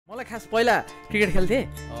मलाई खास पहिला क्रिकेट खेल्थे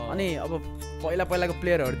अनि अब पहिलाको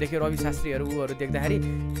प्लेयरहरु देख्यो रवि शास्त्रीहरु उहरु देख्दाखेरि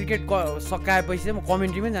क्रिकेट सकाएपछि चाहिँ म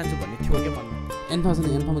कमेन्ट्रीमै जान्छु भन्ने थियो के मनमा।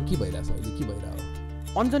 एन्फामा के भइराछ अहिले के भइराछ?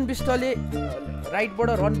 अन्जन विष्टले राइटबाट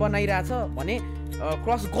रन बनाइराछ भने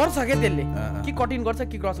क्रस गर्छ के त्यसले कि कटिङ गर्छ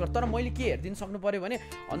कि क्रस गर्छ। तर मैले के हेर्दिन सक्नु पर्यो भने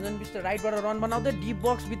अन्जन विष्ट राइटबाट रन बनाउँदै डिप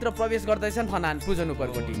बक्स भित्र प्रवेश गर्दैछन् फनान पुजन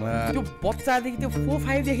उपरकोटी। त्यो बच्चादेखि त्यो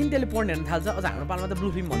 4-5 देखि त्यसले पोर्न हेर्न थाल्छ। अझ हाम्रो पालमा त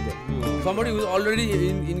ब्लू फिल्म भन्थ्यो। Somebody who is already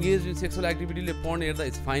engaged in sexual activity ले porn हेर्दा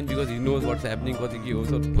it's fine because he knows what's happening कति के हो।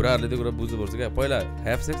 सर बुढाहरुले त्यो कुरा बुझ्नुपर्छ क्या। पहिला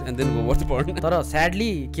have sex and then go watch porn। तर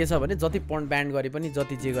स्याडली के छ भने जति पोर्न ब्यान गरे पनि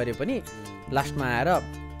जति जे गरे पनि लास्टमा आएर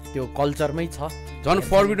त्यो कल्चरमै छ। झन्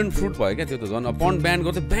फरबिडन फ्रुट भयो क्या त्यो त। झन् पोर्न ब्यान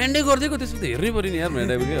गर्दै ब्यान्डै गर्दैको त्यसो त हेर्नै पर्यो नि यार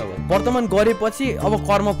भनेर के अब। वर्तमान गरेपछि अब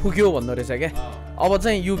कर्म फुक्यो भन्दो रहेछ क्या। अब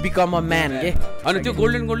चाहिँ यु बिकम अ म्यान के। अनि त्यो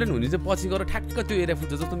गोल्डन हुने चाहिँ पछि गएर ठ्याक्क त्यो एरिया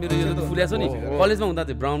फुट्छ। जस्तो मेरो एरिया त फुल्या छ नि। कलेजमा हुँदा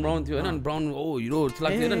त्यो ब्राउन थियो हैन। ब्राउन ओ हिरो जस्तो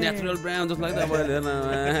लाग्थ्यो हैन। नेचुरल ब्राउन जस्तो लाग्थ्यो। अब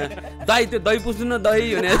हेर्न दाइ त्यो दही पुस्नु न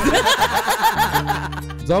दही भने।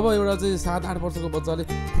 जब एउटा चाहिँ 7-8 वर्षको बच्चाले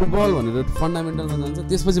फुटबल भनेर फन्डामेन्टलमा जान्छ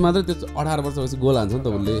त्यसपछि मात्रै त्यो 18 वर्षपछि गोल हान्छ नि त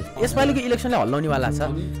उसले। यसपालिको इलेक्सनले हल्लाउनेवाला छ।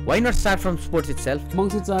 Why not start from sports itself.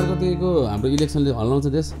 मङ्सिर 4 गतेको हाम्रो इलेक्सनले हल्लाउँछ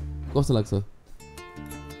देश कस्तो लाग्छ?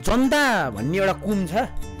 जनता भन्ने एउटा कुम छ।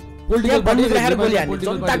 पोलिटिकल पार्टी राखेर बोलिहाल्ने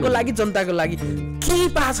जनताको लागि केही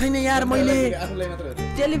पाएको छैन यार। मैले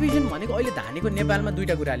टेलिभिजन भनेको अहिले धानेको नेपालमा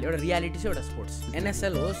दुईटा कुराले एउटा रियालिटी छ एउटा स्पोर्ट्स।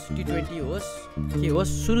 एनएसएल होस् T20 होस् के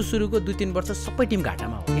होस् सुरुको 2-3 वर्ष सबै टिम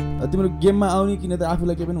घाटामा हो के। तिम्रो गेममा आउने किन त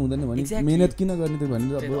आफूलाई केही पनि हुँदैन भने मेहनत किन गर्ने त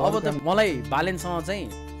भन्ने। अब त मलाई बालेनसँग चाहिँ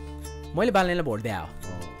मैले बालेनलाई भोट दिए हो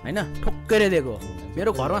हैन। ठोक्करै दिएको।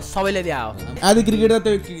 मेरो घरमा सबैले दिए हो। आधी क्रिकेट त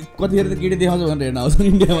कतिखेर त केटी देखाउँछ भनेर हेर्न आउँछ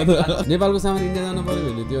इन्डियामा त। नेपालको सामान इन्डिया जानु पर्यो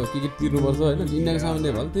भने त्यो के तिर्नुपर्छ हैन। इन्डियाको सामान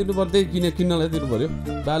नेपाल तिर्नुपर्छ। त्यही किन्नलाई तिर्नु पर्यो।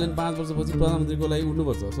 बालेन 5 वर्षपछि प्रधानमन्त्रीको लागि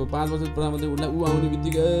उठ्नुपर्छ। सो 5 वर्ष प्रधानमन्त्री उठ्ला उ आउने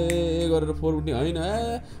बित्तिकै गरेर फोर उठ्ने हैन।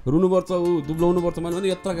 रुनुपर्छ उ दुब्लाउनुपर्छ भने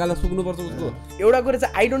यत्रो गाला सुक्नुपर्छ उसको। एउटा कुरा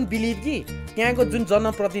चाहिँ आई डोन्ट बिलिभ कि त्यहाँको जुन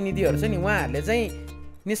जनप्रतिनिधिहरू छ नि उहाँहरूले चाहिँ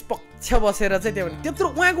निष्पक्ष बसेर चाहिँ त्यत्रो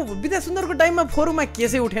उहाँको विद्या सुन्दरको टाइममा फोरुमा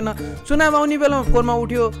केसै उठेन। चुनाव आउने बेलामा फोरमा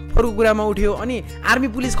उठ्यो फोरको कुरामा उठ्यो अनि आर्मी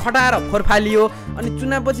पुलिस खटाएर फोर फालियो। अनि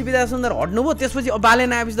चुनावपछि विद्या सुन्दर हट्नुभयो। त्यसपछि अब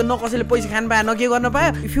बालेन आएपछि त न कसैले पैसा खान पायो न के गर्न पायो।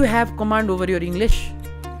 If you have command over your English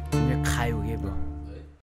खायो के bro.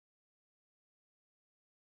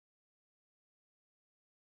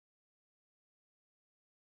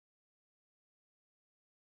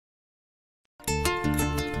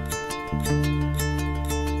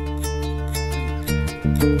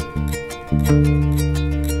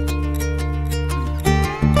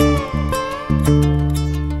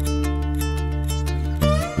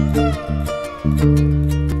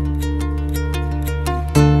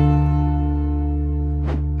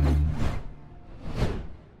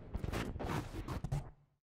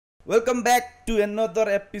 Welcome back to another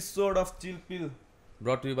episode of Chill Pill.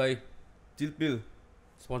 Brought to you by Chill Pill.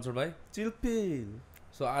 Sponsored by Chill Pill.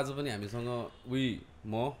 So आज पनि हामीसँग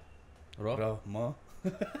म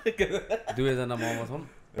दुवैजना ममा छौँ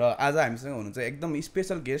र आज हामीसँग हुनुहुन्छ एकदम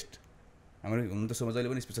स्पेशल गेस्ट। हाम्रो हुनु त सोमा जहिले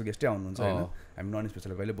पनि स्पेशल गेस्टै आउनुहुन्छ हैन। हामी नन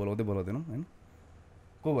स्पेशल कहिले बोलाउँदैनौँ हैन।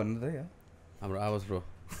 को भन्नु त यार? हाम्रो आवाज bro.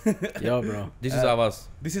 Yo bro. This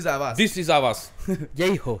is Avash.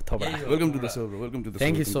 यही हो थोबा। Welcome to the show bro. Welcome to the show.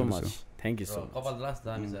 Thank you so much. Thank you so much. कपाल लास्ट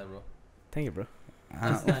दामी छ ब्रो। Thank you bro.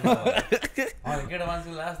 केटा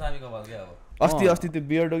मान्छेको लास्ट दामी कपाल के अब? अस्ति त्यो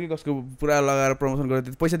बियर्डो कि कसको पुरा लगाएर प्रमोसन गरेर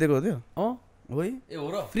त्यो पैसा दिएको थियो। होइ ए हो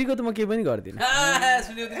र? फ्रीको त म केही पनि गर्दिन।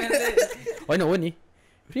 सुन्यौ तिमीले? हैन हो नि।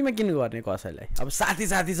 फ्रीमा किन गर्ने कसैलाई? अब साथी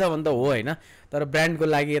छ भने त हो हैन। तर ब्रान्डको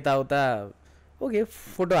लागि यताउता ओके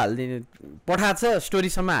फोटो हालिदिनु पठाएको छ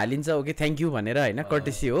स्टोरीसम्म हालिन्छ ओके थ्याङ्क यू भनेर होइन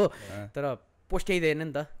कर्टेसी हो। तर पोस्टाइदिएन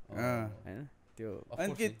नि त होइन। त्यो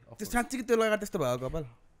साँच्चै त्यो लगाएर त्यस्तो भएको कपाल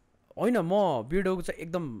होइन। म बियर्डोको चाहिँ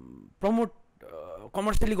एकदम प्रमोट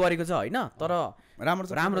कमर्सियली गरेको छ होइन। तर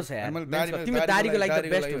राम्रो छ यार। तिमी दारीको लागि त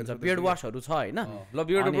बेस्ट हुन्छ। बियर्ड वासहरू छ होइन। ल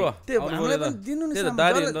बियर्ड ब्रो त्यो हामीलाई पनि दिनु नि।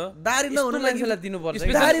 दारी नहुने मान्छेलाई दिनुपर्छ।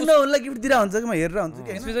 दारी नहुनेलाई गिफ्ट दिरा हुन्छ कि म हेरेर हुन्छ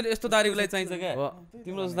कि स्पेशली यस्तो दारीको लागि चाहिन्छ क्या।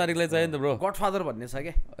 तिम्रो जस्तो दारीको लागि चाहियो नि त ब्रो। गडफादर भन्ने छ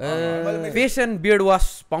क्या। फेस एन्ड बियर्ड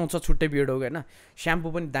वास पाउँछ छुट्टै बियर्डोको होइन। स्याम्पू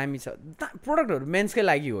पनि दामी छ। प्रोडक्टहरू मेन्सकै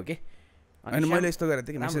लागि हो कि। अनि मैले यस्तो गरेको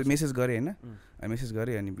थिएँ कि मेसेज गरेँ होइन। मेसेज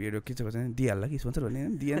गरेँ अनि भिडियो के छ भने दिइहाल्ला कि स्पोन्सर भन्ने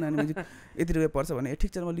होइन। दिएन अनि मैले यति रुपियाँ पर्छ भने ठिक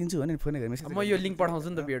छ म लिन्छु भने फोन गरेँ मेसेज। म यो लिङ्क पठाउँछु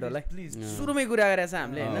नि त बियर्डोलाई प्लिज। सुरुमै कुरा गरेको छ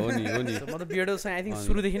हामीले होइन। म त बियर्डोसँग आई थिङ्क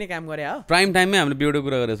सुरुदेखि नै काम गरेँ हो। प्राइम टाइममै हामीले बियर्डो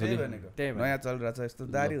कुरा गरेको छ नि। त्यही नयाँ चलिरहेछ यस्तो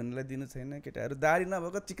दारी हुनेलाई दिनु छैन केटाहरू। दारी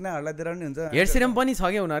नभएको चिक्नाहरूलाई दिएर नि हुन्छ। हेयर सिरम पनि छ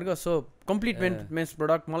क्या उनीहरूको। सो कम्प्लिट मेन्स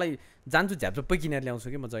प्रोडक्ट मलाई जान्छु झ्याप्चुप्पै किनेर ल्याउँछु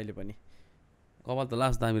कि म जहिले पनि। कपाल त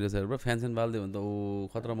लास्ट दामी रहेछ ब्रो फ्यान सेन बाल्दै भने त ओ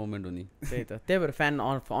खतरा मोमेन्ट हो नि त्यही त त्यही भएर फ्यान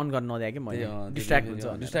अन गर्न नदिए कि मैले डिस्ट्र्याक्ट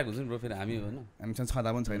हुन्छ नि ब्रो फेरि हामी होइन हामीसँग छँदा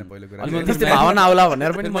पनि छैन पहिलो कुरा अनि त्यस्तै भावना आउला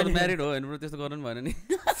भनेर पनि मैले म्यारिड हो होइन ब्रो त्यस्तो गर्नु भएन नि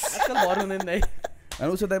आजकल भर हुँदैन दाइ अनि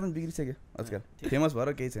उसो दाइ पनि बिग्रिसक्यो आजकल फेमस भएर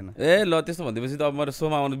केही छैन ए ल त्यस्तो भनेपछि त अब मेरो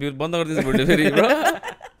सोमा आउनु बन्द गरिदिन्छु भोलि फेरि ब्रो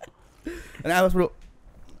अनि आवाज ब्रो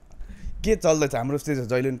के चल्दैछ हाम्रो चाहिँ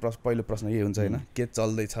जहिले पनि पहिलो प्रश्न यही हुन्छ होइन के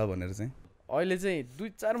चल्दैछ भनेर चाहिँ अहिले चाहिँ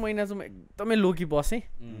 2-4 महिनासम्म एकदमै लोकी बसेँ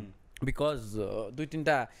बिकज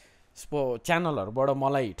 2-3टा च्यानलहरूबाट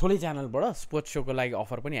मलाई ठुलै च्यानलबाट स्पोर्ट्स सोको लागि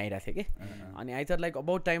अफर पनि आइरहेको थियो कि अनि I thought like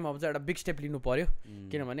about time अब चाहिँ एउटा बिग स्टेप लिनु पऱ्यो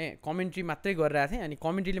किनभने कमेन्ट्री मात्रै गरिरहेको थिएँ अनि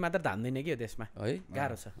कमेन्ट्रीले मात्र धान्दैन कि त्यसमा है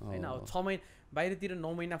गाह्रो छ होइन अब 6 महिना बाहिरतिर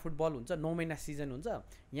 9 महिना फुटबल हुन्छ 9 महिना सिजन हुन्छ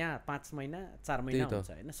यहाँ 5 महिना 4 महिना हुन्छ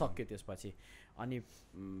होइन सक्यो त्यसपछि अनि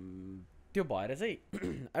त्यो भएर चाहिँ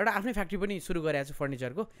एउटा आफ्नै फ्याक्ट्री पनि सुरु गरेको छु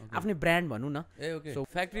फर्निचरको आफ्नै ब्रान्ड भनौँ न सो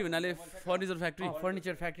फ्याक्ट्री भन्नाले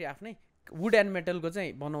फर्निचर फ्याक्ट्री आफ्नै वुड एन्ड मेटलको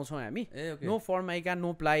चाहिँ बनाउँछौँ हामी नो फर्माइका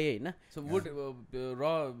नो प्लाई होइन सो वुड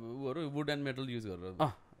र वुड एन्ड मेटल युज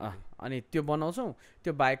गरेर अनि त्यो बनाउँछौँ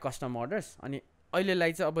त्यो बाहेक कस्टम अर्डर्स अनि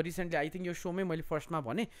अहिलेलाई चाहिँ अब रिसेन्टली आई थिङ्क यो सोमै मैले फर्स्टमा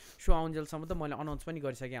भने सो आउन्जेलसम्म त मैले अनाउन्स पनि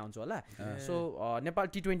गरिसकेँ आउँछु होला सो नेपाल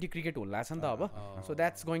T20 क्रिकेट हुँला छ नि त अब so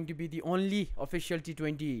that's going to be the only official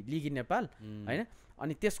T20 league in Nepal होइन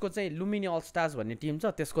अनि त्यसको चाहिँ लुम्बिनी अल स्टार्स भन्ने टिम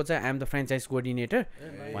छ त्यसको चाहिँ आइएम द फ्रेन्चाइज कोअर्डिनेटर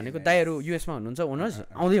भनेको दाइहरू युएसमा हुनुहुन्छ ओनर्स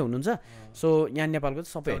आउँदै हुनुहुन्छ सो यहाँ नेपालको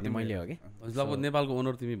चाहिँ सबै हेर्ने मैले हो कि लगभग नेपालको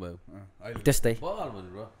ओनर तिमी भयो त्यस्तै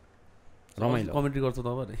रमाइलो कमेन्ट्री गर्छौ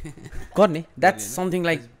तपाईँ गर्ने द्याट्स समथिङ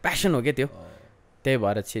लाइक प्यासन हो क्या त्यो त्यही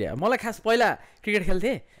भएर छिर्या मलाई खास पहिला क्रिकेट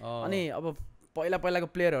खेल्थेँ अनि अब पहिलाको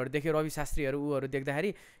प्लेयरहरू देख्यो रवि शास्त्रीहरू उहरू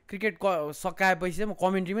देख्दाखेरि क्रिकेट सकाएपछि चाहिँ म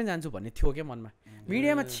कमेन्ट्रीमै जान्छु भन्ने थियो क्या मनमा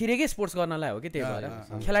मिडियामा छिरेकै स्पोर्ट्स गर्नलाई हो कि त्यही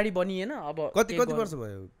भएर खेलाडी बनिएन अब कति वर्ष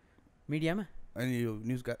भयो मिडियामा अनि यो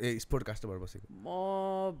न्युज स्पोर्ट कास्टर भएर बसेको म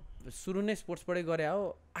सुरु नै स्पोर्ट्सबाटै गरे हो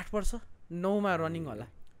 8 वर्ष 9मा रनिङ होला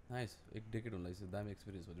नाइस एक डेकेड होला यसो दामी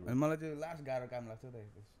एक्सपिरियन्स हो अनि मलाई त्यो लास्ट गाह्रो काम लाग्छ त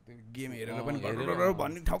त्यो गेम हेरेर पनि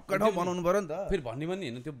भन्ने ठक्क ठाउँ बनाउनु पर्यो नि त फेरि भन्ने पनि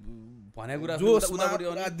हैन त्यो भने कुरा जोसमा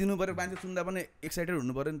दिनु पर्यो मान्छे सुन्दा पनि एक्साइटेड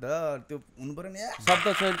हुनु पर्यो नि त त्यो हुनु पर्यो नि शब्द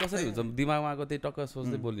चयन कसरी हुन्छ दिमागमा आएको त्यही टक्क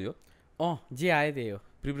सोच्दै बोलियो जे आयो त्यही हो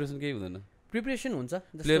प्रिपरेसन केही हुँदैन प्रिपरेसन हुन्छ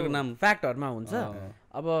प्लेयरको नाम फ्याक्टहरुमा हुन्छ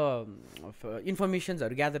अब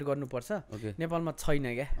इन्फर्मेसन्सहरु ग्यादर गर्नुपर्छ नेपालमा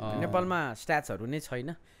छैन क्या नेपालमा स्ट्याट्सहरु नै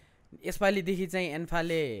छैन यसपालिदेखि चाहिँ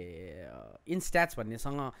एन्फाले इन स्ट्याट्स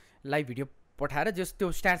भन्नेसँग लाइभ भिडियो पठाएर जस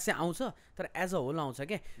त्यो स्ट्याट्स चाहिँ आउँछ तर एज अ होल आउँछ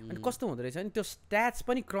क्या अनि कस्तो हुँदो रहेछ भने त्यो स्ट्याट्स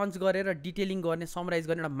पनि क्रन्च गरेर डिटेलिङ गर्ने समराइज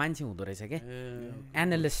गर्ने एउटा मान्छे हुँदो रहेछ क्या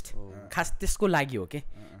एनालिस्ट खास त्यसको लागि हो कि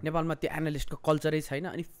नेपालमा त्यो एनालिस्टको कल्चरै छैन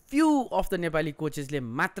अनि फ्यु अफ द नेपाली कोचेसले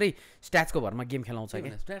मात्रै स्ट्याट्सको भरमा गेम खेलाउँछ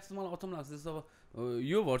क्या स्ट्याट्स मलाई अचम्म लाग्छ जस्तो अब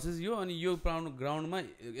यो भर्सेस यो अनि यो ग्राउन्डमा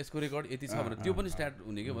यसको रेकर्ड यति छ भनेर त्यो पनि स्ट्याट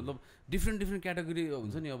हुने कि मतलब डिफ्रेन्ट क्याटेगोरी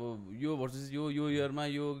हुन्छ नि अब यो भर्सेस यो इयरमा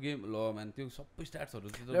यो गेम ल म्यान त्यो सबै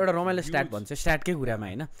स्ट्याट्सहरू एउटा रमाइलो स्ट्याट भन्छ स्ट्याटकै कुरामा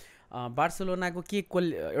होइन बार्सिलोनाको के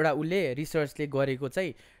एउटा उसले रिसर्चले गरेको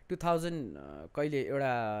चाहिँ 2000 कहिले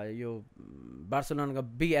एउटा यो बार्सिलोनाको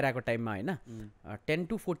बिग एराको टाइममा होइन 10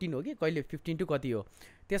 to 14 हो कि कहिले 15 to कति हो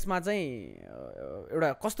त्यसमा चाहिँ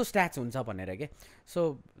एउटा कस्तो स्ट्याट्स हुन्छ भनेर के सो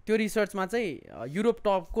त्यो रिसर्चमा चाहिँ युरोप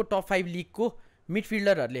टप 5 लिगको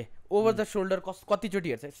मिडफिल्डरहरूले ओभर द सोल्डर कतिचोटि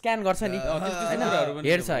हेर्छ स्क्यान गर्छ नि होइन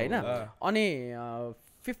हेर्छ होइन अनि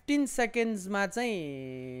 15 सेकेन्ड्समा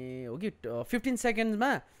चाहिँ हो कि 15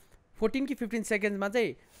 सेकेन्ड्समा 14 कि 15 सेकेन्ड्समा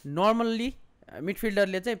चाहिँ नर्मल्ली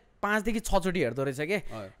मिडफिल्डरले चाहिँ 5 देखि 6 चोटि हेर्दो रहेछ के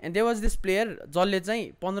and there was this player जसले चाहिँ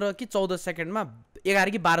 15 कि 14 सेकेन्डमा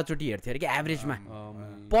 11 कि 12 चोटि हेर्थ्यो अरे कि एभरेजमा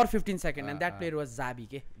पर 15 second and that player was जाबी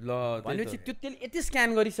के भनेपछि त्यो त्यसले यति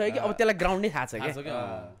स्क्यान गरिसक्यो कि अब त्यसलाई ग्राउन्डै थाहा छ क्या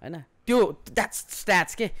होइन त्यो द्याट्स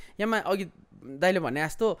स्ट्याट्स के यहाँमा अघि दाइले भने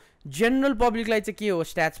जस्तो जेनरल पब्लिकलाई चाहिँ के हो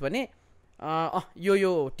स्ट्याट्स भने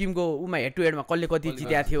यो टिमको उमा हेड टु हेडमा कसले कति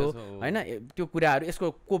जित्या थियो होइन त्यो कुराहरू यसको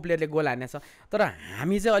को प्लेयरले गोल हानेछ तर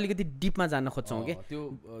हामी चाहिँ अलिकति डिपमा जान खोज्छौँ कि त्यो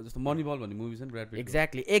जस्तो मनी बल भन्ने मुभी छ नि ब्र्याड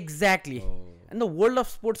पिट exactly and the world of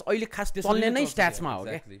sports अहिले खास चल्ने नै स्ट्याट्समा हो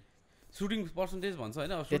क्या सुटिङ पर्सेन्टेज भन्छ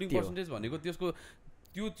होइन सुटिङ पर्सेन्टेज भनेको त्यसको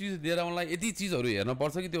त्यो चिज लिएर आउनलाई यति चिजहरू हेर्न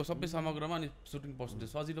पर्छ कि त्यो सबै समग्रमा अनि सुटिङ पर्सेन्टेज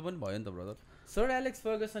सजिलो पनि भयो नि त ब्रदर सर एलेक्स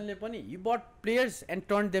फर्गसनले पनि ही but players and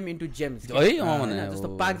turn them into James है जस्तो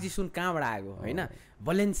पार्क जी सुन कहाँबाट आएको होइन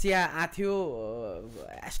भलेन्सिया आथ्यो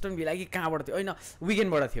एस्टन भिला कि कहाँबाट थियो होइन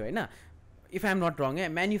विकेन्डबाट थियो होइन if I am not wrong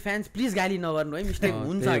म्यान्यु fans please गाली नगर्नु है मिस्टेक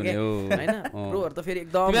हुन्छ क्या होइन प्रोहरू त फेरि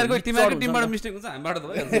एकदम टिमबाट मिस्टेक हुन्छ हामीबाट त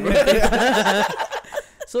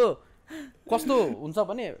सो कस्तो हुन्छ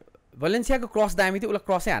भने भलेन्सियाको क्रस दामी थियो उसलाई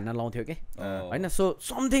क्रसै हान्न लाउँथ्यो कि होइन सो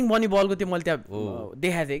समथिङ बनी बलको त्यो मैले त्यहाँ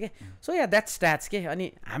देखाएको थिएँ कि सो या द्याट स्ट्याट्स के अनि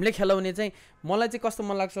हामीले खेलाउने चाहिँ मलाई चाहिँ कस्तो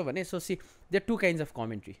मन लाग्छ भने so C there 2 kinds of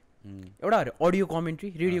commentary एउटा अडियो कमेन्ट्री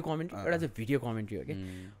रेडियो कमेन्ट्री एउटा चाहिँ भिडियो कमेन्ट्री हो कि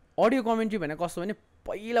अडियो कमेन्ट्री भने कस्तो भने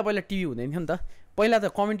पहिला टिभी हुँदैन थियो नि त पहिला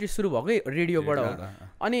त कमेन्ट्री सुरु भएकै रेडियोबाट हो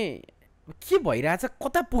अनि के भइरहेछ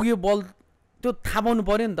कता पुग्यो बल त्यो थाहा पाउनु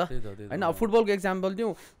पऱ्यो नि त होइन फुटबलको एक्जाम्पल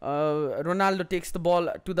दिउँ Ronaldo takes the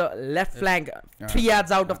ball to the left फ्ल्याङ्क 3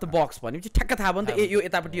 yards out of the box भनेपछि ठ्याक्क थाहा भयो नि त ए यो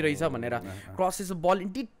यतापट्टि रहेछ भनेर क्रसेस बल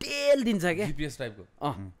डिटेल दिन्छ क्या जीपीएस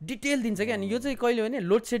टाइपको डिटेल दिन्छ क्या अनि यो चाहिँ कहिले भने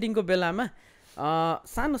लोड सेडिङको बेलामा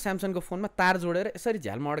सानो स्यामसङको फोनमा तार जोडेर यसरी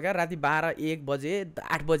झ्यालमा अड्काएर राति 12 1 बजे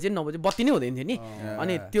 8 बजे 9 बजे बत्ती नै हुँदैन थियो नि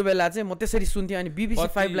अनि त्यो बेला चाहिँ म त्यसरी सुन्थेँ अनि BBC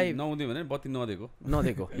 5 लाई नहुँदै भने बत्ती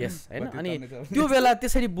नदिएको यस होइन अनि त्यो बेला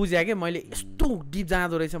त्यसरी बुझेँ कि मैले यस्तो डिप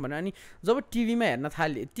जाँदो रहेछ भनेर अनि जब टिभीमा हेर्न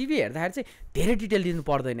थालेँ टिभी हेर्दाखेरि चाहिँ धेरै डिटेल दिनु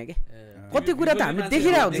पर्दैन कि कति कुरा त हामीले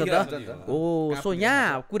देखिरहेको हुन्छ त हो सो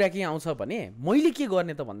यहाँ कुरा के आउँछ भने मैले के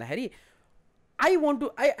गर्ने त भन्दाखेरि आई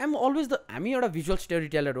एम अलवेज द हामी एउटा भिजुअल स्टोरी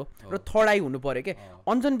टेलर हो र थर्ड आई हुनु पऱ्यो कि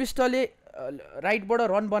अन्जन विष्टले राइटबाट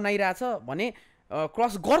रन बनाइरहेछ भने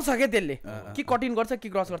क्रस गर्छ क्या त्यसले कि कटिङ गर्छ कि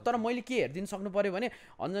क्रस गर्छ तर मैले के हेरिदिनु सक्नु पऱ्यो भने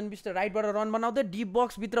अन्जन विष्ट राइटबाट रन बनाउँदै डिप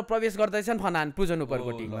बक्सभित्र प्रवेश गर्दैछन् फनान पुजन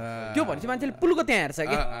उपरकोटी त्यो भनेपछि मान्छेले पुलको त्यहाँ हेर्छ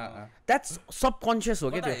कि द्याट्स सबकन्सियस हो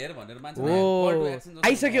कि त्यो हो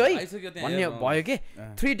आइसक्यो है भन्ने भयो कि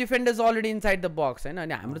 3 defenders already inside the box होइन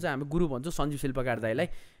अनि हाम्रो चाहिँ हामी गुरु भन्छौँ सञ्जीव शिल्पकार दाईलाई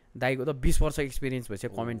दाईको त 20 वर्ष एक्सपिरियन्स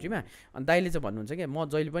भइसक्यो कमेन्ट्रीमा अनि दाईले चाहिँ भन्नुहुन्छ कि म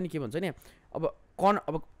जहिले पनि के भन्छु नि अब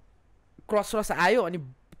क्रस आयो अनि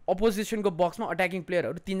अपोजिसनको बक्समा अट्याकिङ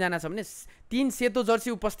प्लेयरहरू 3 जना छ भने 3 सेतो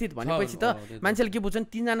जर्सी उपस्थित भनेपछि त मान्छेले के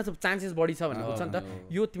बुझ्छन् 3 जना छ चान्सेस बढी छ भन्ने बुझ्छ नि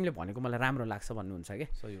त यो तिमीले भनेको मलाई राम्रो लाग्छ भन्नुहुन्छ कि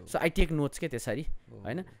सो आई टेक नोट्स के त्यसरी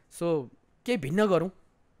होइन सो केही भिन्न गरौँ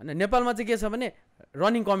होइन नेपालमा चाहिँ के छ भने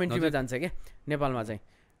रनिङ कमेन्ट्रीमा जान्छ क्या नेपालमा चाहिँ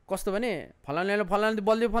कस्तो भने फलानाले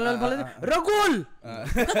बल्यो फलाना र गोल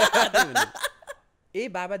ए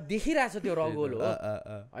बाबा देखिरहेछ त्यो र गोल हो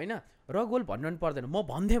होइन र गोल भन्नु पनि पर्दैन म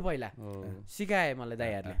भन्थेँ पहिला सिकाएँ मलाई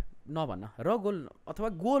दाइहरूले नभन्न र गोल अथवा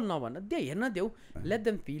गोल नभन्न दे हेर्न देऊ लेट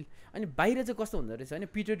देम फिल अनि बाहिर चाहिँ कस्तो हुँदो रहेछ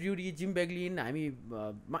भने पिटर ड्युरी जिम बेग्लिन हामी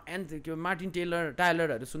मार्टिन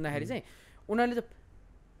टाइलरहरू सुन्दाखेरि चाहिँ उनीहरूले चाहिँ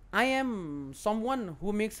I am someone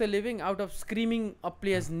who makes a living out of screaming a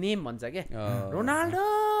player's name भन्छ क्या रोनाल्डो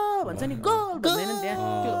भन्छ नि गोल भन्दैन नि त्यहाँ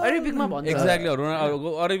त्यो अरेबिकमा भन्छ एक्ज्याक्टली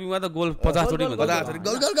अरेबिकमा त गोल 50 चोटी भन्छ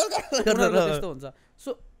गोल त्यस्तो हुन्छ सो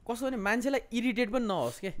कस्तो भने मान्छेलाई इरिटेट पनि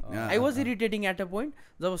नहोस् के I was irritating at a point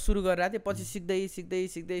जब सुरु गरेर थिएँ पछि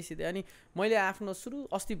सिक्दै अनि मैले आफ्नो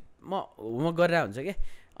अस्ति म होमवर्क गरेर हुन्छ कि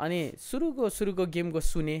अनि सुरुको गेमको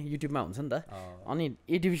सुने युट्युबमा हुन्छ नि त अनि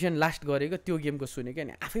ए डिभिजन लास्ट गरेको त्यो गेमको सुने कि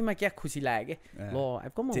अनि आफैमा क्या खुसी लाग्यो कि ल I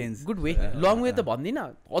come good way long way त भन्दिनँ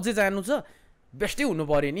अझै जानु छ बेस्टै हुनु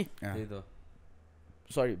पऱ्यो नि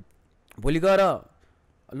सरी भोलि गएर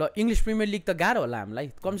ल इङ्ग्लिस प्रिमियर लिग त गाह्रो होला हामीलाई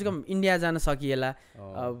कमसेकम इन्डिया जान सकिएला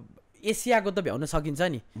एसियाको त भ्याउन सकिन्छ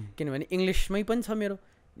नि किनभने इङ्ग्लिसमै पनि छ मेरो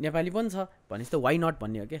नेपाली पनि छ भनेपछि त वाइ नट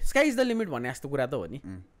भन्ने हो क्या स्काई इज द लिमिट भन्ने जस्तो कुरा त हो नि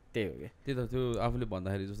त्यही हो क्या त्यही त त्यो आफूले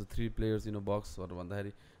भन्दाखेरि जस्तो 3 प्लेयर्स इन अ बक्सहरू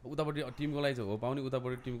भन्दाखेरि उतापट्टि टिमको लागि चाहिँ हो पाउने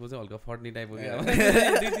उतापट्टि टिमको चाहिँ हल्का फट्ने टाइप हो क्या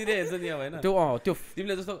दुईतिरै हेर्छ नि होइन त्यो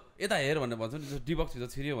तिमीले जस्तो यता हेर भनेर भन्छौ नि डी बक्स भित्र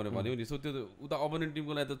छिर्यो भनेर भन्यो नि सो त्यो उता अपोनेन्ट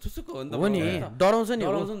टिमको लागि त छुसुक्क हो नि त डराउँछ नि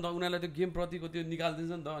त उनीहरूलाई त्यो गेम प्रतिको त्यो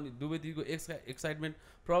निकालिदिन्छ नि त अनि दुवैतिरको एक्साइटमेन्ट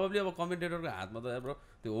प्रब्लली अब कमेन्टेटरको हातमा त अब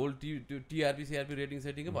त्यो होल त्यो टिआरपी सिआरपी रेटिङ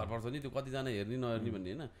सेटिङकै भर पर्छ नि त्यो कतिजना हेर्ने नहेर्ने भन्ने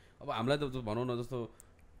होइन अब हामीलाई त भनौँ न जस्तो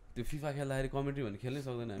त्यो फिफा खेल्दाखेरि कमेन्ट्री भन्ने खेल्नै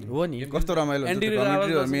सक्दैन हामी हो नि कस्तो रमाइलो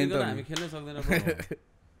हामी खेल्नै सक्दैन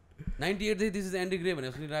 98 दिस इज एन्डी ग्रे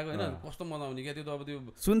भनेर सुनिरहेको होइन कस्तो मजा आउने क्या त्यो त अब त्यो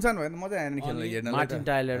सुन्छन् भने मजा आयो नि खेल्न हेर्न मार्टिन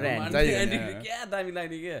टाइलर र एन्डी ग्रे क्या दामी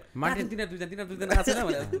लाग्ने के मार्टिन दुईजना आछन्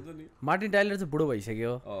भने मार्टिन टाइलर चाहिँ बुढो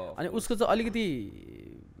भइसक्यो अनि उसको चाहिँ अलिकति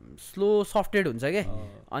स्लो सफ्टेड हुन्छ क्या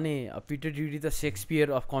अनि पिटर ड्युरी त सेक्सपियर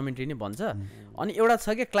अफ कमेन्ट्री नै भन्छ अनि एउटा छ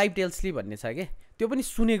क्या क्लाइभ टेल्सली भन्ने छ क्या त्यो पनि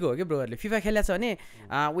सुनेको हो कि ब्रोहरूले फिफा खेलेको छ भने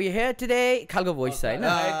वी हेयर टुडे खालको भोइस छ होइन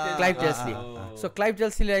क्लाइभ टेल्सली सो क्लाइभ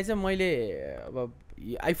टेल्सलीलाई चाहिँ मैले अब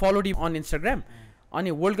I followed him on Instagram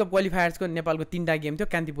अनि वर्ल्ड कप क्वालिफायर्सको नेपालको 3टा गेम थियो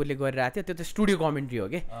कान्तिपुरले गरिरहेको थियो त्यो त स्टुडियो कमेन्ट्री हो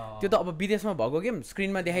कि त्यो त अब विदेशमा भएको गेम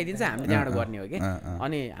स्क्रिनमा देखाइदिन्छ हामीले त्यहाँबाट गर्ने हो कि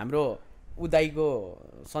अनि हाम्रो उदाईको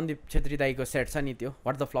सन्दीप छेत्री दाईको सेट छ नि त्यो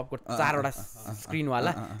वाट द फ्लपको 4वटा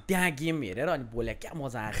स्क्रिनवाला त्यहाँ गेम हेरेर अनि बोल्या क्या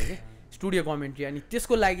मजा आएको कि स्टुडियो कमेन्ट्री अनि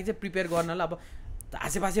त्यसको लागि चाहिँ प्रिपेयर गर्नलाई अब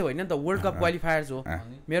आसेपासे होइन नि त वर्ल्ड कप क्वालिफायर्स हो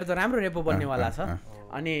मेरो त राम्रो रेपो बन्नेवाला छ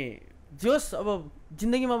अनि जोस् अब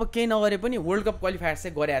जिन्दगीमा अब केही नगरे पनि वर्ल्ड कप क्वालिफायर्स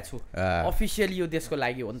चाहिँ गरेको छु अफिसियली यो देशको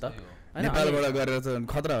लागि हो नि त नेपालबाट गरेर चाहिँ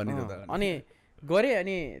खतरा हो नि त अनि गरेँ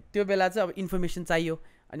अनि त्यो बेला चाहिँ अब इन्फर्मेसन चाहियो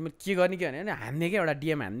अनि मैले के गर्ने के भने हान्ने क्या एउटा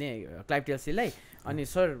डिएम हान्ने क्लाइभ टेल्सीलाई अनि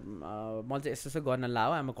सर मैले चाहिँ यस्तो गर्न ला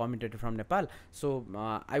हो आम commentator from Nepal so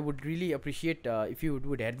I would really appreciate if you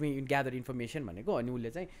would help me in gather information भनेको अनि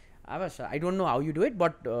उसले चाहिँ आवाज I don't know how you do it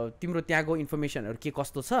but तिम्रो त्यहाँको इन्फर्मेसनहरू के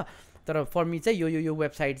कस्तो छ तर फर मी चाहिँ यो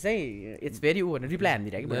वेबसाइट चाहिँ इट्स भेरी भनेर रिप्लाई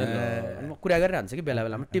हानिदिरहेको कि म कुरा गरिरहन्छ कि बेला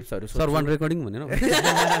बेलामा टिप्सहरू सर वान रेकर्डिङ भनेर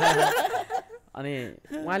अनि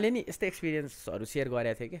उहाँले नि यस्तै एक्सपिरियन्सहरू सेयर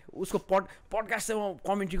गरेको थियो कि उसको पडकास्ट चाहिँ म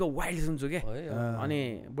कमेन्ट्रीको वाइल्ड सुन्छु क्या अनि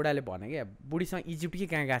बुढाले भने क्या बुढीसँग इजिप्ट कि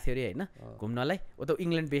कहाँ गएको थियो अरे होइन घुम्नलाई ऊ त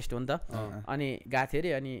इङ्ल्यान्ड बेस्ड हो नि त अनि गएको थियो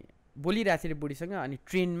अरे अनि बोलिरहेको थियो अरे बुढीसँग अनि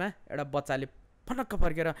ट्रेनमा एउटा बच्चाले फटक्क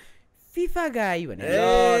फर्केर फिफा गाई भने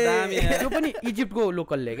त्यो पनि इजिप्टको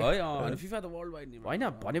लोकलले क्या फिफा त वर्ल्ड वाइड होइन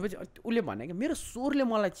भनेपछि उसले भने क्या मेरो स्वरले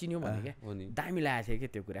मलाई चिन्यो भने क्या दामी लागेको थियो क्या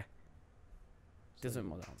त्यो कुरा त्यो चाहिँ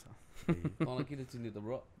मजा आउँछ किन चिन्यो त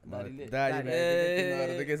ब्रो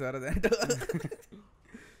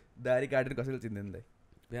दारी काटेर कसैले चिन्दैन दाइ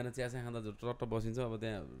बिहान चियासा खाँदा टट्ट बसिन्छ अब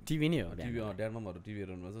त्यहाँ टिभी नै हो टिभी ड्याडमामहरू टिभी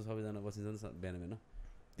हेर्नु पर्छ सबैजना बसिन्छ नि बिहान बिहान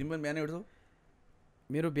तिमी पनि बिहानै उठ्छौ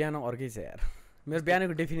मेरो बिहान अर्कै छ यार मेरो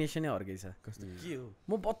बिहानको डेफिनेसनै अर्कै छ कस्तो के हो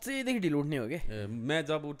म बच्चैदेखि ढिलो उठ्ने हो कि मैं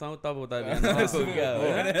जब उठ्ता हूँ तब होता है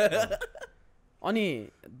अनि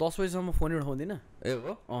 10 बजीसम्म फोनै उठाउँदिनँ ए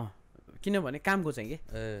हो किनभने कामको चाहिँ कि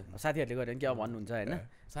साथीहरूले गऱ्यो भने के अब भन्नुहुन्छ होइन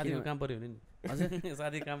साथीको काम पऱ्यो भने नि हजुर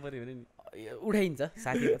साथीको काम पऱ्यो भने नि उठाइन्छ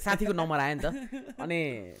साथीको नम्बर आयो नि त अनि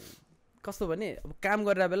कस्तो भने अब काम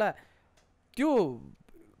गरेर बेला त्यो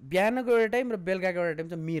बिहानको एउटा टाइम र बेलुकाको एउटा टाइम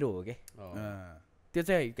चाहिँ मेरो हो कि त्यो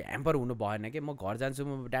चाहिँ ह्याम्पर हुनु भएन कि म घर जान्छु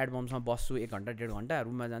म ड्याड ममसँग बस्छु 1 घन्टा 1.5 घन्टा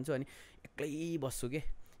रुममा जान्छु अनि एक्लै बस्छु कि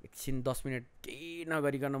एकछिन 10 मिनट केही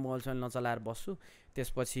नगरिकन मोबाइल सोबाइल नचलाएर बस्छु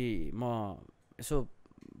त्यसपछि म यसो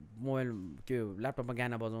मोबाइल त्यो ल्यापटपमा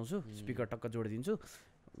गाना बजाउँछु स्पिकर टक्क जोडिदिन्छु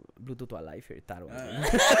ब्लुटुथवाला फेरि तार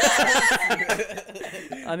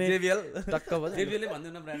अनि टक्क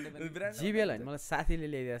जिबिएल होइन मलाई साथीले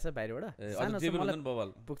ल्याइदिएको छ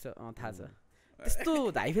बाहिरबाट पुग्छ थाहा छ त्यस्तो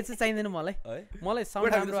हाइफे चाहिँ चाहिँदैन मलाई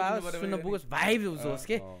साउन्ड राम्रो आओस् सुन्न पुगोस् भाइब होस्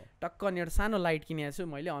के टक्क अनि एउटा सानो लाइट किनेको छु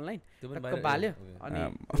मैले अनलाइन टक्क बाल्यो अनि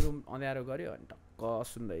रुम अँध्यारो गऱ्यो अनि टक्क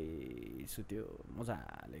सुन्दै सुत्यो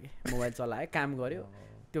मजाले के मोबाइल चलायो काम गऱ्यो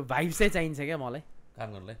त्यो भाइब चाहिँ चाहिन्छ क्या मलाई काम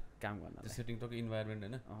गर्नलाई सेटिङ टक्क इन्भाइरोमेन्ट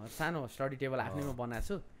होइन सानो स्टडी टेबल आफ्नैमा बनाएको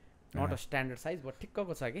छु not a standard size but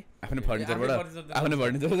ठिक्कको छ कि आफ्नै फर्निचरबाट आफ्नै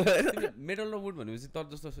फर्निचर मेटल र वुड भनेपछि तर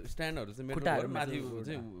जस्तो स्ट्यान्डहरू चाहिँ मेटल माथि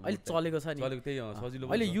चाहिँ अहिले चलेको छ नि चलेको त्यही सजिलो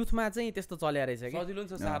अहिले युथमा चाहिँ त्यस्तो चलेको रहेछ कि सजिलो नि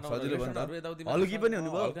छ सजिलो हल्की पनि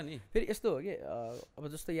हुनु भयो नि फेरि यस्तो हो कि अब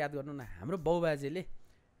जस्तो याद गर्नु न हाम्रो बाउबाजेले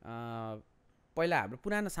पहिला हाम्रो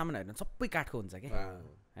पुरानो सामानहरू सबै काठको हुन्छ कि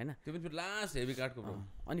होइन त्यो पनि लास्ट हेभी काठको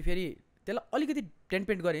अनि फेरि त्यसलाई अलिकति टेन्ट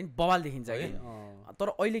पेन्ट गऱ्यो भने बवाल देखिन्छ कि तर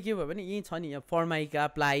अहिले के भयो भने यहीँ छ नि यहाँ फर्माइका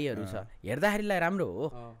प्लाईहरू छ हेर्दाखेरिलाई राम्रो हो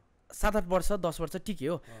 7-8 वर्ष 10 वर्ष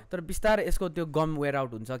टिक्यो तर बिस्तारै यसको त्यो गम वेयर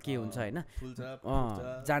आउट हुन्छ के हुन्छ होइन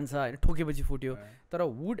जान्छ होइन ठोकेपछि फुट्यो तर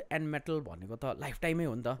वुड एन्ड मेटल भनेको त लाइफ टाइमै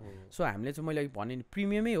हो नि त सो हामीले चाहिँ मैले अघि भने नि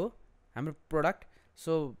प्रिमियमै हो हाम्रो प्रोडक्ट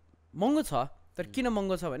सो महँगो छ तर किन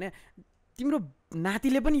महँगो छ भने तिम्रो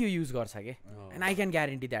नातिले पनि यो युज गर्छ कि and I can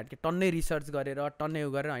guarantee that कि टन्नै रिसर्च गरेर टन्नै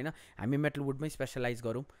उयो गरेर होइन हामी मेटल वुडमै स्पेसलाइज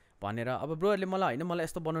गरौँ भनेर अब ब्रोहरूले मलाई होइन मलाई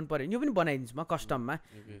यस्तो बनाउनु पऱ्यो यो पनि बनाइदिन्छु म कस्टममा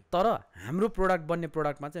तर हाम्रो प्रोडक्ट बन्ने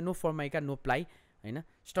प्रोडक्टमा चाहिँ नो फर्माइका नो प्लाई होइन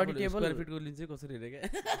स्टडी टेबल कसरी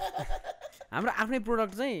हाम्रो आफ्नै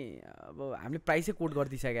प्रोडक्ट चाहिँ अब हामीले प्राइसै कोट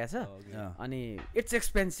गरिदिइसकेको छ अनि इट्स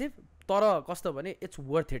एक्सपेन्सिभ तर कस्तो भने इट्स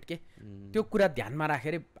वर्थ इट के त्यो कुरा ध्यानमा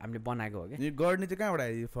राखेर हामीले बनाएको हो कि गर्ने चाहिँ कहाँबाट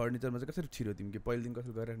आयो फर्निचरमा चाहिँ कसरी छिरो तिमी कि पहिलेदेखि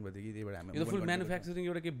कसरी गरिराख्नु भयो कि त्यहीबाट हामी यो फुल म्यानुफ्याक्चरिङ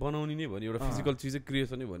एउटा के बनाउने नै भयो नि एउटा फिजिकल चिज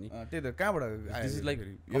क्रिएसन नै भयो नि त्यही त कहाँबाट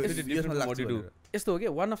यस्तो हो कि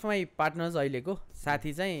वान अफ माई पार्टनर्स अहिलेको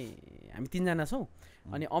साथी चाहिँ हामी 3 जना छौँ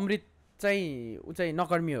अनि अमृत चाहिँ ऊ चाहिँ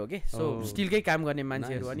नकर्मी हो कि सो स्टिलकै काम गर्ने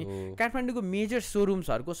मान्छेहरू अनि काठमाडौँको मेजर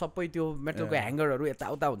सोरुम्सहरूको सबै त्यो मेटलको ह्याङ्गरहरू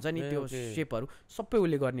यताउता हुन्छ नि त्यो सेपहरू सबै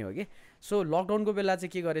उसले गर्ने हो कि सो लकडाउनको बेला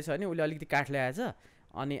चाहिँ के गरेछ भने उसले अलिकति काठ ल्याएछ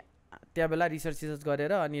अनि त्यहाँ बेला रिसर्च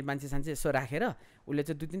गरेर अनि मान्छे यसो राखेर उसले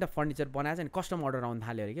चाहिँ 2-3टा फर्निचर बनाएछ अनि कस्टम अर्डर आउनु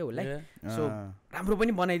थाल्यो अरे क्या उसलाई सो राम्रो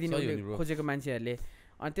पनि बनाइदिने उसले खोजेको मान्छेहरूले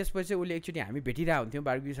अनि त्यसपछि उसले एकचोटि हामी भेटिरहेको हुन्थ्यौँ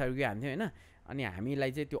बार्बिक्यू सार्बिक्यू हान्थ्यौँ होइन अनि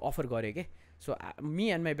हामीलाई चाहिँ त्यो अफर गऱ्यो कि so me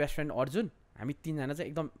and my best friend Arjun हामी 3 जना चाहिँ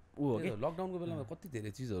एकदम ऊ हो कि लकडाउनको बेलामा कति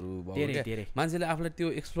धेरै चिजहरू भयो मान्छेले आफूलाई त्यो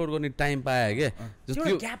एक्सप्लोर गर्ने टाइम पायो क्या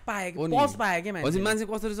त्यो ग्याप पायो पज पायो क्या हजुर मान्छे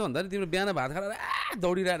कसरी छ भन्दाखेरि तिम्रो बिहान भात खाएर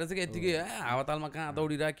दौडिरहेर चाहिँ यतिकै हावातालमा कहाँ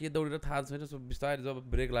दौडिरहेको के दौडिरहेको थाहा छैन सो बिस्तारै जब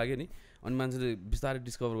ब्रेक लाग्यो नि अनि मान्छेले बिस्तारै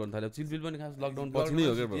डिस्कभर गर्न थाल्यो चिलबिल पनि खास लकडाउन पछि नै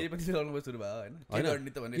हो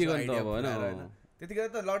क्या त्यतिखेर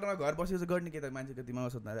त लकडाउनमा घर बसेपछि गर्ने के त मान्छेको दिमागमा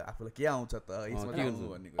सोध्दा आफूलाई के आउँछ त यसमा के हुन्छ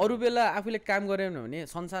भन्ने अरू बेला आफूले काम गरेन भने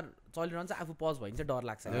संसार चलिरहन्छ आफू पज भइन्छ डर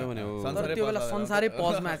लाग्छ त्यो बेला संसारै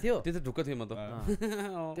पजमा थियो त्यो त ढुक्क थिएँ म त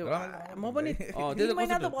म पनि 3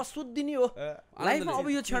 महिना त बस सुत्दिनी हो लाइफमा अब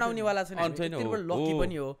यो छेडाउनेवाला छैन लकी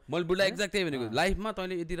पनि हो मैले बुढा एक्ज्याक्ट त्यही भनेको लाइफमा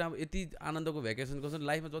तैँले यति राम्रो यति आनन्दको भ्याकेसन गर्छ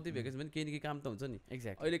लाइफमा जति भ्याकेसन पनि केही न केही काम त हुन्छ नि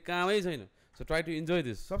एक्ज्याक्ट अहिले कामै छैन so try to enjoy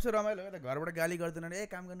this सबसे रमाइलो हो त घरबाट गाली गर्दैन ए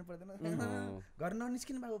काम गर्नु पर्दैन घर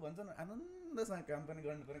ननिस्किनु भएको भन्छन् आनन्दसँग काम पनि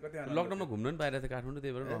गर्नु पर्ने कति लकडाउनमा घुम्न पनि पाइरहेको थियो काठमाडौँ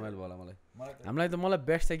त्यही भएर रमाइलो भयो होला मलाई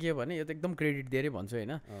बेस्ट चाहिँ के भने यो त एकदम क्रेडिट दिएरै भन्छु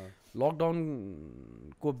होइन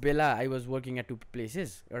लकडाउनको बेला I was working at 2 places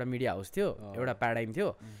एउटा मिडिया हाउस थियो एउटा प्याराडाइम थियो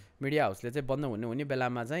मिडिया हाउसले चाहिँ बन्द हुने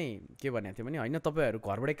बेलामा चाहिँ के भनेको थियो भने होइन तपाईँहरू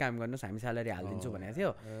घरबाटै काम गर्नुहोस् हामी स्यालेरी हालिदिन्छु भनेको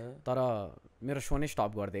थियो तर मेरो सो नै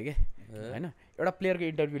स्टप गरिदिएँ कि होइन एउटा प्लेयरको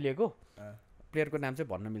इन्टरभ्यू लिएको प्लेयरको नाम चाहिँ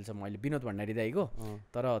भन्न मिल्छ मैले विनोद भण्डारी दाईको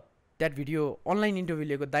तर द्याट भिडियो अनलाइन इन्टरभ्यू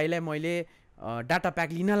लिएको दाईलाई मैले डाटा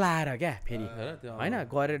प्याक लिन लाएर क्या फेरि होइन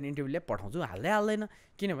गरेर इन्टरभ्यू लिएर पठाउँछु हाल्दैन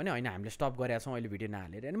किनभने होइन हामीले स्टप गरेका छौँ अहिले भिडियो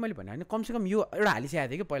नहालेर अनि मैले भने होइन कमसेकम यो एउटा हालिसकेको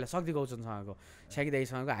थियो कि पहिला सक्दी गौचनसँगको स्याकी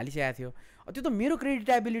दाईसँगको हालिसकेको थियो त्यो त मेरो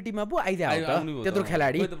क्रेडिटेबिलिटीमा पो आइदियो त्यत्रो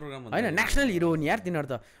खेलाडी होइन नेसनल हिरो हो नि यार तिनीहरू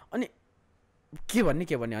त अनि के भन्ने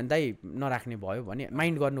अनि दाइ नराख्ने भयो भने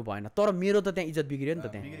माइन्ड गर्नु भएन तर मेरो त त्यहाँ इज्जत बिग्रियो नि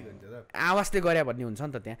त त्यहाँ आवाजले गरे भन्ने हुन्छ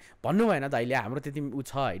नि त त्यहाँ भन्नु भएन दाइले हाम्रो त्यति ऊ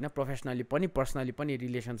छ होइन प्रोफेसनली पनि पर्सनली पनि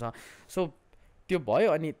रिलेसन छ सो त्यो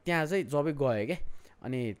भयो अनि त्यहाँ चाहिँ जबै गयो क्या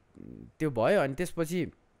अनि त्यो भयो अनि त्यसपछि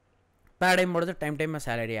प्याराडाइमबाट चाहिँ टाइममा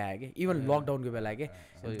स्यालेरी आयो कि इभन लकडाउनको बेला के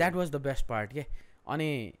that was the best part के अनि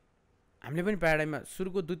हामीले पनि प्याराडाइममा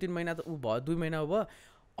सुरुको 2-3 महिना त ऊ भयो 2 महिना भयो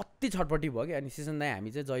अति छटपट्टि भयो कि अनि सिजन दाइ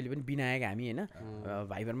हामी चाहिँ जहिले पनि बिनाएका हामी होइन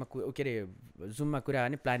भाइबरमा के अरे जुममा कुरा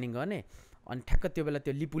गर्ने प्लानिङ गर्ने अनि ठ्याक्क त्यो बेला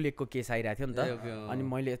त्यो लिपुलेकको केस आइरहेको थियो नि त अनि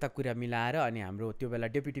मैले यता कुरा मिलाएर अनि हाम्रो त्यो बेला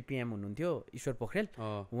डेप्युटी पिएम हुनुहुन्थ्यो ईश्वर पोखरेल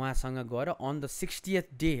उहाँसँग गएर on the 60th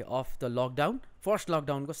day of the lockdown first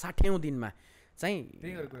लकडाउनको 60औँ दिनमा चाहिँ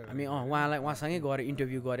हामी उहाँसँगै गएर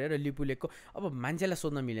इन्टरभ्यू गरेर लिपुलेकको अब मान्छेलाई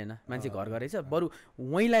सोध्न मिलेन मान्छे घर गरेछ बरु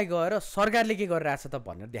उहीँलाई गएर सरकारले के गरिरहेछ त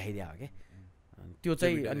भनेर देखाइदियो हो क्या त्यो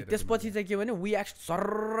चाहिँ अनि त्यसपछि चाहिँ के भने वी एक्ट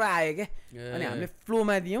सर्र आयो क्या अनि हामीले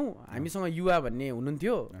फ्लोमा दियौँ हामीसँग युवा भन्ने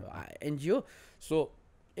हुनुहुन्थ्यो एनजिओ सो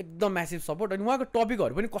एकदम म्यासिभ सपोर्ट अनि उहाँको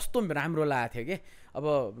टपिकहरू पनि कस्तो राम्रो लागेको थियो कि अब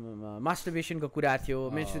मास्टरबेसनको कुरा थियो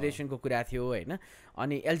मेन्स्ट्रुएसनको कुरा थियो होइन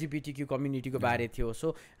अनि एलजिबिटिक्यू कम्युनिटीको बारे थियो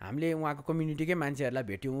सो हामीले उहाँको कम्युनिटीकै मान्छेहरूलाई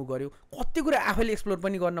भेट्यौँ गऱ्यौँ कति कुरा आफैले एक्सप्लोर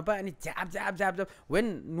पनि गर्न पाएँ अनि ज्याब when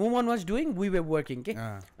no one was doing we way working के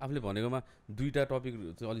आफूले भनेकोमा 2टा टपिक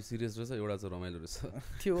चाहिँ अलिक सिरियस रहेछ एउटा चाहिँ रमाइलो रहेछ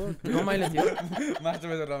थियो रमाइलो थियो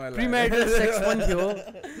मास्टरबेसन रमाइलो प्रिम्यारिटल सेक्स पनि थियो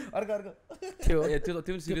अर्को थियो त्यो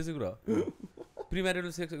पनि सिरियसै कुरा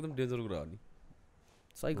प्रिम्यारिटल सेक्स एकदम डेन्जर कुरा हो नि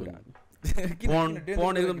सही कुरा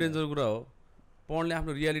पढ्न एकदम डेन्जर कुरा हो पढ्नले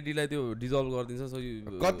आफ्नो रियालिटीलाई त्यो डिजल्भ गरिदिन्छ सो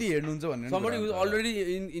कति हेर्नुहुन्छ भन्ने somebody who already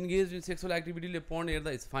engage in sexual एक्टिभिटीले पढ्न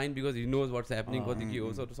हेर्दा it's fine because he knows what's happening कति के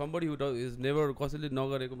हो so somebody who is never कसैले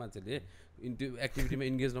नगरेको मान्छेले त्यो एक्टिभिटीमा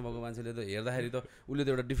इन्गेज नभएको मान्छेले त हेर्दाखेरि त उसले त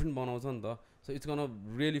एउटा डिफ्रेन्ट बनाउँछ नि त so it's gun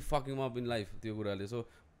really fucking up in life त्यो कुराले सो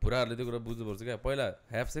बुढाहरूले त्यो कुरा बुझ्नुपर्छ क्या पहिला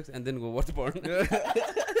have sex and then go watch पर्न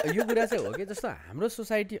यो कुरा चाहिँ हो कि जस्तो हाम्रो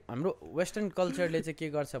सोसाइटी हाम्रो वेस्टर्न कल्चरले चाहिँ के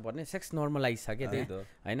गर्छ भने सेक्स नर्मलाइज छ क्या त्यही त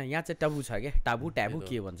होइन यहाँ चाहिँ टाबु छ क्या ट्याबु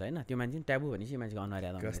के भन्छ होइन त्यो मान्छे ट्याबु भनेपछि मान्छेको अनुहार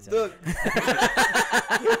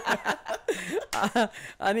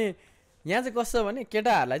अनि यहाँ चाहिँ कस्तो भने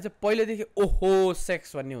केटाहरूलाई चाहिँ पहिलेदेखि ओहो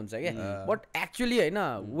सेक्स भन्ने हुन्छ क्या बट एक्चुअली होइन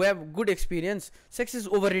we have good experience sex is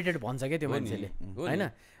over rated भन्छ क्या त्यो मान्छेले होइन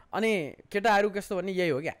अनि केटाहरू कस्तो भने यही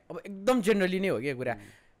हो क्या अब एकदम जेनरली नै हो क्या कुरा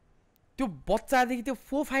त्यो बच्चादेखि त्यो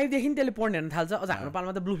 4-5 देखि त्यसले पढ्न हेर्न थाल्छ अझ हाम्रो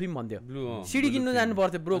पालमा त ब्लू फिल्म भन्थ्यो सिडी किन्नु जानु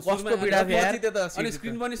पर्थ्यो ब्रो कस्तो बिडा अनि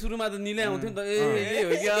स्क्रिन पनि सुरुमा त निलै आउँथ्यो नि त ए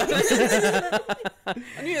हो क्या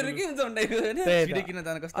अनि हेर्नु के हुन्छ भन्दाखेरि हैन सिडी किन्न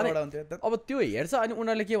जान कस्तो बडा हुन्थ्यो अब त्यो हेर्छ अनि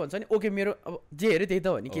उनीहरूले के भन्छ नि ओके मेरो अब जे हेऱ्यो त्यही त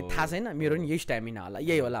हो नि के थाहा छैन मेरो नि यही स्ट्यामिना होला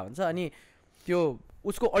यही होला भन्छ अनि त्यो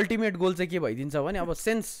उसको अल्टिमेट गोल चाहिँ के भइदिन्छ भने अब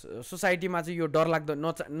सेन्स सोसाइटीमा चाहिँ यो डरलाग्दो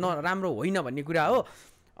राम्रो होइन भन्ने कुरा हो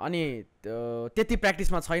अनि त्यति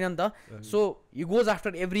प्र्याक्टिसमा छैन नि त so you goes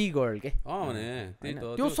after every girl के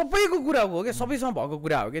त्यो सबैको कुरा हो क्या सबैसँग भएको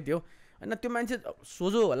कुरा हो क्या त्यो होइन त्यो मान्छे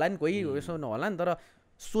सोझो होला नि कोही यसो नहोला नि तर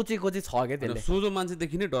सोचेको चाहिँ छ क्या त्यसले सोझो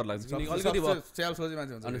मान्छेदेखि नै डर लाग्छ अलिकति स्याल सोझो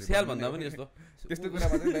मान्छे हुन्छ अनि स्याल भन्दा पनि यस्तो त्यस्तो कुरा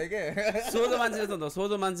मात्रै के सोझो मान्छे जस्तो नि त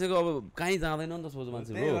सोझो मान्छेको अब कहीँ जाँदैन नि त सोझो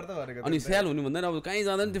मान्छेको अनि स्याल हुनु भन्दैन अब कहीँ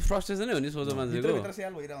जाँदैन त्यो फ्रस्ट्रेसनै हो नि सोझो मान्छेको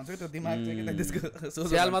स्याल भइरहन्छ त्यो दिमाग चाहिँ के त्यसको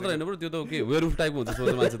स्याल मात्र होइन बरु त्यो त के वेयरवुल्फ टाइपको हुन्छ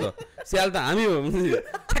सोझो मान्छे त स्याल त हामी हो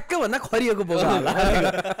ठ्याक्क भन्दा खरिएको बोका होला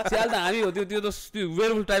स्याल त हामी हो त्यो त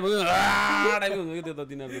वेयरवुल्फ टाइपको हुन्छ कि त्यो त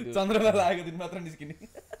तिनीहरूको चन्द्रमा लागेको दिन मात्र निस्किने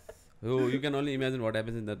हो you can only imagine what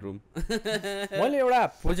happens in that room मैले एउटा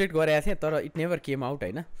प्रोजेक्ट गरेको थिएँ तर इट नेभर केम आउट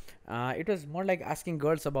होइन it was more like asking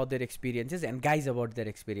girls about their experiences and guys about their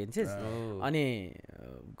experiences अनि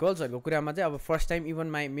गर्ल्सहरूको कुरामा चाहिँ अब फर्स्ट टाइम इभन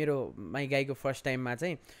माई गाईको फर्स्ट टाइममा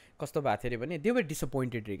चाहिँ कस्तो भएको थियो अरे भने दे वर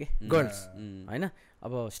डिसपोइन्टेड रे के गर्ल्स होइन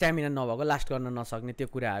अब स्ट्यामिना नभएको लास्ट गर्न नसक्ने त्यो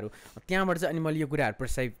कुराहरू त्यहाँबाट चाहिँ अनि मैले यो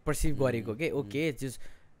कुराहरू पर्सिभ गरेको के ओके जस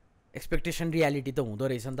एक्सपेक्टेसन रियालिटी त हुँदो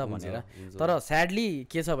रहेछ नि त भनेर तर स्याडली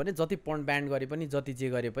के छ भने जति पन्ड ब्यान्ड गरे पनि जति जे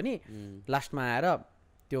गरे पनि लास्टमा आएर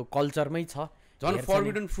त्यो कल्चरमै छ झन्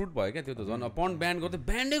फर्बिडन फ्रुट भयो क्या त्यो त झन् पन्ड ब्यान्ड गर्दै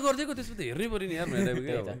ब्यान्डै गरिदिएको त्यसमा त हेर्नै पऱ्यो नि यार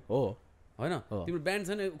भनेर हो होइन तिम्रो ब्यान्ड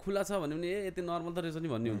छैन खुला छ भने पनि ए यति नर्मल त रहेछ नि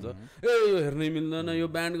भन्ने हुन्छ ए यो हेर्नै मिल्दैन यो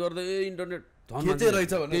ब्यान्ड गर्दै ए इन्टरनेट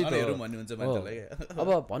अब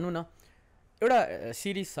भनौँ न एउटा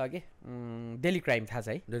सिरिज छ कि डेली क्राइम थाहा छ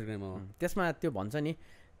है डेली क्राइम त्यसमा त्यो भन्छ नि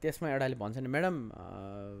त्यसमा एउटाले भन्छ नि म्याडम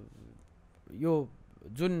यो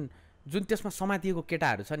जुन त्यसमा समातिएको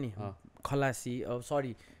केटाहरू छ नि खलासी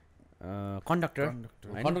सरी कन्डक्टर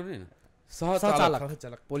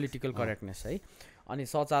सहचालक पोलिटिकल करेक्टनेस है अनि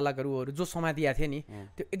सहचालकहरू जो समातिया थिए नि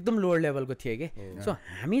त्यो एकदम लोवर लेभलको थिए कि सो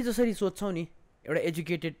हामी जसरी सोध्छौँ नि एउटा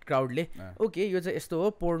एजुकेटेड क्राउडले ओके यो चाहिँ यस्तो हो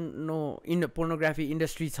पोर्नोग्राफी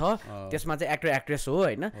इन्डस्ट्री छ त्यसमा चाहिँ एक्टर एक्ट्रेस हो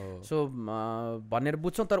होइन सो भनेर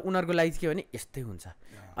बुझ्छौँ तर उनीहरूको लागि के भने यस्तै हुन्छ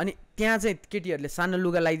अनि त्यहाँ चाहिँ केटीहरूले सानो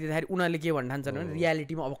लुगा लगाइदिँदाखेरि उनीहरूले के भन्न ठान्छन् भने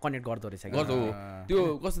रियालिटीमा अब कनेक्ट गर्दो रहेछ त्यो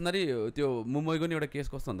कस्तो भन्दाखेरि त्यो मुम्बईको नि एउटा केस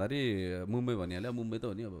कस्तो भन्दाखेरि मुम्बई भनिहाल्यो मुम्बई त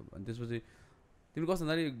हो नि अब अनि त्यसपछि तिम्रो कस्तो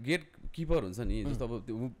भन्दाखेरि गेट किपर हुन्छ नि जस्तो अब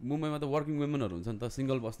त्यो मुम्बईमा त वर्किङ वुमेनहरू हुन्छ नि त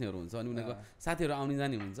सिङ्गल बस्नेहरू हुन्छ अनि उनीहरूको साथीहरू आउने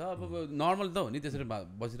जाने हुन्छ अब नर्मल त हो नि त्यसरी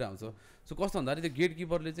बसिरहेको हुन्छ सो कस्तो भन्दाखेरि त्यो गेट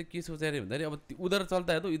किपरले चाहिँ के सोचाएर भन्दाखेरि अब उधर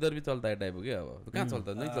चल्ता है त इधर भी चल्ता है टाइप हो क्या अब कहाँ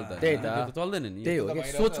चल्ता नै चल्ता है चल्दैन नि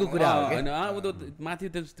सोचको कुरा हो होइन ऊ त माथि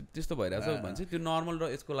त्यस्तो भइरहेछ भने चाहिँ त्यो नर्मल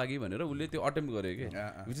र यसको लागि भनेर उसले त्यो अटेम्प गर्यो कि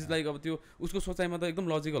विच इज लाइक अब त्यो उसको सोचाइमा त एकदम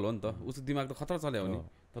लजिकल हो नि त उसको दिमाग त खतरा चल्यो नि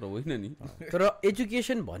तर होइन नि तर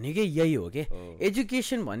एजुकेसन भनेकै यही हो के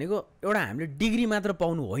एजुकेसन भनेको एउटा हामीले डिग्री मात्र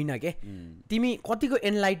पाउनु होइन के तिमी कतिको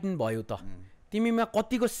एनलाइटन भयो त तिमीमा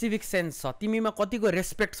कतिको सिभिक सेन्स छ तिमीमा कतिको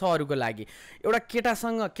रेस्पेक्ट छ अरूको लागि एउटा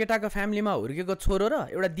केटाको फ्यामिलीमा हुर्केको छोरो र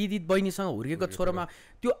एउटा दिदी बहिनीसँग हुर्केको छोरोमा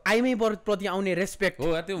त्यो आइमै प्रति आउने रेस्पेक्ट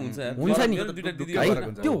हुन्छ नि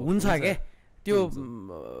त्यो हुन्छ के त्यो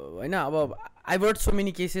होइन अब I word so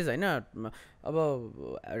many cases होइन अब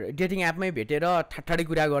डेटिङ एपमै भेटेर ठाडै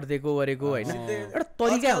कुरा गरिदिएको गरेको होइन एउटा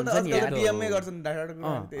तरिका हुन्छ नि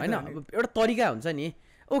होइन एउटा तरिका हुन्छ नि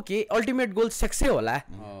ओके अल्टिमेट गोल सेक्सै होला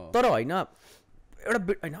तर होइन एउटा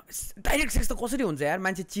होइन डाइरेक्ट सेक्स त कसरी हुन्छ यार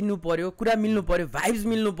मान्छे चिन्नु पर्यो कुरा मिल्नु पर्यो भाइब्स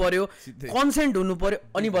मिल्नु पर्यो कन्सेन्ट हुनु पर्यो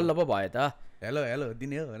अनि बल्ल पो भयो त हेलो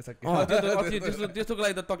दिने हो त्यस्तोको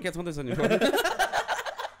लागि त तकिया छँदैछ नि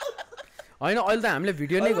होइन अहिले त हामीले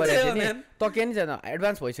भिडियो नै गरेको थियो नि तकिया नि छैन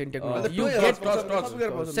एडभान्स भइसक्यो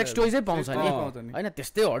टेक्नोलोजी सेक्स टोइजै पाउँछ नि होइन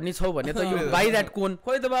त्यस्तै हड्नी छौ भने त यो बाई द्याट कोन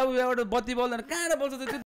खोइ त बाबु एउटा बत्ती बल्दैन कहाँ बोल्छ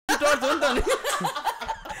त्यो टर्च हो नि त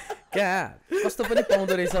कहाँ कस्तो पनि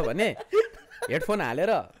पाउँदो रहेछ भने हेडफोन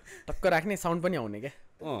हालेर टक्क राख्ने साउन्ड पनि आउने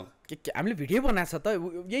क्या हामीले भिडियो बनाएको छ त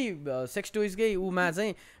यही सेक्स टोइजकै उमा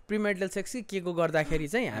चाहिँ प्रिमेरिटल सेक्स के को गर्दाखेरि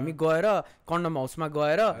चाहिँ हामी गएर कन्डम हाउसमा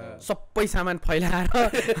गएर सबै सामान फैलाएर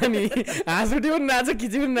अनि हाँसुटी पनि नाच्छ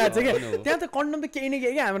खिची पनि नाच्छ क्या त्यहाँ त कन्डम त केही न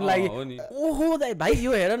केही क्या हाम्रो लागि ओहो दाइ भाइ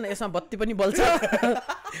यो हेर न यसमा बत्ती पनि बल्छ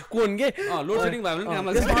कोन के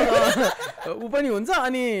ऊ पनि हुन्छ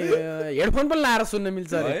अनि हेडफोन पनि लाएर सुन्न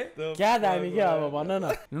मिल्छ अरे क्या दामी क्या अब भन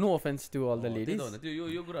न no offence to all the ladies त्यो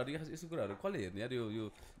यो कुराहरू यस्तो कुराहरू कसले हेर्ने यार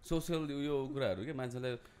यो सोसियल यो कुराहरू के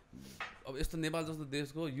मान्छेलाई अब यस्तो नेपाल जस्तो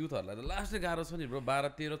देशको युथहरूलाई त लास्टै गाह्रो छ नि ब्रो 12,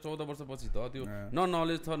 13, 14 वर्षपछि त त्यो न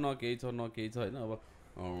नलेज छ न केही छ होइन अब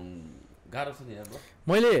गाह्रो छ नि यार ब्रो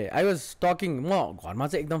मैले आई वाज टकिङ म घरमा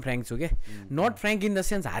चाहिँ एकदम फ्र्याङ्क छु के not Frank in the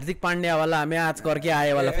sense हार्दिक पाण्ड्यावाला हामी आज करके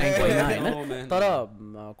आएवाला फ्र्याङ्क होइन तर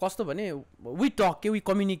कस्तो भने वी टक के वी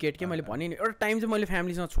कम्युनिकेट के मैले भने नि एउटा टाइम चाहिँ मैले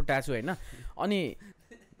फ्यामिलीसँग छुट्याएको छु होइन अनि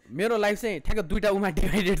मेरो लाइफ चाहिँ ठ्याक्क दुईवटा उमा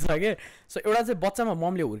डिभाइडेड छ कि सो एउटा चाहिँ बच्चामा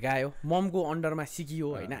ममले हुर्कायो ममको अन्डरमा सिकियो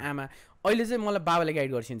होइन आमा अहिले चाहिँ मलाई बाबाले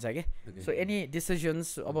गाइड गर्छिन्छ कि सो एनी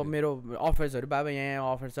डिसिजन्स अब मेरो अफर्सहरू बाबा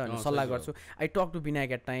यहाँ अफर छ भने सल्लाह गर्छु I talk to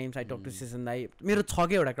Vinayak at times I talk to session दाई मेरो छ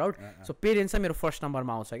कि एउटा क्राउड सो पेरेन्ट्स चाहिँ मेरो फर्स्ट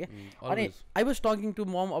नम्बरमा आउँछ कि अनि I was talking to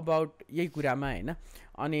momo about यही कुरामा होइन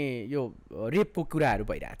अनि यो रेपको कुराहरू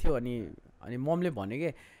भइरहेको थियो अनि ममले भन्यो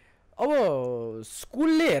कि अब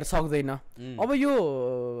स्कुलले हेर सक्दैन अब यो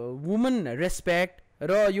वुमन रेस्पेक्ट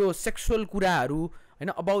र यो सेक्सुअल कुराहरू होइन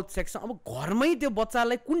अबाउट सेक्स अब घरमै त्यो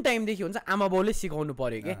बच्चालाई कुन टाइमदेखि हुन्छ आमा बाउले सिकाउनु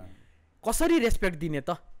पर्यो कि कसरी रेस्पेक्ट दिने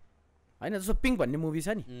त होइन जस्तो पिङ्क भन्ने मुभी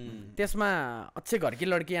छ नि त्यसमा अच्छे घर की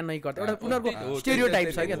लड्की या नै गर्छ एउटा उनीहरूको स्टेरियोटाइप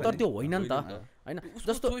छ क्या तर त्यो होइन नि त होइन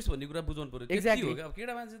जस्तो चोइस भन्ने कुरा बुझाउनु पर्यो एक्ज्याक्टली अब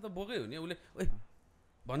केटा मान्छे त बोकै हो नि उसले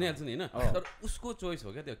भनिहाल्छ नि होइन तर उसको चोइस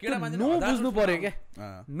हो क्या त्यो केटा मान्छे नो बुझ्नु पर्यो क्या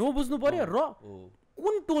नो बुझ्नु पर्यो र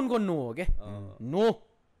कुन टोनको नो हो क्या नो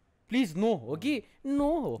प्लिज नो हो कि नो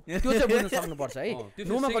हो त्यो चाहिँ बुझ्न सक्नुपर्छ है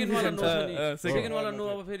नोमा कन्फ्युजन छ सेकेन्ड वाला नो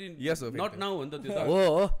अब फेरि यस हो नट नाउ हो नि त त्यो त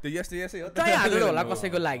हो त्यो यस्तै यस्तै हो चाहिँ हालेर होला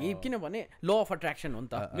कसैको लागि किनभने ल अफ अट्र्याक्सन हो नि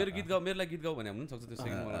त मेरो गीत गाउ मेरोलाई गीत गाउ भने हुन सक्छ त्यो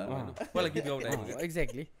सेकेन्ड वाला नो हैन पहिला गीत गाउ टाइम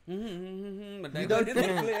एक्ज्याक्टली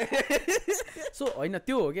सो होइन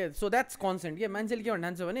त्यो हो क्या सो द्याट्स कन्सेन्ट के मान्छेले के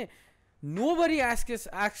भन्न चाहन्छ भने नोबडी आस्क्स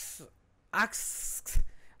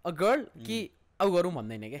अ गर्ल कि औ गरौँ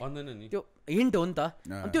भन्दैन क्या त्यो हिन्ट हो नि त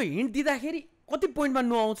त्यो हिन्ट दिँदाखेरि कति पोइन्टमा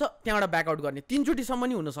नो आउँछ त्यहाँबाट ब्याकआउट गर्ने 3 चोटिसम्म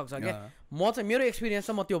नि हुनसक्छ क्या म चाहिँ मेरो एक्सपिरियन्स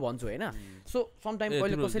चाहिँ म त्यो भन्छु होइन सो समटाइम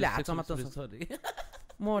कहिले कसैले हात समात्न सक्छ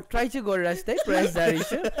म ट्राई चाहिँ गरिरहेको छु है प्रयास जारी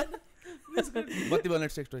छु बत्ती बल्ने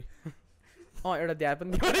सेक्स टोय एउटा द्या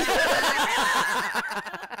पनि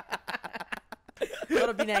तर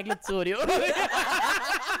विनायकले चोर्यो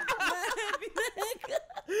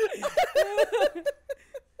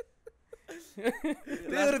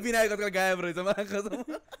तेरो विनायक गायब रहेछ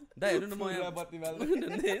दाइ हेर्नु न म यहाँ बत्ती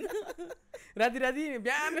बाल्ने राति राति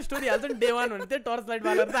बिहान स्टोरी हाल्छ नि डे 1 भने त्यही टर्च लाइट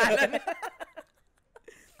बालेर त हाल्ने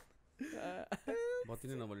बत्ती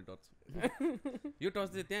नै नबल्ने टर्च यो टर्च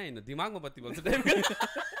चाहिँ त्यहाँ हैन दिमागमा बत्ती बल्छ टाइप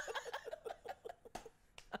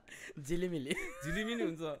झिलिमिली झिलिमिली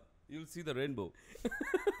हुन्छ you will see the rainbow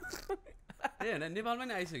ए हैन नेपालमा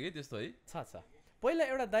नि आइसक्यो है त्यस्तो है छ पहिला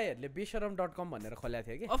एउटा दाइहरूले बेशरम.com भनेर खोलेको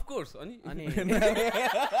थियो कि अफ कोर्स अनि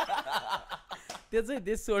त्यो चाहिँ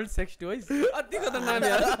दे सोल्ड सेक्स टोइज अति खतरनाक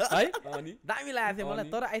यार है अनि दामी लागेको थियो मलाई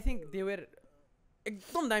तर आई थिङ्क दे वेयर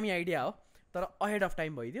एकदम दामी आइडिया हो तर अहेड अफ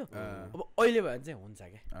टाइम भइदियो अब अहिले भयो भने चाहिँ हुन्छ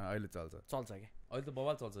क्या अहिले चल्छ क्या अहिले त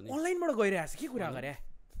बवाल चल्छ नि अनलाइनबाट गइरहेको छ के कुरा गरे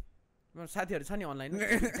मेरो साथीहरू छ नि अनलाइन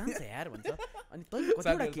जान्छ यार भन्छ अनि तैँले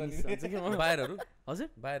कतिवटा किनिस् भन्छ कि बाहिरहरू हजुर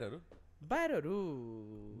बाहिरहरू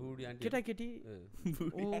केटाकेटी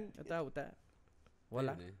यताउता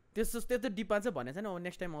होला त्यस्तो डिपा चाहिँ भनेको छैन अब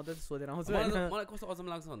नेक्स्ट टाइम आउँदा सोधेर आउँछु मलाई कस्तो अचम्म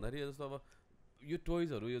लाग्छ भन्दाखेरि जस्तो अब यो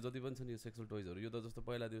टोइजहरू यो जति पनि छ नि यो सेक्सुअल टोइजहरू यो त जस्तो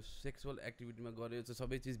पहिला त्यो सेक्सुअल एक्टिभिटीमा गऱ्यो चाहिँ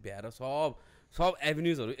सबै चिज भ्याएर सब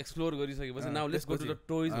एभिन्युजहरू एक्सप्लोर गरिसकेपछि now let's go to the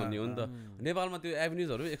toys भन्ने हो नि त नेपालमा त्यो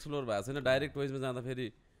एभिन्युजहरू एक्सप्लोर भएको छैन डाइरेक्ट टोइजमा जाँदाखेरि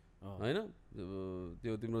होइन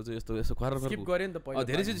त्यो तिम्रो चाहिँ यस्तो स्किप गर्यो नि त पहिला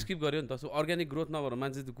धेरै चिज स्किप गर्यो नि त सो अर्ग्यानिक ग्रोथ नभएर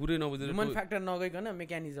मान्छे त्यो कुरै नबुझेर ह्युमन फ्याक्टर नगइकन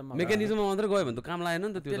मेकानिजममा मात्रै गयो भने त काम लागेन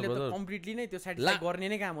नि त त्यो त कम्प्लिटली नै त्यो सेटिस्फाई गर्ने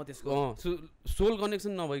नै काम हो त्यसको सोल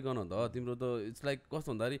कनेक्सन नभइकन त तिम्रो त इट्स लाइक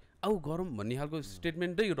कस्तो भन्दाखेरि आउ गरौँ भन्ने खालको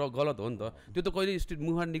स्टेटमेन्टै गलत हो नि त त्यो त कहिले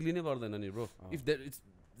मुखबाट निक्लिनै पर्दैन नि bro if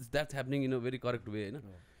that's happening in a very correct way होइन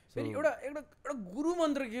फेरि एउटा गुरु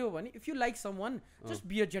मन्त्र के हो भने if you like someone just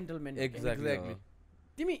be a gentleman exactly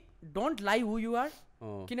तिमी डोन्ट लाइ हु यु आर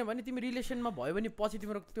किनभने तिमी रिलेसनमा भयो भने पछि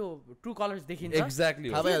तिम्रो त्यो ट्रु कलर्स देखिन्छ एक्ज्याक्टली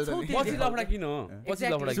पछि लफडा किन पछि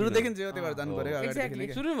लफडा सुरुदेखि चाहिँ त्यो भएर जानु पर्यो एक्ज्याक्टली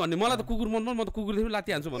सुरु भन्ने मलाई त कुकुर मन पर्छ म त कुकुरदेखि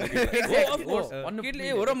लात्ती हान्छु भने केटीले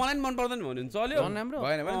हो र मलाई नि मन पर्दैन भन्यो भने चल्यो राम्रो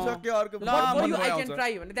भएन भने सक्यो अर्को आई क्यान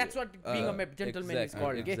ट्राई भने that's what being a gentleman is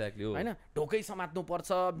called के हैन ढोकै समात्नु पर्छ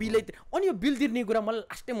बिलै अनि यो बिल तिर्ने कुरा मलाई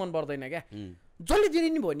लास्टै मन पर्दैन क्या जसले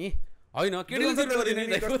दिने नि भयो नि होइन केटीले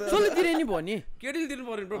दिने नि भयो नि केटीले दिनु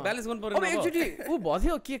पर्यो ब्रो ब्यालेन्स गर्नु पर्यो अब एकचोटि ऊ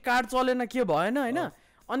भयो के कार्ड चलेन के भएन होइन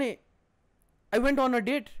अनि I went on a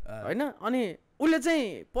date होइन अनि उसले चाहिँ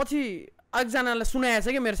पछि एकजनालाई सुनाएछ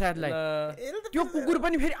क्या मेरो साथीलाई त्यो कुकुर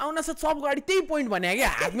पनि फेरि आउन छ सब गाडी त्यही पोइन्ट भने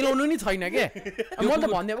क्या हात मिलाउनु नि छैन क्या म त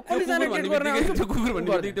भन्दै अब कतिजना कुकुर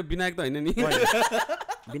भन्ने त्यो विनायक त होइन नि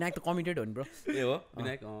विनायक त कमिटेड हो नि ब्रो ए हो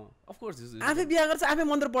विनायक अफ कोर्स आफै बिहा गर्छ आफै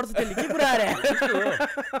मन्त्र पढ्छ त्यसले के कुरा अरे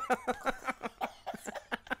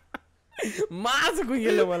माछ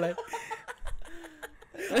गुगेलो मलाई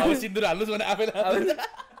अब सिन्दुर हाल्नुस् भने आफैलाई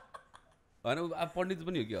होइन अब पण्डित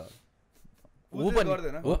पनि हो क्या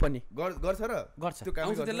हो पनि गर्छ र गर्छ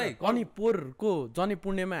त्यसलाई अनि पोरको जनै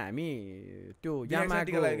पुण्यमा हामी त्यो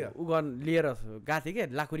यामाको उ लिएर गएको थिएँ क्या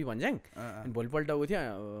लाखुरी भन्ज्याङ अनि भोलिपल्ट उ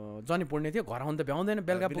थियो जनै पुण्य थियो घर आउनु त भ्याउँदैन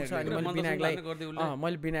बेलुका पुग्छ अनि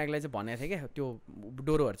मैले विनायकलाई चाहिँ भनेको थिएँ क्या त्यो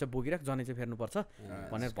डोरोहरू चाहिँ बोकिराख जनै चाहिँ फेर्नुपर्छ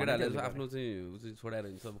भनेर आफ्नो चाहिँ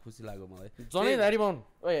छोडाएर सब खुसी लाग्यो मलाई जनैधारी बाहुन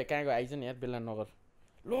ओए कहाँको आइज नि यार बेला नगर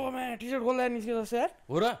लो म्या टी सर्ट खोल्दा निस्क्यो जस्तो यार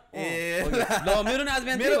हो र ल मेरो नि आज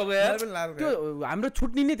बिहान हो यार त्यो हाम्रो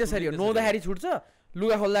छुट्नी नै त्यसरी हो नुहाउँदाखेरि छुट्छ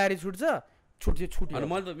लुगा खोल्दाखेरि छुट्छ छुट्यो अनि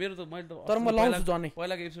मैले त तर म लाउँछु जनै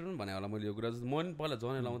पहिलाको एपिसोड पनि भने होला मैले यो कुरा म नि पहिला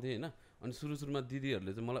जनै लाउँथेँ होइन अनि सुरुमा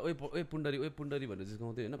दिदीहरूले चाहिँ मलाई ओइ पुण्डरी भनेर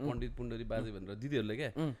सिकाउँथ्यो होइन पण्डित पुण्डरी बाजे भनेर दिदीहरूले क्या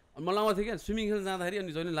अनि मलाई आउँथ्यो क्या स्विमिङ खेल्न जाँदाखेरि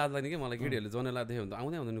अनि जहिले लाज लाग्ने क्या मलाई केटीहरूले जनै लाँदै हुन्छ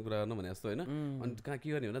आउँदै आउँदैन कुरा गर्नु भने जस्तो होइन अनि कहाँ के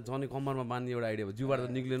गर्ने भने जनै कम्मरमा बाँध्ने एउटा आइडिया भयो जिउबाट त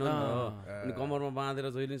निक्लेन नि त अनि कम्मरमा बाँधेर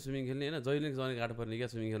जहिले स्विमिङ खेल्ने होइन जहिले जनै गाँठो पर्ने क्या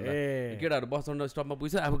स्विमिङ खेल्दा केटाहरू बस चढ्न स्टपमा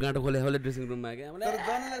पुग्छ आफू गाँठो खोले ड्रेसिङ रुममा क्या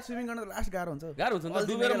जनालाई स्विमिङ गर्न लास्ट गाह्रो हुन्छ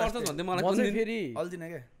डुबेर मर्छ भन्थ्यो मलाई फेरि अल्झिन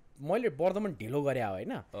क्या मैले वर्धमान ढिलो गरे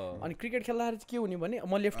होइन अनि क्रिकेट खेल्दाखेरि चाहिँ के हुने भने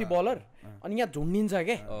म लेफ्टी बलर अनि यहाँ झुन्डिन्छ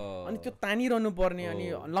क्या अनि त्यो तानिरहनु पर्ने अनि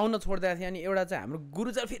लाउन छोड्दा थियो अनि एउटा चाहिँ हाम्रो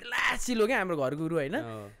गुरु चाहिँ फेरि लासिलो क्या हाम्रो घर गुरु होइन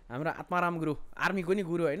हाम्रो आत्माराम गुरु आर्मीको नि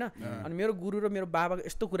गुरु होइन अनि मेरो गुरु र मेरो बाबाको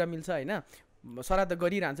यस्तो कुरा मिल्छ होइन श्राद्ध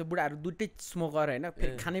गरिरहन्छ बुढाहरू दुइटै स्मोकर होइन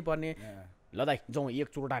फेरि खानै पर्ने ल दाइ जाउँ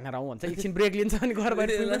एकचोट हानेर आउँ भन्छ एकछिन ब्रेक लिन्छ अनि घर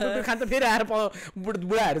बाहिर खान्छ फेरि आएर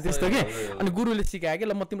बुढाहरू त्यस्तो के अनि गुरुले सिकायो कि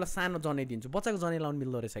ल म तिमीलाई सानो जनै दिन्छु बच्चाको जनै लाउनु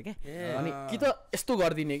मिल्दो रहेछ क्या अनि कि त यस्तो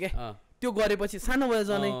गरिदिने क्या त्यो गरेपछि सानो भयो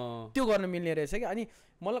जनै त्यो गर्न मिल्ने रहेछ क्या अनि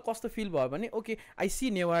मलाई कस्तो फिल भयो भने ओके आई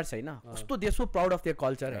सी नेवार्स होइन कस्तो they so proud of their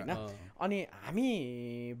culture होइन अनि हामी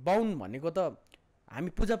बाहुन भनेको त हामी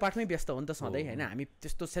पूजापाठमै व्यस्त हो नि त सधैँ होइन हामी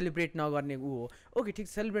त्यस्तो सेलिब्रेट नगर्ने ऊ हो ओके ठिक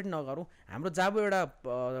सेलिब्रेट नगरौँ हाम्रो जाबो एउटा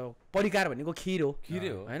परिकार भनेको खिर हो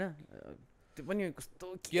होइन त्यो पनि कस्तो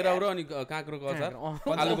केराउ र अनि काँक्रोको अचार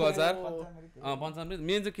आलुको अचार पञ्चामृत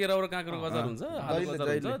मेन चाहिँ केराउ र काँक्रोको अचार हुन्छ आलुको अचार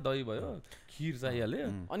हुन्छ दही भयो खिर चाहिहाल्यो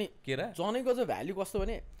अनि केरा जनेको चाहिँ भ्याल्यु कस्तो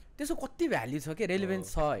भने त्यसको कति भ्याल्यु छ कि रेलिभेन्स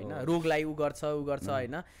छ होइन रोगलाई उ गर्छ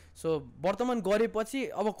होइन सो वर्तमान गरेपछि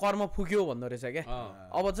अब कर्म फुक्यो भन्दो रहेछ क्या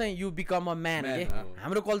अब चाहिँ यु बिकम अ म्यान के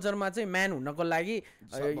हाम्रो कल्चरमा चाहिँ म्यान हुनको लागि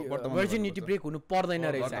भर्जिनिटी ब्रेक हुनु पर्दैन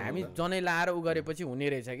रहेछ हामी जनै लाएर उ गरेपछि हुने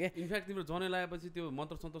रहेछ क्या इनफ्याक्ट तिम्रो जनै लगाएपछि त्यो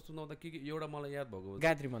मन्त्र सन्त्र सुनाउँदा के एउटा मलाई याद भएको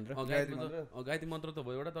गायत्री मन्त्र गायत्री मन्त्र त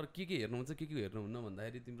भयो एउटा तर के हेर्नुहुन्छ के हेर्नुहुन्न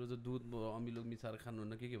भन्दाखेरि तिम्रो चाहिँ दुध अमिलो मिसाएर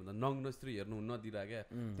खानुहुन्न के भन्दा नग्न स्त्री हेर्नुहुन्न दिरा क्या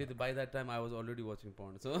त्यति by that time I was already watching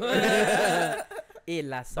पर्न सो ए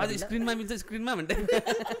लास्ट स्क्रिनमा मिल्छ स्क्रिनमा भन्दै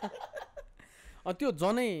त्यो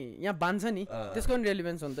जनै यहाँ बान्छ नि त्यसको पनि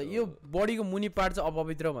रेलिभेन्स हो नि त यो बडीको मुनि पार्ट चाहिँ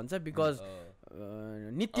अपवित्र भन्छ बिकज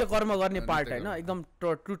नित्य कर्म गर्ने पार्ट होइन एकदम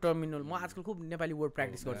ट्रु टर्मिनल म आजकल खुब नेपाली वर्ड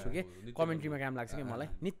प्र्याक्टिस गर्छु कि कमेन्ट्रीमा काम लाग्छ कि मलाई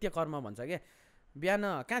नित्य कर्म भन्छ क्या बिहान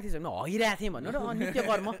कहाँ थिएछ भने हगिरहेको थिएँ भन्नु र नित्य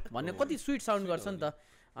कर्म भन्ने कति स्विट साउन्ड गर्छ नि त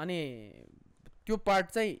अनि त्यो पार्ट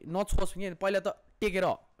चाहिँ नछोस् कि पहिला त टेकेर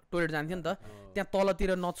टोइलेट जान्थ्यो नि त त्यहाँ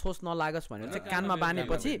तलतिर नछोस् नलागोस् भनेर चाहिँ कानमा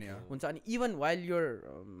बाँधेपछि हुन्छ अनि इभन वाइल योर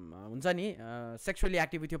हुन्छ नि सेक्सुअली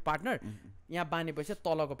एक्टिभ विथ यो पार्टनर यहाँ बाँधेपछि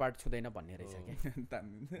तलको पार्ट छुँदैन भन्ने रहेछ क्या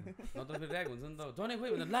नत्र फेरि र्याग हुन्छ नि त जनै खोइ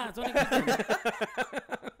भन्छ ला जनै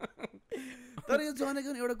तर यो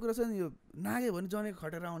जनेको एउटा कुरा छ नि यो नाग्यो भने जनै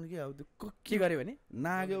खटेर आउने कि अब त्यो के गर्यो भने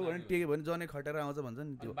नाग्यो भने टेक्यो भने जनै खटेर आउँछ भन्छ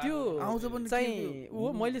नि त्यो आउँछ पनि चाहिँ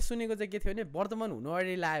ऊ मैले सुनेको चाहिँ के थियो भने वर्तमान हुनु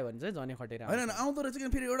अगाडि लायो भने चाहिँ जनै खटेर होइन आउँदो रहेछ कि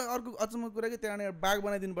फेरि एउटा अर्को अचम्मको कुरा कि त्यहाँ बाघ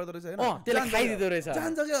बनाइदिनु पर्दो रहेछ होइन त्यसलाई खाइदिँदो रहेछ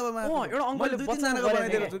जान्छ कि अब एउटा अङ्कलले बच्चाको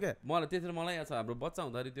बनाइदिएको छु क्या मलाई त्यतिखेर मलाई याद छ हाम्रो बच्चा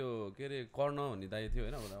हुँदाखेरि त्यो के अरे कर्ण भन्ने दाइ थियो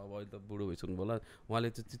होइन अब अहिले त बुढो भइसक्नु होला उहाँले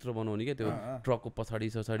चाहिँ चित्र बनाउने क्या त्यो ट्रकको पछाडि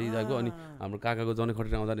गएको अनि हाम्रो काकाको जनै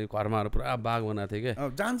खटेर आउँदाखेरि घरमा पुरा बाघ बनाएको थियो क्या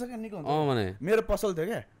जान्छ क्या निको भने मेरो पसल थियो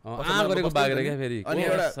क्या गरेको बाघ क्या फेरि अनि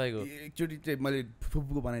एउटा एकचोटि चाहिँ मैले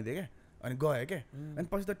फुपूको बनाइदिएँ क्या अनि गएँ क्या अनि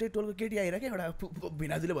पछि त त्यही टोलको केटी आएर क्या एउटा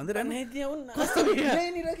भिनाजुले भन्दै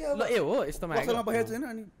ए हो यस्तोमा पसलमा बसेको छैन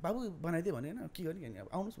अनि बाबु बनाइदियो भने होइन के गर्ने अब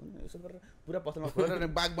आउनुहोस् भने यसो गरेर पुरा पसलमा खोलेर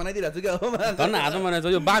बाघ बनाइदिइरहेको छु क्या धन्न हातमा बनाएको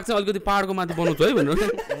छ यो बाघ चाहिँ अलिकति पाहाडको माथि बनाउँछु है भन्नु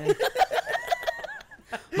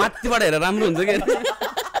माथिबाट हेरेर राम्रो हुन्छ क्या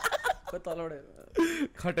तलबाट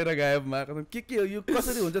खटेर गायबमा के हो यो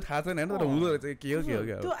कसरी हुन्छ थाहा छैन होइन तर हुँदो रहेछ के हो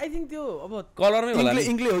क्या त्यो आई थिङ्क त्यो अब कलरमै होला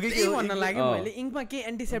इङ्ग्ले हो कि के भन्न लाग्यो मैले इङ्कमा के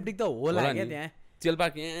एन्टिसेप्टिक त होला क्या त्यहाँ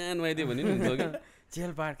चेलपाक यहाँ नुहाइदियो भने नि हुन्छ क्या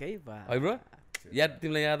चेलपाक है ब्रो याद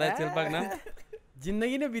तिमीलाई याद आयो चेलपाक नाम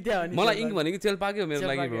जिन्दगी नै बित्या हो नि मलाई इङ्क भनेको चेलपाकै हो मेरो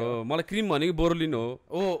लागि ब्रो मलाई क्रिम भनेको बोरोलिन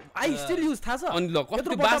हो आई स्टिल युज थाहा छ अनि ल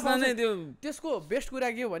कस्तो बास्ना नै त्यो त्यसको बेस्ट कुरा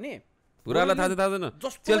के हो भने पुरालाई थाहा छैन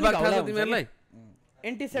चेलपाक थाहा छ तिमीहरूलाई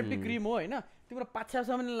एन्टिसेप्टिक क्रिम हो होइन तिम्रो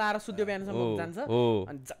पाछ्यासम्म लाएर सुत्यो बिहानसम्म जान्छ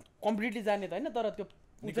अनि कम्प्लिटली जाने त होइन तर त्यो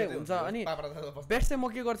चाहिँ हुन्छ अनि बेस्ट चाहिँ म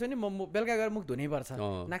के गर्छु नि म बेलुका गएर मुख धुनै पर्छ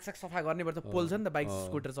नाकसाक सफा गर्ने पर्छ पोल्छ नि त बाइक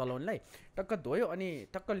स्कुटर चलाउनलाई टक्क धोयो अनि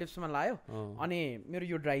टक्क लिप्समा लायो अनि मेरो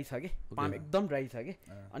यो ड्राई छ कि पाम एकदम ड्राई छ कि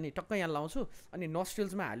अनि टक्क यहाँ लाउँछु अनि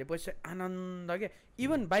नस्ट्रिल्समा हालेपछि आनन्द के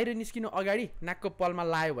इभन बाहिर निस्किनु अगाडि नाकको पलमा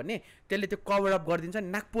लायो भने त्यसले त्यो कभर अप गरिदिन्छ नि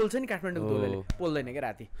नाक पोल्छ नि काठमाडौँको धुलोले पोल्दैन क्या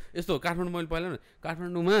राति यस्तो काठमाडौँ मैले पहिला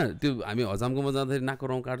काठमाडौँमा त्यो हामी हजामकोमा जाँदाखेरि नाकको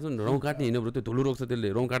रौँ काट्छु नि रौँ काट्ने हिँड्यो त्यो धुलो रोक्छ त्यसले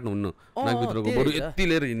रौँ काट्नु हुन्न नाकभित्रको बरु यति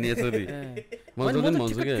लिएर हिँड्ने यसरी म जति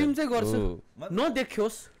भन्छु के टिम चाहिँ गर्छु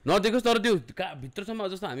नदेखियोस् तर त्यो भित्रसम्म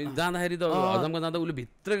जस्तो हामी जाँदाखेरि त हजममा जाँदा उसले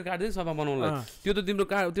भित्रको काट्दै सफा बनाउनलाई त्यो त तिम्रो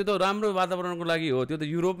त्यो त राम्रो वातावरणको लागि हो त्यो त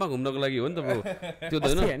युरोपमा घुम्नको लागि हो नि त त्यो त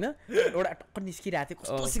होइन एउटा टक्क निस्किरहेको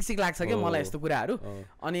थियो कस्तो सिक लाग्छ क्या मलाई यस्तो कुराहरू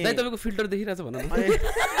अनि तपाईँको फिल्टर देखिरहेछ भन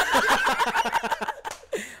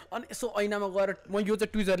अनि यसो ऐनामा गएर म यो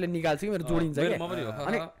चाहिँ ट्विजरले निकाल्छु कि मेरो जोडिन्छ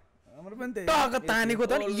अनि टक्क तानेको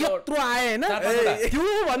त यत्रो आयो होइन त्यो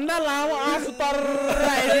भन्दा लामो आँसु तर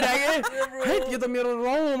आइदिरहेको त्यो त मेरो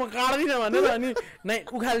रौँमा काट्दिनँ भनेर अनि नै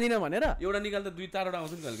उखाल्दिनँ भनेर एउटा निकाल्दा 2-4 वटा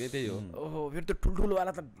आउँछ नि खालके त्यही हो ओहो फेरि त्यो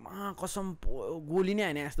ठुल्ठुलोवाला त कसम गोली नै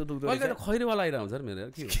हाने जस्तो दुख्दो रहेछ खैरोवाला आइरहन्छ मेरो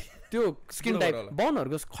के हो त्यो स्किन टाइप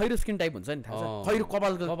बाहुनहरूको खैरो स्किन टाइप हुन्छ नि थाहा छ खैरो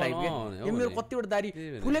कपालको टाइप के मेरो कतिवटा दारी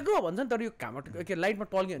फुलेको भन्छ नि तर यो घाम के लाइटमा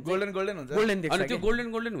टल्कियो गोल्डन हुन्छ गोल्डन देख्छ अनि त्यो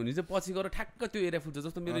गोल्डन हुने चाहिँ पछि गएर ठ्याक्क त्यो एरिया फुल्छ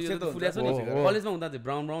जस्तो मेरो यो फुलेछ नि कलेजमा हुँदा चाहिँ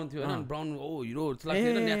ब्राउन थियो हैन ब्राउन ओ हिरो जस्तो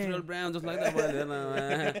लाग्थ्यो नेचुरल ब्राउन जस्तो लाग्थ्यो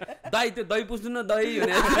दही त्यो दही पुस्नु न दही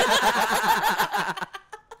भने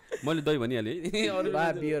मैले दही भनिहालेँ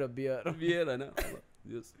बियर हैन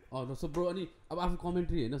सो ब्रो अनि अब आफ्नो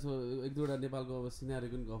कमेन्ट्री होइन सो एक दुईवटा नेपालको अब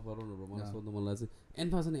सिनारीको पनि गफ गरौँ न ब्रो मलाई सोध्नु मन लाग्छ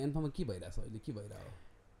एन्फा छ नि एन्फामा के भइरहेछ अहिले के भइरहेको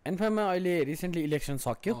एन्फामा अहिले रिसेन्टली इलेक्सन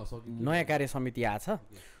सक्यो नयाँ कार्य समिति आछ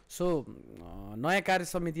सो नयाँ कार्य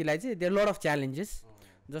समितिलाई चाहिँ देयर लट अफ च्यालेन्जेस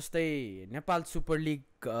जस्तै नेपाल सुपर लिग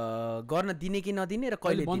गर्न दिने कि नदिने र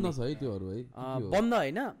कहिले बन्द छ है त्योहरू है बन्द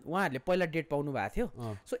होइन उहाँहरूले पहिला डेट पाउनु भएको थियो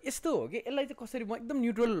सो यस्तो हो कि यसलाई चाहिँ कसरी म एकदम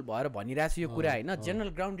न्युट्रल भएर भनिरहेको छु यो कुरा होइन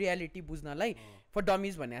जेनरल ग्राउन्ड रियालिटी बुझ्नलाई फर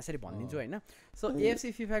डमिज भन्ने यसरी भनिदिन्छु होइन सो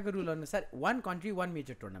एएफसी फिफाको रुल अनुसार 1 कन्ट्री 1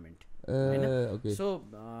 मेजर टुर्नामेन्ट होइन सो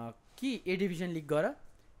कि ए डिभिजन लिग गर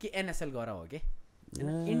कि एनएसएल गर हो कि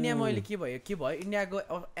इन्डियामा अहिले के भयो इन्डियाको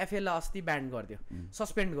एफएललाई अस्ति ब्यान गरिदियो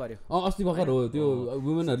सस्पेन्ड गर्यो अस्ति भर्खर हो त्यो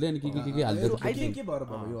वुमेनहरूले अनि के हाल्यो आई थिंक के भएर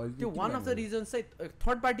भयो त्यो वान अफ द रिजन्स चाहिँ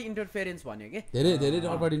थर्ड पार्टी इन्टरफेरेन्स भन्यो के धेरै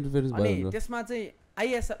थर्ड पार्टी इन्टरफेरेन्स भयो अनि त्यसमा चाहिँ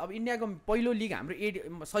आइएसएल अब इन्डियाको पहिलो लिग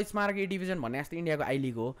हाम्रो शहीद स्मारक ए डिभिजन भन्ने जस्तो इन्डियाको आई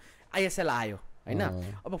लिग हो आइएसएल आयो होइन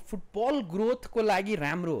अब फुटबल ग्रोथको लागि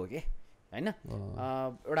राम्रो हो के होइन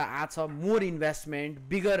एउटा आछ मोर इन्भेस्टमेन्ट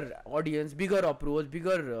बिगर अडियन्स बिगर अप्रोच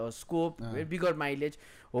बिगर स्कोप बिगर माइलेज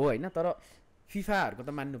हो होइन तर फिफाहरूको त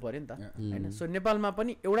मान्नु पऱ्यो नि त होइन सो नेपालमा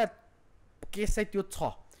पनि एउटा केस चाहिँ त्यो छ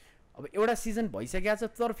अब एउटा सिजन भइसकेको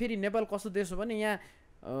छ तर फेरि नेपाल कस्तो देश हो भने यहाँ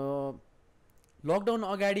लकडाउन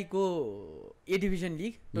अगाडिको ए डिभिजन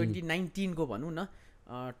लिग 2019 को भनौँ न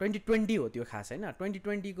 2020 हो त्यो खास होइन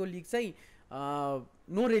 2020 को लिग चाहिँ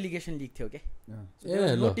नो रेलिगेसन लिग थियो के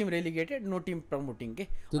no team relegated no team promoting के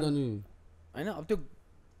होइन अब त्यो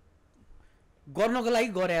गर्नको लागि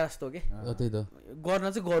गरे जस्तो के गर्न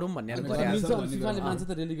चाहिँ गरौँ भन्ने फिफाले मान्छ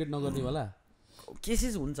त रेलिगेट नगर्ने वाला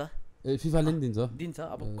केसेस हुन्छ ए फिफाले नि दिन्छ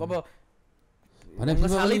अब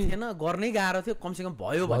सालै थिएन गर्नै गाह्रो थियो कमसेकम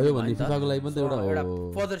भयो भने फिफाको लागि पनि एउटा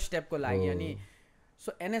फर्दर स्टेपको लागि अनि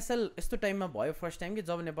सो एनएसएल यस्तो टाइममा भयो फर्स्ट टाइम कि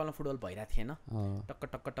जब नेपालमा फुटबल भइरहेको थिएन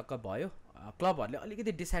टक्क भयो क्लबहरूले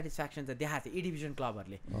अलिकति डिसेटिस्फ्याक्सन चाहिँ देखाएको थियो ए डिभिजन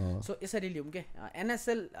क्लबहरूले सो यसरी लिउँ के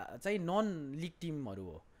एनएसएल चाहिँ नन लिग टिमहरू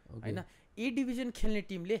हो होइन ए डिभिजन खेल्ने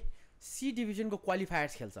टिमले सी डिभिजनको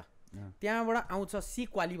क्वालिफायर्स खेल्छ त्यहाँबाट आउँछ सी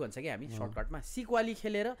क्वाली भन्छ कि हामी सर्टकटमा सी क्वाली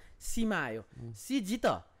खेलेर सीमा आयो सी जित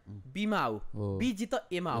बीमा आऊ बी जित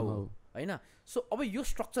एमा आऊ होइन सो अब यो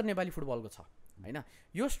स्ट्रक्चर नेपाली फुटबलको छ होइन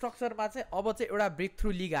यो स्ट्रक्चरमा चाहिँ अब चाहिँ एउटा ब्रेक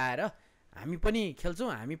थ्रु लिग आएर हामी पनि खेल्छौँ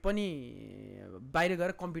हामी पनि बाहिर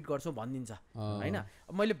गएर कम्पिट गर्छौँ भनिदिन्छ होइन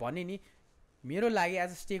मैले भने नि मेरो लागि as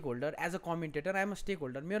a stake holder as a commentator I'm a stake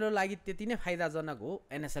holder मेरो लागि त्यति नै फाइदाजनक हो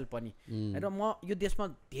एनएसएल पनि र म यो देशमा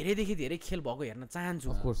धेरैदेखि धेरै खेल भएको हेर्न चाहन्छु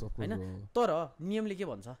होइन तर नियमले के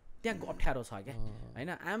भन्छ त्यहाँ अप्ठ्यारो छ क्या होइन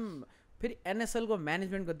आइएम फेरि एनएसएलको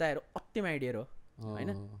म्यानेजमेन्टको दायरा अत्तिमाइडियर हो होइन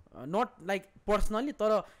नट लाइक पर्सनली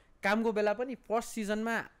तर कामको बेला पनि फर्स्ट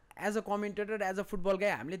सिजनमा as a commentator as a football गाई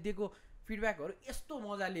हामीले दिएको फिडब्याकहरू यस्तो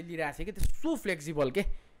मजाले लिइरहेको थियो कि त्यस्तो फ्लेक्सिबल के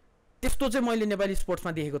त्यस्तो चाहिँ मैले नेपाली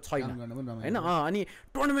स्पोर्ट्समा देखेको छैन होइन अनि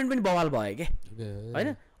टुर्नामेन्ट पनि बवाल भयो कि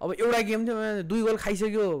होइन अब एउटा गेम थियो 2 गोल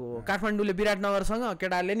खाइसक्यो काठमाडौँले विराटनगरसँग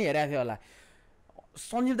केटाहरूले नि हेरेको थियो होला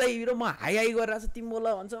सञ्जीव दाई र म हाई गरिरहेको छु तिमी बोल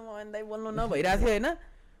भन्छ म दाई बोल्नु नभइरहेको थियो होइन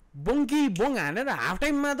बोङ्की बोङ हानेर हाफ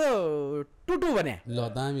टाइममा त टुटु भने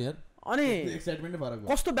अनि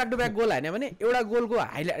कस्तो ब्याक टु ब्याक गोल हान्यो भने एउटा गोलको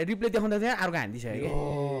हाइलाइट रिप्ले देखाउँदा थियो अर्को हानिदिइसक्यो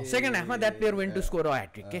कि second हाफमा that player went to score a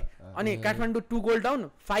hat-trick के अनि काठमाडौँ 2 गोल डाउन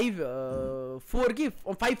 5-4 कि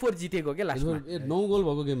 5-4 जितेको के लास्टमा 9 गोल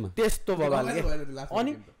भएको गेममा त्यस्तो बवाल के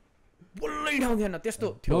अनि बोल्नै ठाउँ थिएन त्यस्तो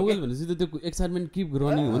थियो नौ गोल भनेपछि त त्यो एक्साइटमेन्ट किप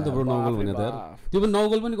रनिङ हो नि त ब्रो 9 गोल भने त यार त्यो पनि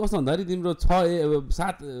 9 गोल पनि कस्तो भन्दाखेरि तिम्रो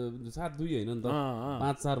 7-2 हैन नि त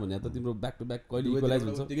 5-4 भने त तिम्रो ब्याक टु ब्याक कहिले इक्वलाइज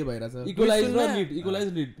हुन्छ त्यही भइराछ इक्वलाइज र इक्वलाइज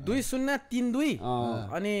लिड 2-0 3-2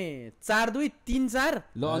 अनि 4-2 3-4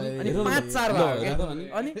 ल अनि 5-4 भयो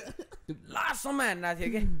अनि लास्टसम्म हान्ना थियो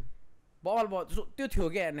के बल त्यो थियो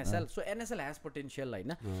के एनएसएल सो एनएसएल ह्याज पोटेन्सियल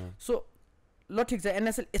हैन सो ल ठिक छ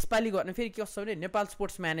एनएसएल यसपालि गर्ने फेरि के कस्तो भने नेपाल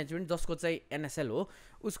स्पोर्ट्स म्यानेजमेन्ट जसको चाहिँ एनएसएल हो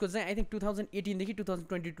उसको चाहिँ आई थिङ्क 2018 देखि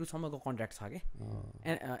 2022 सम्मको कन्ट्र्याक्ट छ के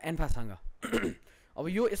एन्फासँग अब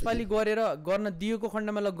यो यसपालि गरेर गर्न दिएको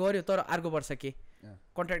खण्डमा ल गर्यो तर अर्को वर्ष के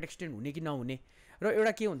कन्ट्र्याक्ट एक्सटेन्ड हुने कि नहुने र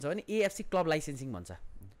एउटा के हुन्छ भने एएफसी क्लब लाइसेन्सिङ भन्छ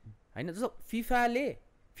हैन जस्तो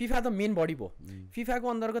फिफा त मेन बडी भयो फिफाको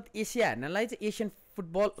अन्तर्गत एसिया हेर्नलाई चाहिँ एसियन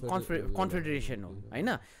फुटबल कन्फेडरेसन हो हैन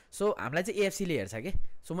सो हामीलाई चाहिँ एएफसीले हेर्छ के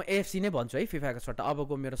सो म एएफसी नै भन्छु है फिफाको सट्टा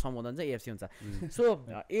अबको मेरो सम्बोधन चाहिँ एएफसी हुन्छ सो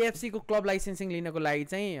एएफसीको क्लब लाइसेन्सिङ लिनको लागि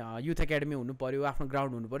चाहिँ युथ एकाडेमी हुनु पर्यो आफ्नो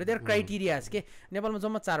ग्राउन्ड हुनु पर्यो देयर क्राइटेरियाज के नेपालमा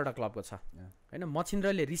जम्मा 4वटा क्लबको छ हैन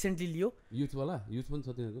मछिन्द्रले रिसेन्टली लियो युथवाला युथ पनि छ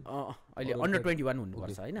तिनीहरुको अहिले अन्डर 21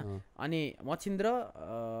 हुनुपर्छ हैन अनि मछिन्द्र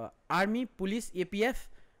आर्मी पुलिस एपीएफ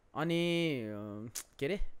अनि के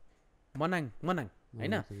रे मनाङ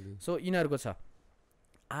हैन सो यिनीहरुको छ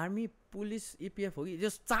आर्मी पुलिस एपीएफ हो कि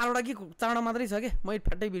जस 4वटा मात्रै छ के मैले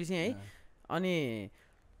फ्याट्टै बिर्सेँ है अनि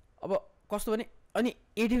अब कस्तो भने अनि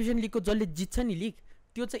ए डिभिजन लिगको जसले जित्छ नि लिग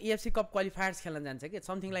त्यो चाहिँ एएफसी कप क्वालिफायर्स खेल्न जान्छ के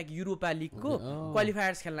समथिङ लाइक युरोपा लिगको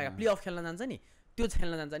क्वालिफायर्स खेल्न प्लेअफ खेल्न जान्छ नि त्यो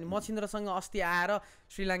खेल्न जान्छ अनि मछिन्द्रसँग अस्ति आएर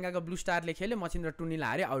श्रीलङ्काको ब्लू स्टारले खेल्यो मछिन्द्र टुनीले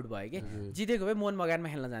हारे आउट भयो के जितेको भए मोहन बगानमा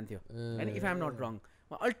खेल्न जान्थ्यो हैन if I am not wrong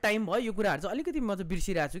all time भयो यो कुराहरू चाहिँ अलिकति म चाहिँ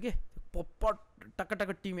बिर्सिरहेको छु के पप्पट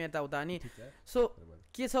टक्क टिम यताउता अनि सो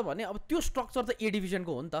के छ भने अब त्यो स्ट्रक्चर त ए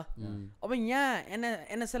डिभिजनको हो नि त अब यहाँ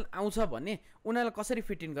एनएसएल आउँछ भने उनीहरूलाई कसरी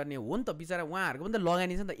फिट इन गर्ने हो नि त बिचरा उहाँहरूको पनि त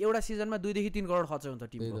लगानी छ नि त एउटा सिजनमा 2 देखि 3 करोड खर्च हुन्छ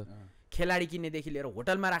टिमको खेलाडी किन्नेदेखि लिएर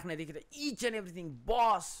होटलमा राख्नेदेखि त each and everything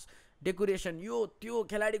bus decoration यो त्यो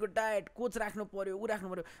खेलाडीको डायट कोच राख्नु पर्यो ऊ राख्नु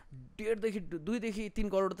पर्यो 2 देखि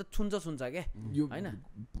 3 करोड त छुन्छ के हैन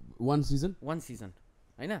one season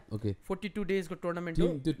हैन ओके 42 डेजको टुर्नामेन्ट हो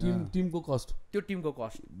त्यो टिमको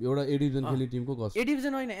कस्ट एउटा ए डिभिजन खेल्ने टिमको कस्ट ए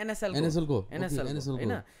डिभिजन होइन एनएसएल को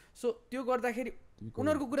हैन सो त्यो गर्दाखेरि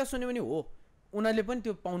उनीहरुको कुरा सुन्यो भने हो उनीहरुले पनि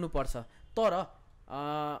त्यो पाउनु पर्छ तर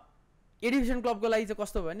ए डिभिजन क्लबको लागि चाहिँ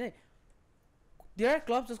कस्तो भने देयर आर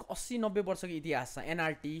क्लब्स जसको 80-90 वर्षको इतिहास छ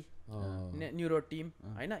एनआरटी न्युरो टिम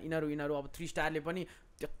हैन यिनीहरु अब 3 स्टारले पनि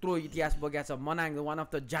त्यत्रो इतिहास बोकेको छ Manang one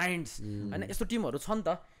of the giants हैन यस्तो टिमहरु छ नि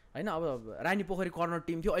त हैन अब रानी पोखरी कर्नर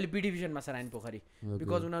टिम थियो अहिले बी डिभिजनमा छ रानी पोखरी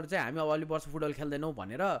बिकज उनीहरु चाहिँ हामी अब अलि वर्ष फुटबल खेल्दैनौ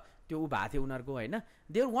भनेर त्यो उ भएको थियो उनीहरुको हैन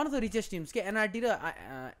they are one of the richest teams के एनआरटी र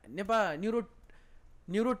नेपाल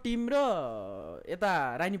न्युरो टिम र यता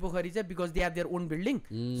रानी पोखरी चाहिँ because they have their own building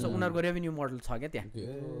so उनीहरुको रेभेन्यू मोडल छ क्या त्यहाँ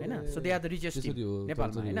हैन so they are the richest team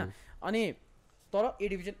नेपालमा हैन अनि तर ए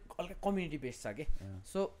डिभिजन हल्का कम्युनिटी बेस्ड छ के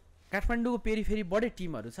सो काठमाडौँको पेरिफेरी बढी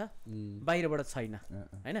टिमहरु छ बाहिरबाट छैन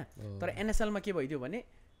हैन तर एनएसएल मा के भइदियो भने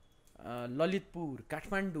ललितपुर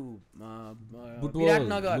काठमाडौँ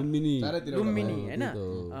विराटनगर लुम्बिनी हैन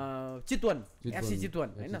चितवन एफसी चितवन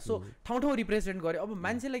हैन सो ठाउँ रिप्रेजेन्ट गर्यो अब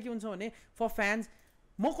मान्छेलाई के हुन्छ भने फर फ्यान्स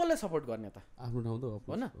म कसलाई सपोर्ट गर्ने त आफ्नो ठाउँ त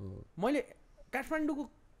हैन मैले काठमाडौँको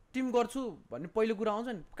टिम गर्छु भन्ने पहिलो कुरा आउँछ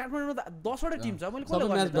नि काठमाडौँमा त 10वटा टिम छ मैले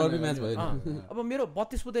कसलाई गर्ने अब मेरो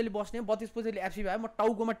 32 पुतेली बस्ने 32 पुतेली एफसी भए म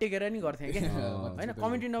टाउकोमा टेकेर नि गर्थेँ के हैन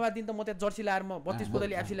कमेन्ट्री नभएदिन त म त्यहाँ जर्सी लाएर म 32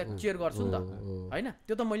 पुतेली एफसीलाई चियर गर्छु नि त हैन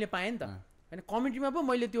त्यो त मैले पाएँ नि त हैन कमेन्ट्रीमा पो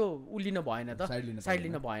मैले त्यो लिन भएन त साइड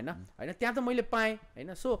लिन भएन हैन त्यहाँ त मैले पाएँ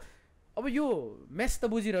हैन सो अब यो मेस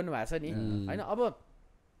त बुझिरहनु भएको छ नि हैन अब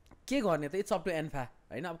के गर्ने त इट्स अप टु एन्फा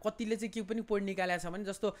हैन अब कतिले चाहिँ के पनि पोइन्ट निकालेको छ भने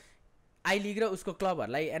जस्तो आई लिग र उसको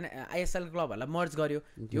क्लबहरुलाई आईएसएल क्लबहरुलाई मर्ज गर्यो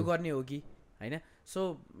त्यो गर्ने हो कि हैन सो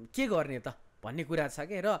के गर्ने त भन्ने कुरा छ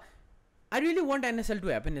के र I really want NSL to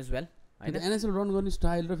happen as well हैन एनएसएल रन गर्ने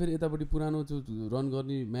स्टाइल र फेरि यतापट्टि पुरानो रन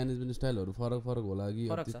गर्ने म्यानेजमेन्ट स्टाइलहरु फरक होला कि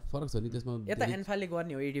फरक छ नि त्यसमा यता एन्फाले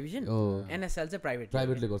गर्ने हो ए डिभिजन एनएसएल चाहिँ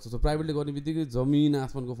प्राइभेटले गर्छ सो प्राइभेटले गर्ने बित्तिकै जमिन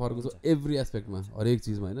आसमानको फरक छ एभ्री एस्पेक्टमा हरेक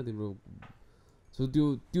चीजमा हैन तिम्रो सो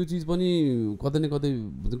त्यो चीज पनि कतै न कतै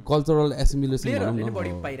कल्चरल एसिमिलेसन भनौं न बढी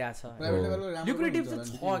पाइराछ ल्युक्रेटिभ चाहिँ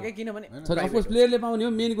छ के किनभने सर अफ कोर्स प्लेयरले पाउने हो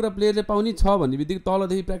मेन कुरा प्लेयरले पाउने छ भन्ने बित्तिकै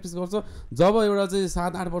तलदेखि प्र्याक्टिस गर्छ जब एउटा चाहिँ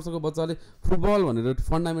 7-8 वर्षको बच्चाले फुटबल भनेर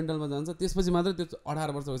फन्डामेन्टलमा जान्छ त्यसपछि मात्र त्यो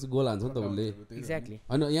 18 वर्षपछि गोल हान्छ नि त उसले एक्ज्याक्टली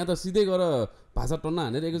हैन यहाँ त सिधै गएर भाषा टन्ना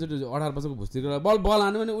हानेर एकैचोटि 18 वर्षको भुस्तिर बल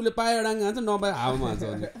हान्यो भने उसले पाए डाङ्गा हान्छ नपाए हावामा हान्छ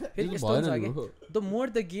भने the more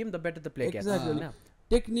the game the better the play game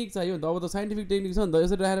technique चाहियो नि त अब त साइन्टिफिक टेक्निक छ नि त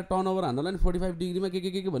यसरी राखेर टर्नओभर हान्नलाई नि 45 डिग्रीमा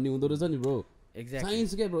के भन्ने हुँदो रहेछ नि ब्रो एक्ज्याक्टली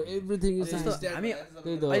साइन्स के ब्रो एभ्रिथिङ इज साइन्स हामी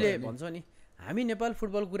अहिले भन्छौँ नि हामी नेपाल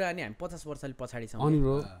फुटबल कुरा अनि हामी 50 वर्षले पछाडि छौँ अनि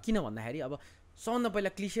ब्रो किन भन्दाखेरि अब सबभन्दा पहिला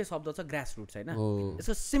क्लिसे शब्द छ ग्रास रुट्स होइन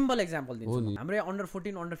यसको सिम्पल एक्जाम्पल दिन्छु हाम्रो अन्डर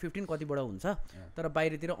 14 अन्डर 15 कतिबाट हुन्छ तर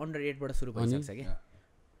बाहिरतिर अन्डर 8 बाट सुरु भइसक्छ कि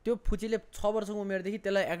त्यो फुचीले 6 वर्षको उमेरदेखि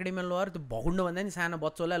त्यसलाई एकाडेमीमा लगाएर त्यो भगुन्डो भन्दा नि सानो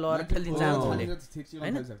बच्चोलाई लगाएर खेलिदिन्छ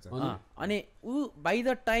होइन अनि ऊ बाई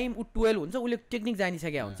द टाइम ऊ 12 हुन्छ उसले टेक्निक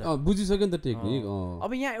जानिसकेको हुन्छ बुझिसक्यो नि त टेक्निक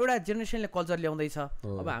अब यहाँ एउटा जेनेरेसनले कल्चर ल्याउँदैछ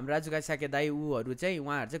अब हाम्रो राजु गाइसाके दाई ऊहरू चाहिँ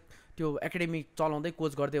उहाँहरू चाहिँ त्यो एकाडेमी चलाउँदै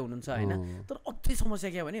कोच गर्दै हुनुहुन्छ होइन तर अझै समस्या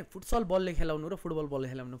के भने फुटसल बलले खेलाउनु र फुटबल बलले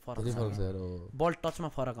खेलाउनु फरक छ बल टचमा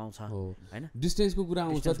फरक आउँछ होइन डिस्टेन्सको कुरा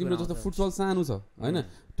आउँछ तिम्रो जस्तो फुटसल सानो छ होइन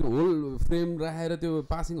त्यो होल फ्रेम राखेर त्यो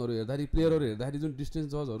पासिङहरू हेर्दाखेरि प्लेयरहरू हेर्दाखेरि जुन डिस्टेन्स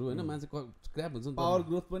जजहरू होइन मान्छे क्र्याप हुन्छ नि पावर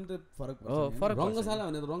ग्रोथ पनि त फरक रङ्गशाला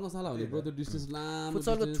भने रङ्गशाला भने ब्रो त्यो डिस्टेन्स लामो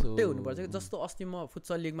फुटसलको छुट्टै हुनुपर्छ जस्तो अस्ति म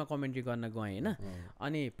फुटसल लिगमा कमेन्ट्री गर्न गएँ होइन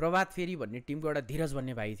अनि प्रभात फेरि भन्ने टिमको एउटा धीरज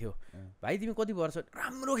भन्ने भाइ थियो भाइ तिमी कति वर्ष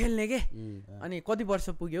राम्रो खेल्ने के अनि कति वर्ष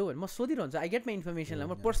पुग्यौ भने म सोधिरहन्छु आई गेट माई इन्फर्मेसनलाई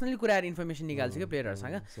म पर्सनली कुराहरू इन्फर्मेसन निकाल्छु क्या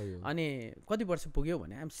प्लेयरहरूसँग अनि कति वर्ष पुग्यौ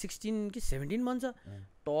भने आम 16 कि 17 भन्छ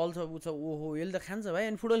टल छ ऊ छ ओहो यसले त खान्छ भाइ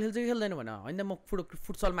अनि फुटबल खेल्छ कि खेल्दैन भने होइन म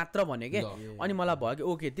फुटसल मात्र भने के अनि मलाई भयो कि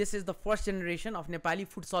okay this is the first generation of Nepali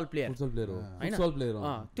futsal player होइन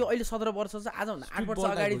त्यो अहिले 17 वर्ष छ आजभन्दा 8 वर्ष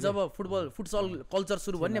अगाडि जब फुटसल कल्चर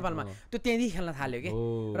सुरु भयो नेपालमा त्यो त्यहीँदेखि खेल्न थाल्यो कि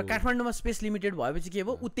र काठमाडौँमा स्पेस लिमिटेड भएपछि के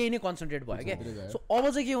भयो ऊ त्यही नै कन्सन्ट्रेट भयो क्या सो अब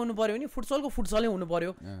चाहिँ के हुनु पर्यो भने फुटसलको फुटसलै हुनु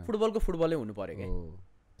पर्यो फुटबलको फुटबलै हुनु पर्यो क्या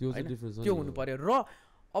त्यो हुनु पर्यो र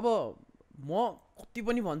अब म कति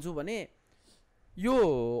पनि भन्छु भने यो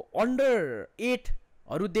अन्डर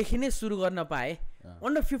 8हरूदेखि नै सुरु गर्न पाए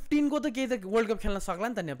अन्डर 15 को त केही त वर्ल्ड कप खेल्न सक्ला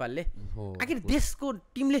नि त नेपालले आखिर देशको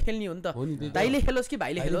टिमले खेल्ने हो नि त दाइले खेलोस् कि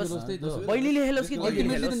भाइले खेलोस् बहिनीले खेलोस् कि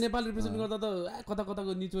दिदीले खेलोस् नेपाल रिप्रेजेन्ट गर्दा त कता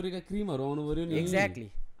कताको निचोरेका क्रिमहरू आउनु पर्यो नि एक्ज्याक्टली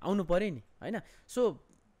आउनु पर्यो नि होइन सो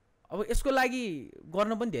अब यसको लागि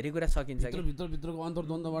गर्न पनि धेरै कुरा सकिन्छ कि भित्रको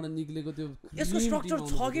अन्तर्द्वन्द्वबाट निक्लेको त्यो यसको स्ट्रक्चर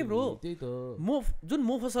छ कि ब्रो त्यही त जुन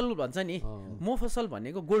मोफसल भन्छ नि मोफसल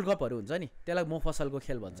भनेको गोल्ड कपहरू हुन्छ नि त्यसलाई मोफसलको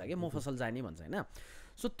खेल भन्छ कि मोफसल जाने भन्छ होइन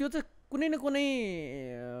सो त्यो चाहिँ कुनै न कुनै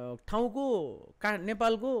ठाउँको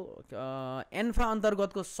नेपालको एन्फा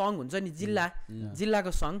अन्तर्गतको सङ्घ हुन्छ नि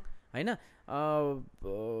जिल्लाको सङ्घ होइन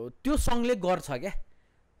त्यो सङ्घले गर्छ क्या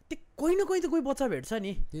त्यो कोही न कोही त कोही बच्चा भेट्छ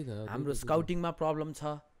नि हाम्रो स्काउटिङमा प्रब्लम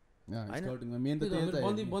छ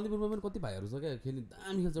बन्दीपुरमा पनि कति भाइहरू छ क्या खेल्ने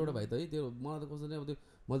दामी खेल्छ एउटा भाइ त है त्यो मलाई त कसैले अब त्यो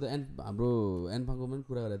मैले त हाम्रो एन्फाको पनि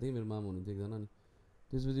कुरा गरेको थिएँ मेरो मामा हुनुहुन्थ्यो एकजना नि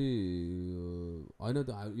त्यसपछि होइन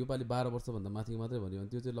त्यो योपालि 12 वर्षभन्दा माथिको मात्रै भन्यो भने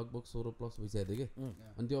त्यो चाहिँ लगभग 16 प्लस भइसकेको थियो कि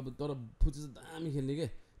अनि त्यो अब तर फुची चाहिँ दामी खेल्ने के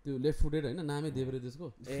त्यो लेफ्ट फुटेड होइन नामै देब्रे त्यसको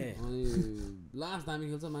अनि लास्ट दामी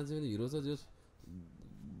खेल्छ मान्छे पनि हिरो छ जो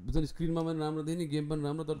जुन स्क्रिनमा पनि राम्रो थियो नि गेम पनि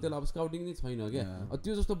राम्रो तर त्यसलाई अब स्काउटिङ नै छैन क्या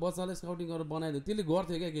त्यो जस्तो बच्चालाई स्काउटिङ गरेर बनाइदियो त्यसले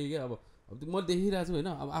गर्थ्यो क्या केही क्या अब मैले देखिरहेको छु होइन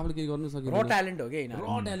अब आफूले केही गर्नु सकिँदैन र ट्यालेन्ट हो क्या र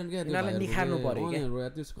ट्यालेन्ट क्या निखार्नु पर्यो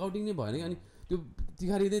त्यो स्काउटिङ नै भएन कि अनि त्यो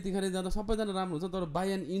तिखारिँदै जाँदा सबैजना राम्रो हुन्छ तर बाई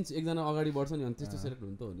एन इन्च एकजना अगाडि बढ्छ नि अनि त्यस्तो सेलेक्ट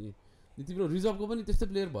हुनु त हो नि तिम्रो रिजर्भको पनि त्यस्तै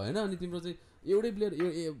प्लेयर भएन अनि तिम्रो चाहिँ एउटै प्लेयर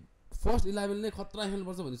फर्स्ट 11 नै खतरा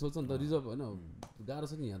खेल्नुपर्छ भन्ने सोच्छ नि त रिजर्भ होइन गाह्रो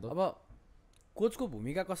छ नि यहाँ त अब कोचको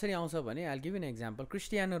भूमिका कसरी आउँछ भने आइल give an example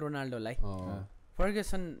Cristiano रोनाल्डोलाई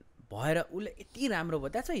Fergusson भएर उसले यति राम्रो भयो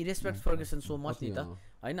that's why respect Fergusson so much नि त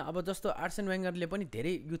होइन अब जस्तो आर्सेन वेंगरले पनि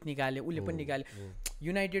धेरै युथ निकाल्यो उसले पनि निकाल्यो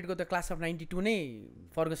युनाइटेडको त क्लास अफ 92 नै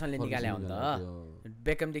फर्गसनले निकाल्यो हो नि त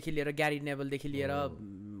बेकमदेखि लिएर ग्यारी नेभलदेखि लिएर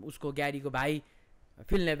उसको ग्यारीको भाइ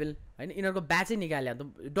फिल नेभल होइन यिनीहरूको ब्याचै निकाल्यो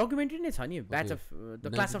त डकुमेन्ट्री नै छ नि batch of the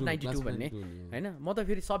class of 92 भन्ने होइन म त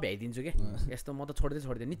फेरि सब भ्याइदिन्छु कि यस्तो म त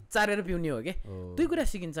छोड्दै निचारेर पिउने हो कि दुई कुरा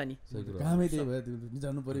सिकिन्छ नि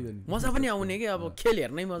मजा पनि आउने कि अब खेल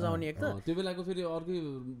हेर्नै मजा आउने एक त त्यो बेलाको फेरि अर्कै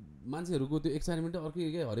मान्छेहरूको त्यो एक्साइटमेन्ट अर्कै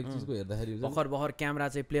के हरेक चिजको हेर्दाखेरि भर्खर क्यामेरा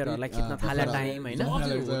चाहिँ प्लेयरहरूलाई खिच्न थाले टाइम होइन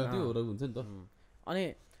त्योहरू हुन्छ नि त अनि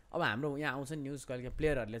अब हाम्रो यहाँ आउँछ नि न्युज कहिले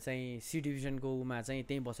प्लेयरहरूले चाहिँ सी डिभिजनको उमा चाहिँ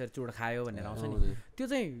त्यहीँ बसेर चुड खायो भनेर आउँछ नि त्यो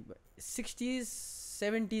चाहिँ 60s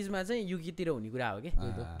 70s मा चाहिँ युकेतिर हुने कुरा हो कि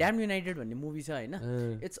ड्याम युनाइटेड भन्ने मुभी छ होइन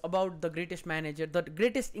it's about the greatest manager the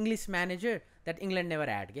greatest English manager that England never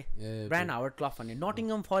had के ब्रायन हावर्ड क्लब भन्ने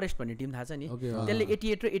नटिङहम फरेस्ट भन्ने टिम थाहा छ नि त्यसले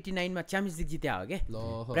 88 र 89 मा च्याम्पियन्स लिग जित्या हो कि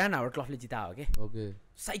ब्रायन हावर्ड क्लबले जिता हो कि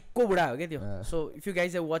साइको बुढा हो क्या त्यो so if you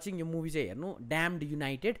guys are watching यो मुभी चाहिँ हेर्नु ड्याम्ड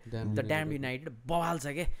युनाइटेड द ड्याम्ड युनाइटेड बवाल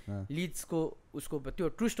छ क्या लिड्सको उसको त्यो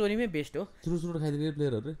ट्रु स्टोरीमै बेस्ट हो चुरुचुरु खाइदिने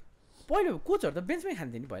प्लेयरहरू पहिला कोचहरू त बेन्चमै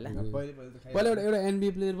खान्थ्यो नि पहिला एउटा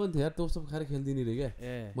एनबिए प्लेयर पनि थियो त्यो सब खाएर खेल्दिने रे क्या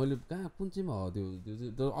मैले कहाँ कुन चाहिँमा हो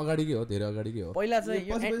त्यो अगाडिकै हो धेरै अगाडिकै हो पहिला चाहिँ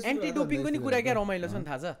यो एन्टी डोपिङको नि कुरा क्या रमाइलो छ नि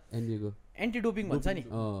थाहा छ एनबिएको एन्टी डोपिङ भन्छ नि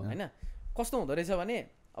होइन कस्तो हुँदो रहेछ भने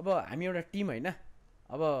अब हामी एउटा टिम होइन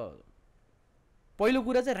अब पहिलो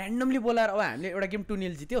कुरा चाहिँ ऱ्यान्डमली बोलाएर अब हामीले एउटा गेम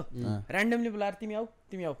 2-0 जित्यो ऱ्यान्डमली बोलाएर तिमी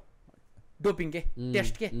आऊ डोपिङ के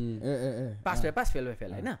टेस्ट के पास फेल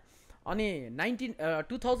होइन अनि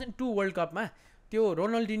 2002 वर्ल्ड कपमा त्यो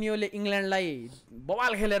रोनाल्डिनियोले इङ्ल्यान्डलाई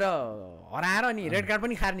बवाल खेलेर हराएर अनि रेड कार्ड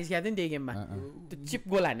पनि खाएर निस्किएको थियो नि त्यही गेममा त्यो चिप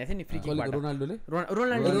गोल हानेको थियो नि फ्री किकबाट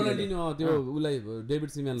रोनाल्डिनो त्यो उलाई डेभिड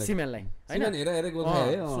सिमेनलाई हैन हेरे गोल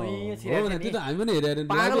खाए हो भने त्यो त हामी पनि हेरे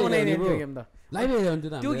पागल बनाइदियो त्यो गेम त लाइभ हेर्यो नि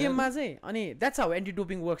त्यो गेममा चाहिँ अनि that's how anti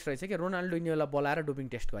doping works रहेछ के रोनाल्डिनियोलाई बोलाएर डोपिङ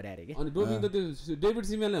टेस्ट गरे अरे के अनि डोपिङ त त्यो डेभिड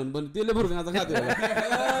सिमेनलाई हुनु पर्ने त्यसले बरु गाँजा खाथ्यो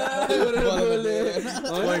होला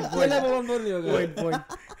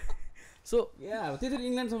सो या त्यसरी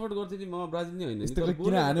इङ्ल्यान्ड सपोर्ट गर्थ्यो नि म ब्राजिल नै होइन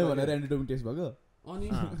किन हान्यो भनेर एन्टी डोपिङ टेस्ट भएको अनि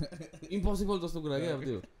इम्पोसिबल जस्तो कुरा के अब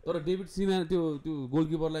त्यो तर डेभिड सिमेन त्यो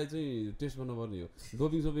गोलकिपरलाई चाहिँ टेस्ट गर्नुपर्ने हो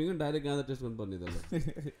डोपिङ सोपिङ डाइरेक्ट गाँजा टेस्ट गर्नुपर्ने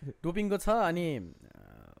त्यसलाई डोपिङको छ अनि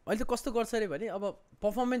अहिले कस्तो गर्छ अरे भने अब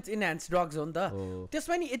पर्फर्मेन्स इन्हान्स ड्रग्स हो नि त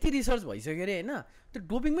त्यसमा नि यति रिसर्च भइसक्यो अरे होइन त्यो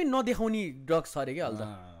डोपिङमै नदेखाउने ड्रग्स छ अरे क्या अहिले त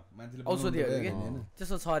औषधिहरू के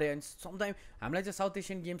त्यस्तो छ अरे अनि समटाइम हामीलाई चाहिँ साउथ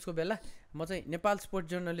एसियन गेम्सको बेला म चाहिँ नेपाल स्पोर्ट्स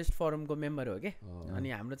जर्नलिस्ट फोरमको मेम्बर हो कि अनि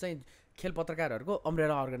हाम्रो चाहिँ खेल पत्रकारहरूको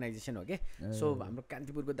अम्ब्रेला अर्गनाइजेसन हो कि सो हाम्रो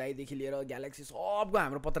कान्तिपुरको दाइदेखि लिएर ग्यालेक्सी सबको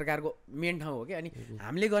हाम्रो पत्रकारको मेन ठाउँ हो कि अनि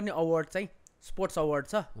हामीले गर्ने अवार्ड चाहिँ स्पोर्ट्स अवार्ड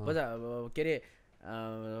छ के अरे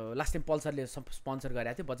लास्ट टाइम पल्सरले स्पोन्सर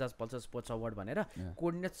गरेको थियो बजाज पल्सर स्पोर्ट्स अवार्ड भनेर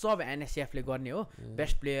कोअर्डिनेट सब एनएसएफले गर्ने हो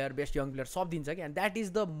best player best young player सब दिन्छ कि and that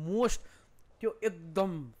is the most त्यो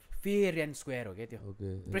एकदम फेयर एन्ड स्क्वायर हो क्या त्यो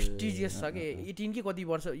प्रेस्टिजियस छ कि 18 कि कति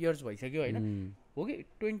इयर्स भइसक्यो होइन हो कि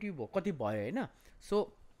 20 कति भयो होइन सो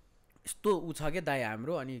यस्तो ऊ छ क्या दाइ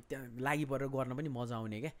हाम्रो अनि त्यहाँ लागि परेर गर्न पनि मजा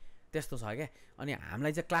आउने क्या त्यस्तो छ क्या अनि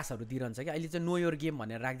हामीलाई चाहिँ क्लासहरू दिइरहन्छ क्या अहिले चाहिँ नो योर गेम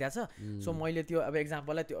भनेर राखिदिएको छ सो मैले त्यो अब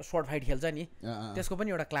एक्जाम्पललाई त्यो सर्ट फाइट खेल्छ नि त्यसको पनि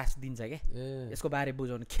एउटा क्लास दिन्छ क्या यसको बारे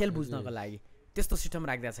बुझाउनु खेल बुझ्नको लागि त्यस्तो सिस्टम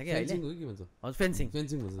राखिदिएको छ क्या अहिले हजुर फेन्सिङ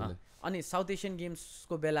अनि साउथ एसियन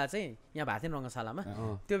गेम्सको बेला चाहिँ यहाँ भएको थियो रङ्गशालामा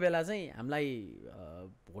त्यो बेला चाहिँ हामीलाई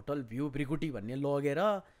होटल भ्यू ब्रिकुटी भन्ने लगेर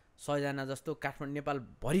 100 जना जस्तो काठमाडौँ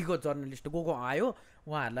नेपालभरिको जर्नलिस्ट को आयो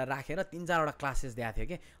उहाँहरूलाई राखेर 3-4वटा क्लासेस दिएको थियो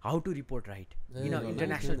कि हाउ टु रिपोर्ट राइट किन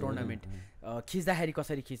इन्टरनेसनल टुर्नामेन्ट खिच्दाखेरि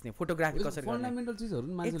कसरी खिच्ने फोटोग्राफी कसरी गर्ने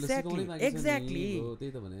एक्ज्याक्टली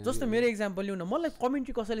जस्तो मेरो इक्जाम्पल लिउँ न मलाई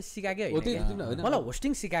कमेन्ट्री कसैले सिकाएकै होइन मलाई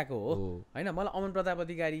होस्टिङ सिकाएको हो होइन मलाई अमन प्रताप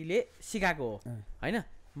अधिकारीले सिकाएको हो होइन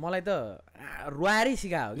मलाई त रुवाएरै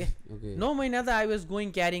सिकायो कि 9 महिना त I was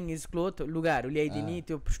going carrying his cloth लुगाहरू ल्याइदिने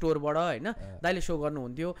त्यो स्टोरबाट होइन दाइले सो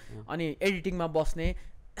गर्नुहुन्थ्यो अनि एडिटिङमा बस्ने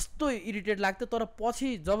यस्तो इरिटेट लाग्थ्यो तर पछि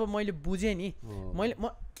जब मैले बुझेँ नि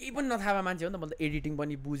म केही पनि नथाहा मान्छे हो नि त मैले त एडिटिङ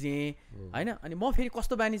पनि बुझेँ होइन अनि म फेरि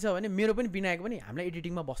कस्तो बानी छ भने मेरो पनि बिनाएको पनि हामीलाई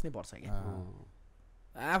एडिटिङमा बस्नै पर्छ क्या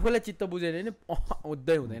आफूलाई चित्त बुझेर नि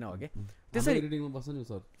हुँदै हुँदैन हो कि त्यसरी एडिटिङमा बस्छ नि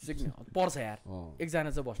सर सिक्ने पर्छ यार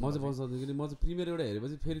एकजना चाहिँ बस्नु म चाहिँ बस्न सक्दिनँ म चाहिँ प्रिमियर एउटा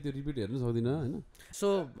हेरेपछि फेरि त्यो रिपिट हेर्नु सक्दिनँ होइन सो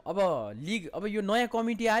अब लिग अब यो नयाँ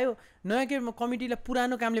कमिटी आयो नयाँ कमिटीलाई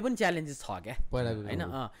पुरानो कामले पनि च्यालेन्जेस छ क्या होइन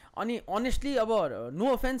अनि अनेस्टली अब नो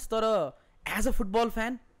अफेन्स तर एज अ फुटबल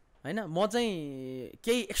फ्यान होइन म चाहिँ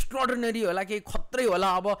केही एक्स्ट्राअर्डिनरी होला केही खत्रै होला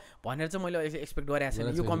अब भनेर चाहिँ मैले एक्सपेक्ट गरेको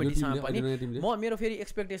छैन यो कमिटीसँग पनि म मेरो फेरि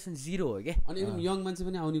एक्सपेक्टेसन 0 हो क्या अनि एकदम यङ मान्छे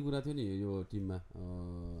पनि आउने कुरा थियो नि यो टिममा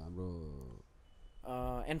हाम्रो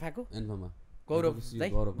एन्फामा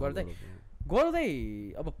गौरवदै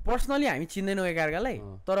अब पर्सनली हामी चिन्दैनौँ एकअर्कालाई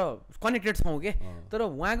तर कनेक्टेड छौँ के तर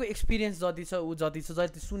उहाँको एक्सपिरियन्स जति छ ऊ जति छ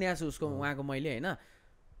जति सुनेको छु उसको उहाँको मैले होइन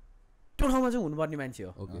त्यो ठाउँमा चाहिँ हुनुपर्ने मान्छे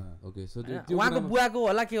हो उहाँको बुवाको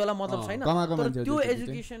होला के होला मतलब छैन तर त्यो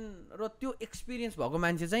एजुकेसन र त्यो एक्सपिरियन्स भएको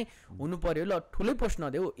मान्छे चाहिँ हुनु पर्यो ल ठुलै पोस्ट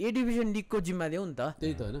नदेऊ ए डिभिजन लिगको जिम्मा देऊ नि त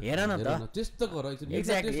त्यही त होइन हेर न त टेस्ट त गर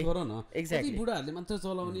एक्ज्याक्टली बुढाहरूले मात्र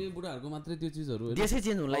चलाउने बुढाहरूको मात्रै त्यो चिजहरू देशै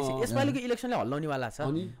चेन्ज हुन लाग्छ यसपालिको इलेक्सनले हल्लाउनेवाला छ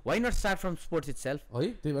why not start from sports itself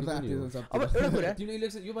है त्यही भएर अब एउटा कुरा तिम्रो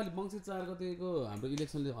इलेक्सन योपालि मङ्सिर 4 गतेको हाम्रो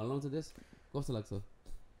इलेक्सनले हल्लाउँछ देश कस्तो लाग्छ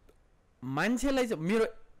मान्छेलाई चाहिँ मेरो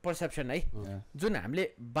पर्सेप्सन है जुन हामीले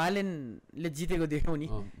बालेनले जितेको देख्यौँ नि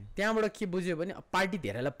त्यहाँबाट के बुझ्यो भने पार्टी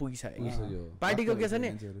धेरैलाई पुगिसक्यो पार्टीको के छ नि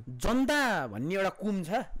जनता भन्ने एउटा कुम छ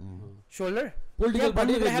सोल्डर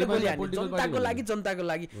जनताको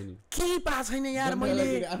लागि केही पाएको छैन यार मैले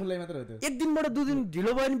एक दिनबाट 2 दिन ढिलो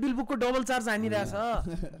भयो भने बिलबुकको डबल चार्ज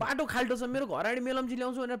हानिरहेछ बाटो खाल्टो छ मेरो घर अगाडि मेलम्ची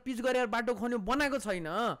ल्याउँछु भनेर पिच गरेर बाटो खन्यो बनाएको छैन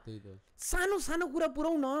सानो सानो कुरा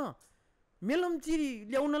पुऱ्याउ न मेलम्ची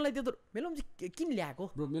ल्याउनलाई त्यो मेलम्ची किन ल्याएको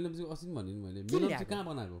ब्रो मेलम्ची अस्ति पनि भने मैले मेलम्ची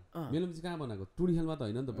कहाँ बनाएको टुडीखेलमा त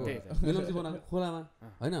होइन नि त ब्रो मेलम्ची बनाएको खोलामा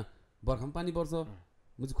होइन बर्खामा पानी पर्छ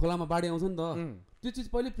मुझे खोलामा बाढी आउँछ नि त त्यो चिज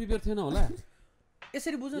पहिले प्रिपेयर थिएन होला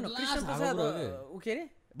यसरी बुझ्नु न कृष्ण प्रसाद उ के अरे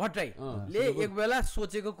भट्टराईले एक बेला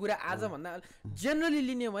सोचेको कुरा आजभन्दा जेनरली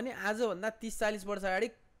लिने हो भने आजभन्दा 30-40 वर्ष अगाडि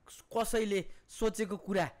कसैले सोचेको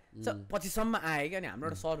कुरा पछिसम्म आयो क्या। अनि हाम्रो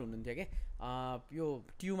एउटा सर हुनुहुन्थ्यो क्या यो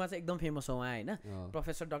ट्युमा चाहिँ एकदम फेमस हो उहाँ होइन,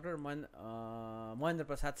 professor doctor Mahendra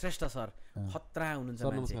Prasad Shrestha sir, खतरा हुनुहुन्छ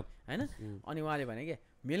मान्छे होइन। अनि उहाँले भने क्या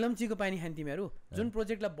मेलम्चीको पानी खान तिमीहरू, जुन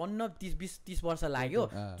प्रोजेक्टलाई बन्न 30 वर्ष लाग्यो,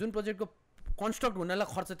 जुन प्रोजेक्टको कन्स्ट्रक्ट हुनलाई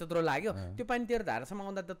खर्च त्यत्रो लाग्यो, त्यो पानी तेरो धारासम्म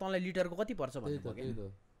आउँदा त तँलाई लिटरको कति पर्छ भन्नु पर्यो।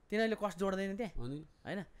 तिनीहरूले कस्ट जोड्दैन त्यहाँ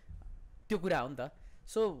होइन, त्यो कुरा हो नि त।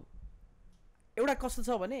 सो एउटा कस्तो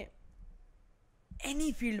छ भने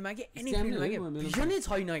एनी फिल्डमा के भिजनै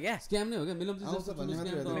छैन क्या, स्क्याम नै हो क्या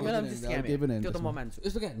त्यो त म मान्छु।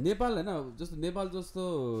 यस्तो क्या नेपाल होइन, जस्तो नेपाल जस्तो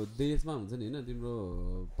देशमा हुन्छ नि होइन, तिम्रो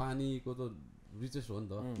पानीको त रिचेस्ट हो नि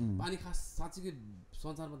त, पानी खास साँच्चीकै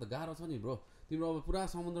संसारमा त गाह्रो छ नि ब्रो। तिम्रो अब पुरा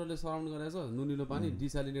समुद्रले सराउन्ड गरेको छ, नुनिलो पानी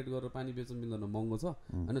डिसालिनेट गरेर पानी बेच्नु मिल्दैन, महँगो छ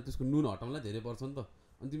होइन, त्यसको नुन हटाउनलाई धेरै पर्छ नि त।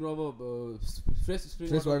 अनि तिम्रो अब फ्रेस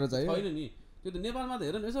वाटर छैन नि, त्यो त नेपालमा त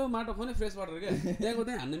हेर न, यसो माटो खने फ्रेस वाटर क्या, त्यहाँको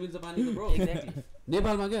त्यहाँ हान्न मिल्छ पानी ब्रो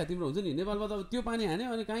नेपालमा क्या। तिम्रो हुन्छ नि नेपालमा त अब त्यो पानी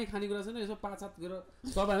हान्यो अनि कहीँ खानेकुरा छैन, यसो 5-7 गरेर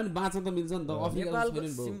तपाईँ पनि बाँच्न त मिल्छ नि त। नेपालको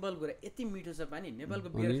सिम्पल कुरा यति मिठो छ पानी, नेपालको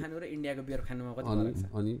बियर खानु र इन्डियाको बियर खानुमा कति फरक छ?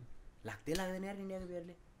 अनि लाग्दैन यार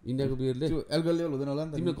इन्डियाको बियरले एल्कोहल लेभल हुँदैन होला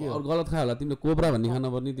नि त। तिमीले गलत खायो होला, तिमीले कोब्रा भन्ने खानु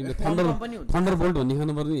पर्ने, तिमीले थन्डर बोल्ट भन्ने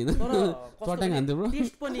खानु पर्ने होइन, चट्याङ खान्थ्यो ब्रो।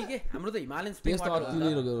 टेस्ट पनि के हाम्रो त हिमालयन स्प्रिङ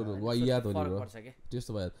वाटर वाइयात हो नि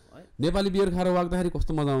त्यस्तो भयो। नेपाली बियर खाएर वाग्दाखेरि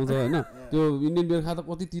कस्तो मजा आउँछ होइन, त्यो इन्डियन बियर खाँदा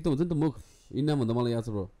कति तितो हुन्छ नि त मुख, इन्डियामा भन्दा मलाई याद छ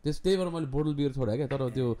ब्रो। त्यही भएर मैले बोटल बियर छोडेँ क्या, तर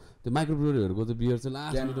त्यो माइक्रो ब्रुअरीहरूको चाहिँ बियर चाहिँ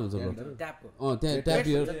लास्ट मिठो हुन्छ ब्रो। त्यहाँ ट्याप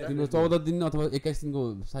बियर तिम्रो 14 दिन अथवा 21 दिनको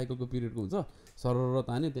साइकलको पिरियडको हुन्छ, सरर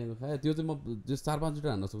तान्यो त्यहाँको खायो, त्यो चाहिँ म 4-5 लिटर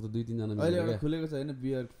हान्न सक्छ 2-3 जना मिलेर। खुलेको छ होइन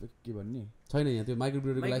बियर के भन्ने छैन यहाँ, त्यो माइक्रो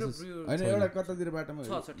ब्रुअरीको लाइसेन्स होइन, एउटा कतातिर बाटोमा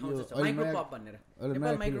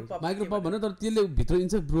माइक्रो पप भन्ने, तर त्यसले भित्र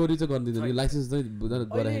इन्छ ब्रुअरी चाहिँ गरिदिँदैन, लाइसेन्स चाहिँ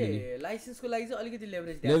गराएन। लाइसेन्सको लागि चाहिँ अलिकति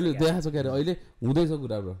लेभरेज देखाएको छ क्या अहिले हुँदैछ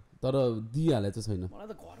कुरा ब्रो, तर दिइहालेको चाहिँ छैन। मलाई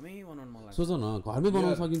त घरमै बनाउनु मन लाग्छ। सोच न घरमै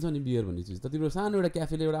बनाउन सकिन्छ नि बियर भन्ने चिज त। तिम्रो सानो एउटा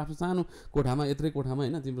क्याफेले एउटा आफ्नो सानो कोठामा यत्रै कोठामा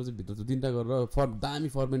होइन, तिम्रो चाहिँ भित्र 3टा गरेर दामी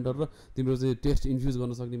फर्मेन्टर र तिम्रो चाहिँ टेस्ट इन्फ्युज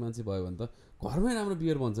गर्न सक्ने मान्छे भयो भने त घरमै राम्रो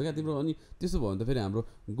बियर बन्छ क्या तिम्रो। अनि त्यसो भयो भने त फेरि हाम्रो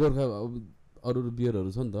गोर्खा अरू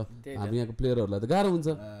बियरहरू छ नि त, हाम्रो यहाँको प्लेयरहरूलाई त गाह्रो हुन्छ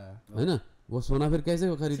होइन। वो सोना फेरि कैसे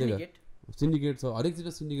खरिदेगा, सिन्डिकेट छ, हरेक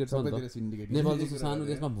चिजमा सिन्डिकेट छ नि त। नेपाल जस्तो सानो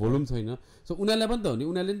देशमा भोल्युम छैन, सो उनीहरूलाई पनि त हो नि,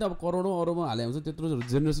 उनीहरूले नि त अब करोडौँ अरबौँ हाले हुन्छ, त्यत्रो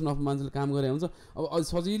जेनेरेसन अफ मान्छेले काम गरे हुन्छ। अब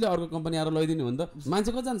सजिलै अर्को कम्पनी आएर लैदिने भने त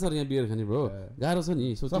मान्छे कति जान्छ यहाँ बियर खाने ब्रो, गाह्रो छ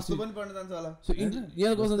नि। सो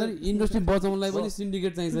यहाँ कस्तो छ इन्डस्ट्री बचाउनलाई पनि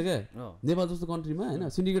सिन्डिकेट चाहिन्छ क्या, नेपाल जस्तो कन्ट्रीमा होइन।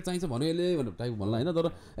 सिन्डिकेट चाहिन्छ भन्यो यसले भनेर टाइप भन्ला होइन, तर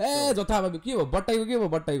जथाभावी के हो बट्टाइको के भयो,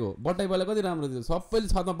 बट्टाइवाला कति राम्रो थियो, सबैले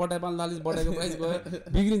छतमा बट्टाइ पाल्न थालिस, बट्टाइको प्राइस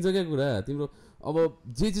गयो, बिग्रिन्छ क्या कुरा तिम्रो। अब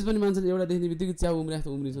जे चिज पनि मान्छेले एउटा देख्ने बित्तिकै च्याउ उम्रिन्छ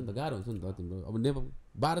नि त, गाह्रो हुन्छ नि त तिम्रो। अब नेपाल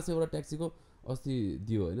 1200 एउटा ट्याक्सीको अस्ति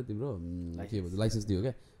दियो होइन तिम्रो, के भन्छ लाइसेन्स दियो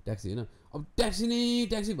क्या ट्याक्सी होइन। अब ट्याक्सी नै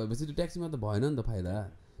ट्याक्सी भएपछि त्यो ट्याक्सीमा त भएन नि त फाइदा,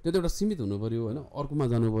 त्यो त एउटा सीमित हुनु पऱ्यो होइन, अर्कोमा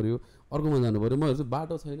जानु पऱ्यो। म हेर्छु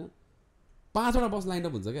बाटो छैन, 5वटा बस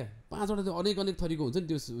लाइनअप हुन्छ क्या, 5वटा त्यो अनेक थरीको हुन्छ नि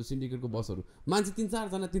त्यो सिन्डिकेटको बसहरू, मान्छे 3-4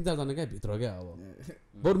 जना क्या भित्र क्या।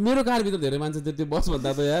 अब बरु मेरो कारभित्र धेरै मान्छे त्यो बस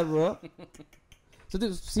भन्दा त यार ब्रो। सो त्यो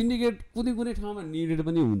सिन्डिकेट कुनै ठाउँमा निडेड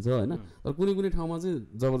पनि हुन्छ होइन, तर कुनै ठाउँमा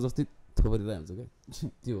चाहिँ जबरजस्ती थोपरिरहेको हुन्छ क्या,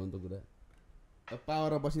 त्यो हो नि त कुरा।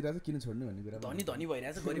 पावर बसिरहेको छ किन छोड्ने भन्ने कुरा, धनी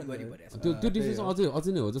भइरहेछ, गरिब भइरहेछ। त्यो डिफ्रेन्स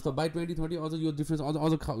अझै नै हो, जस्तो बाई 2030 अझ यो डिफ्रेन्स अझ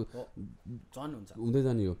झन् हुन्छ हुँदै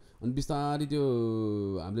जाने हो। अनि बिस्तारै त्यो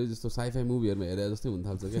हामीले जस्तो साइफाई मुभीहरूमा हेरे जस्तै हुन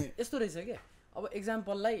थाल्छ क्या। यस्तो रहेछ क्या, अब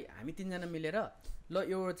एक्जाम्पललाई हामी 3 जना मिलेर ल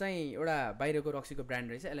यो चाहिँ एउटा बाहिरको रक्सीको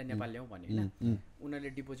ब्रान्ड रहेछ, यसलाई नेपाल ल्याउँ भन्यो होइन,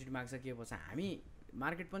 उनीहरूले डिपोजिट माग्छ के पर्छ, हामी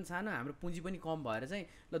मार्केट पनि सानो, हाम्रो पुँजी पनि कम भएर चाहिँ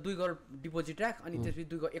ल 2 करोड डिपोजिट राख अनि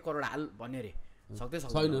त्यसपछि 1 करोड हाल भन्यो अरे,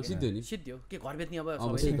 सक्दैन सिद्धियो के घर बेच्ने अब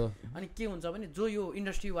सबैले। अनि के हुन्छ भने जो यो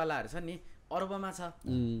इन्डस्ट्रीवालाहरू छ नि अरबमा छ,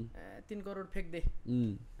 3 करोड फ्याँक्दे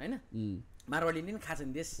होइन, मारवाडीले नि खान्छ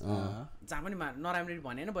नि देश, जहाँ पनि नराम्ररी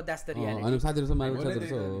भने होइन बदास्त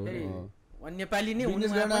नेपाली नै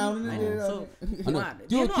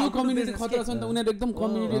त्यो कम्युनिटी खतरा छ नि त, उनीहरू एकदम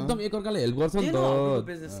कम्युनिटी एकदम एकअर्कालाई हेल्प गर्छ नि त।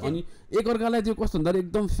 अनि एकअर्कालाई त्यो कस्तो भन्दा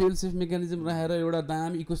एकदम फेल सेफ मेकानिजम राखेर एउटा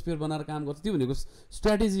दामी इकोस्फियर बनाएर काम गर्छ, त्यो भनेको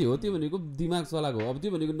स्ट्राटेजी हो, त्यो भनेको दिमाग चलाएको हो। अब त्यो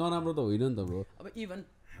भनेको नराम्रो त होइन नि त ब्रो। अब इभन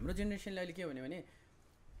हाम्रो जेनेरेसनले अहिले के भन्यो भने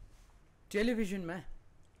टेलिभिजनमा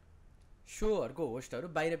सोहरूको होस्टहरू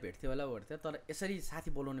बाहिर भेट्थ्यो होला तर यसरी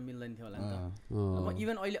साथी बोलाउन मिल्दैन थियो होला नि त। अब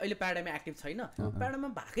इभन अहिले प्याराडाइममा एक्टिभ छैन,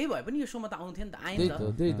 प्याराडाइममा भएकै भए पनि यो सोमा त आउँथ्यो नि त, आएन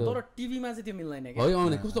त, तर टिभीमा चाहिँ त्यो मिल्दैन क्या।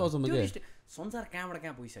 संसार कहाँबाट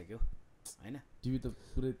कहाँ पुगिसक्यो होइन, टिभी त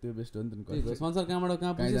पुरै त्यो बेस्ट हो नि त। संसार कहाँबाट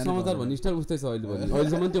कहाँ पुग्यो, समाचार भन्ने स्टाइल उस्तै छ अहिले पनि,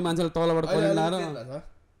 अहिलेसम्म त्यो मान्छेलाई तलबाट कलेन्ट लाएर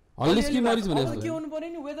हल्लिस कि मरिस भने के हुनु पर्यो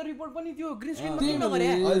नि, वेदर रिपोर्ट पनि त्यो ग्रिन स्क्रिनमा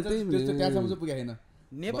त्यहाँसम्म चाहिँ पुगेको छैन।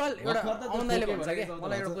 नेपाल एउटा आउँदाले भन्छ क्या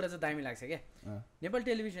मलाई एउटा कुरा चाहिँ दामी लाग्छ क्या नेपाल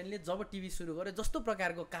टेलिभिजनले जब टिभी सुरु गर्यो जस्तो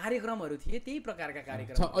प्रकारको कार्यक्रमहरू थिए त्यही प्रकारका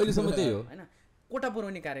कार्यक्रम अहिलेसम्म त्यही हो होइन कोटा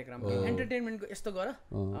पुर्याउने कार्यक्रम एन्टरटेनमेन्टको यस्तो गर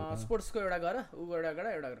स्पोर्ट्सको एउटा गर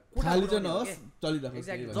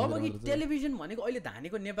एक्ज्याक्टली जब कि टेलिभिजन भनेको अहिले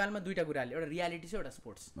धानेको नेपालमा दुईटा कुराले एउटा रियालिटी छ एउटा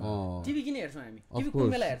स्पोर्ट्स टिभी किन हेर्छौँ हामी टिभी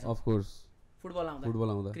कुन बेला हेर्छौँ फुटबल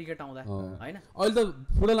आउँदा क्रिकेट आउँदा होइन अहिले त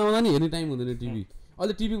फुटबल आउँदा नि हेर्ने टाइम हुँदैन टिभी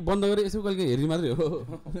अहिले टिभी बन्द गरेर यसो कहिले हेर्ने मात्रै हो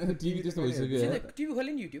टिभी त्यस्तो भइसक्यो टिभी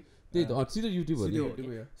खोल्यो नि युट्युब त्यही त सिधै युट्युब हो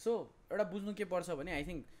सो एउटा बुझ्नु के पर्छ भने आई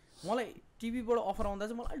थिङ्क मलाई टिभीबाट अफर आउँदा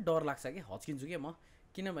चाहिँ मलाई डर लाग्छ कि हच्किन्छु क्या म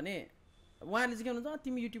किनभने उहाँले चाहिँ के भन्नुहुन्छ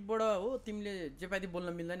तिमी युट्युबबाट हो तिमीले जे पाइदी बोल्न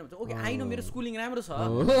मिल्दैन भन्छ ओके आइनो मेरो स्कुलिङ राम्रो छ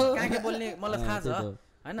कहाँ के बोल्ने मलाई थाहा छ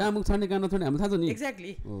हैन कामुक छाड्ने कान नछाड्ने हामीलाई थाहा छ नि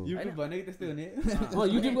एक्ज्याक्टली युट्युब भनेको त्यस्तै हो नि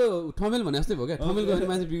युट्युबको ठमेल भने जस्तै भयो क्या ठमेल गयो भने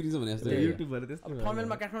मान्छे बिग्रिन्छ भने जस्तै युट्युब भने त्यस्तै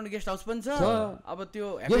ठमेलमा काठमाडौँ गेस्ट हाउस पनि छ अब त्यो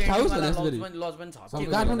गेस्ट हाउस लज पनि छ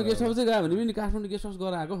काठमाडौँ गेस्ट हाउस चाहिँ गयो भने पनि काठमाडौँ गेस्ट हाउस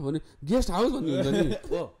गएर आएको भने गेस्ट हाउस भन्ने हुन्छ नि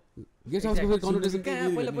हो गेस्ट हाउसको फेरि कन्भर्सेसन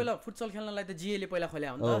पहिला फुटसल खेल्नलाई त जिएले पहिला खोल्या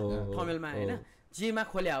हो नि त ठमेलमा हैन जिएमा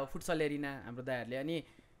खोल्या हो फुटसल एरिना हाम्रो दाइहरूले अनि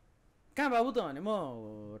कहाँ बाबु त भने म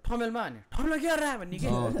ठमेलमा भने ठमेलमा के गरेर भन्ने के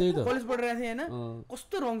कलेज पढिरहेको थिएँ होइन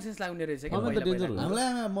कस्तो रङ सेन्स लाग्ने रहेछ कि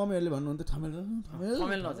हामीलाई मम्मीहरूले भन्नुहुन्थ्यो ठमेल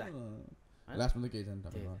ठमेल नजा लास्टमा त केही छैन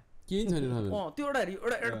ठमेल केही छैन त्यो एउटा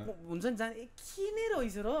हुन्छ नि जाने किन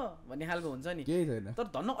रहेछ र भन्ने खालको हुन्छ नि केही छैन तर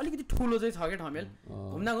धन्न अलिकति ठुलो चाहिँ छ क्या ठमेल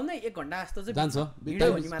घुम्दा घुम्दै 1 घन्टा जस्तो चाहिँ जान्छ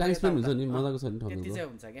टाइम स्पेन्ड हुन्छ नि मजाको छ नि ठमेल त्यति चाहिँ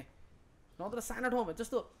हुन्छ क्या नत्र सानो ठाउँ भयो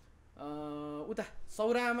जस्तो उता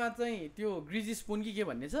सौरामा चाहिँ त्यो ग्रिजी स्पुन कि के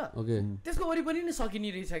भन्ने छ त्यसको वरिपरि नै सकिने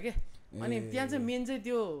रहेछ क्या अनि त्यहाँ चाहिँ मेन चाहिँ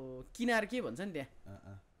त्यो किनार के भन्छ नि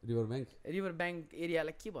त्यहाँ रिभर ब्याङ्क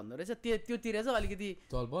एरियालाई के भन्दो रहेछ त्योतिर चाहिँ अलिकति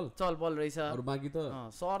चलपल रहेछ अरु बाँकी त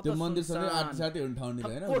सहर त्यो मन्दिरसँगै आटसाटै हुन ठाउँ नि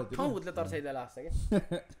हैन ठाउँ हुत्ले तर्साइदा लाग्छ क्या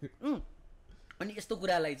अनि यस्तो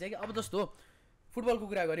कुरालाई चाहिँ अब जस्तो फुटबलको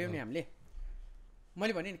कुरा गऱ्यौँ नि हामीले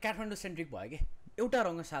मैले भने नि काठमाडौँ सेन्ट्रिक भयो कि एउटा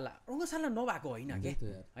रङ्गशाला नभएको होइन के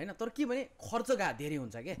होइन तर के भने खर्च धेरै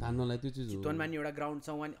हुन्छ के धान्नलाई त्यो चिज चितवनमा नि एउटा ग्राउन्ड छ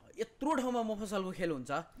वहाँ यत्रो ठाउँमा मफसलको खेल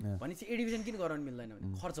हुन्छ भनेपछि ए डिभिजन किन गराउनु मिल्दैन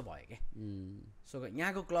भने खर्च भयो के सो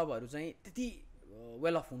यहाँको क्लबहरू चाहिँ त्यति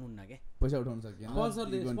वेल अफ हुनुहुन्न के पैसा उठाउन सकिएन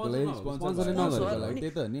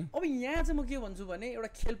अब यहाँ चाहिँ म के भन्छु भने एउटा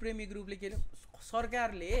खेल प्रेमी ग्रुपले के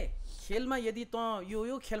सरकारले खेलमा यदि त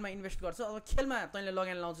यो खेलमा इन्भेस्ट गर्छ अब खेलमा तैँले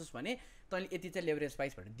लगानी लाउँछस् भने तैँले यति चाहिँ लेभरेज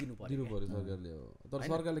प्राइस भनेर दिनु पर्यो सरकारले तर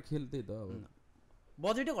सरकारले खेल त्यही त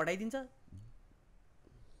बजेटै घटाइदिन्छ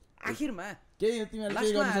आखिरमा केही तिमीहरुले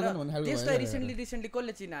के गर्न सक्दैन भन्ने खालको त्यसलाई रिसेन्टली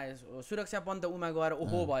कसले चिनायो सुरक्षा पन्त उमा गएर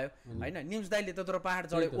ओहो भयो हैन न्यूज दाइले त्यत्रो पहाड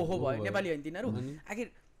चढ्यो ओहो भयो नेपाली हैन तिनीहरु आखिर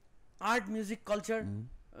आर्ट म्युजिक कल्चर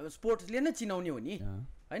स्पोर्ट्सले नै चिनाउने हो नि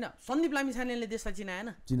हैन सन्दीप लामिछानेले देशलाई चिनाएन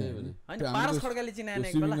हैन पारस खड्काले चिनाएन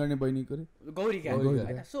एक बेला गर्ने बहिनी करे गौरीका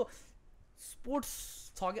हैन सो स्पोर्ट्स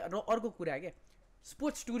छ के र अर्को कुरा के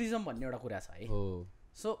स्पोर्ट्स टुरिज्म भन्ने एउटा कुरा छ है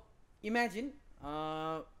सो इमेजिन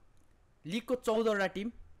लिगको 14 वटा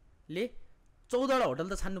टिम ले 14 वटा होटल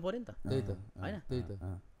त छान्नु पर्यो नि त त्यही त हैन त्यही त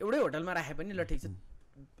एउटै होटलमा राखे पनि ल ठीक छ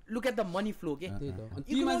look at the money flow के त्यही त अनि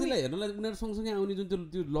ती मान्छेलाई हेर्नलाई उनीहरु सँगसँगै आउने जुन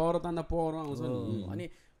त्यो लहर तान्दा पर आउँछ नि अनि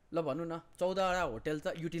ल भन्नु न 14 वटा होटल त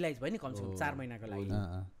युटिलाइज भयो नि कमसेकम 4 महिनाको लागि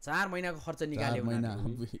 4 महिनाको खर्च निकाल्यो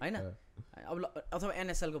हैन अब अथवा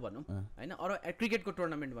एनएसएल को भनौं हैन अरु क्रिकेटको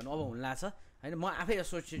टुर्नामेन्ट भनौं अब हुन लाग्छ हैन म आफै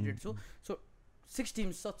एसोसिएटेड छु सो 6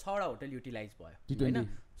 टिम्स छ 6 वटा होटल युटिलाइज भयो हैन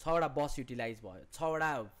 6 वटा बस युटिलाइज भयो 6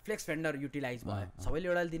 वटा फ्लेक्स भेन्डर युटिलाइज भयो सबैले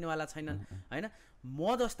एउटाले दिनेवाला छैनन् हैन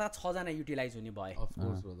म जस्ता 6 जना युटिलाइज हुने भयो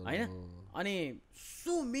हैन अनि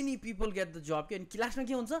so many people get the जब के अनि क्लासमा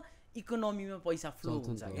के हुन्छ इकोनोमीमा पैसा फ्लो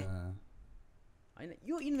हुन्छ के हैन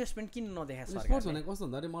यो इन्भेस्टमेन्ट किन नदेखा सरकारले स्पोर्ट्स भनेको कस्तो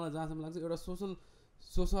हुन्छ अरे मलाई जहाँसम्म लाग्छ एउटा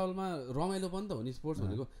सोशलमा रमाइलो पनि त हो नि स्पोर्ट्स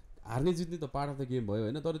भनेको हार्ने जित्ने त पार्ट अफ द गेम भयो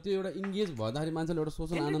हैन तर त्यो एउटा इन्गेज भएदाखेरि मान्छेले एउटा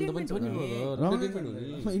सोशल आनन्द पनि छ नि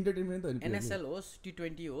इन्टरटेनमेन्ट हो नि एनएसएल होस्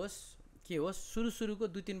टी20 होस् के होस् सुरुको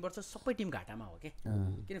 2-3 वर्ष सबै टिम घाटामा हो के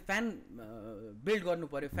किन फ्यान बिल्ड गर्नु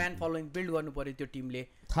पर्यो फ्यान फलोइङ बिल्ड गर्नु पर्यो त्यो टिमले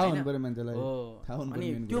थाहा हुनु पर्यो मान्छेलाई थाहा हुनु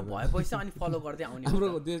पर्यो अनि त्यो भएपछि अनि फलो गर्दै आउने हाम्रो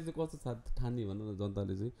देशले कस्तो ठान्ने भन्नु न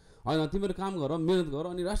जनताले चाहिँ हैन तिमीहरु काम गर मेहनत गर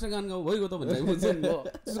अनि राष्ट्रगान गाउँ भइगयो त भन्ने बुझ्छ नि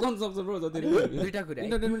त्यसो गर्न सक्छ ब्रो जति दुईटा कुरा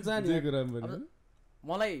इन्टरटेनमेन्ट चाहियो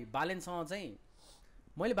मलाई बालेनसँग चाहिँ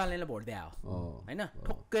मैले बालेनलाई भोट दिए हो हैन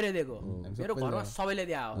ठोक्करै दिएको मेरो घरमा सबैले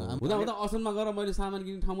दिए हो हुँदा असनमा गएर मैले सामान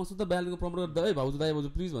किन्ने ठाउँमा सुत्दा बालेनको प्रमोट गर्दै भाउजू दाइ भाउजू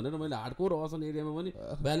प्लिज भनेर मैले हार्डकोर असन एरियामा पनि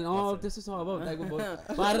बालेन त्यस्तै छ अब टाइपको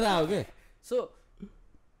पारेर आयो के सो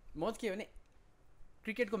म के भने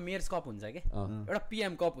क्रिकेटको मेयर्स कप हुन्छ के एउटा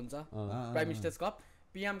पीएम कप हुन्छ prime ministers cup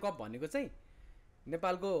PM cup भनेको चाहिँ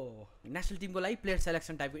नेपालको नेसनल टिमको लागि प्लेयर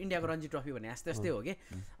सेलेक्सन टाइपको इन्डियाको रणजी ट्रफी भने यस्तै हो कि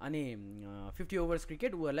अनि 50 ओभर्स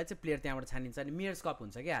क्रिकेट उहरूलाई चाहिँ प्लेयर त्यहाँबाट छानिन्छ अनि मेयर्स कप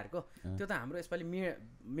हुन्छ क्या अर्को त्यो त हाम्रो यसपालि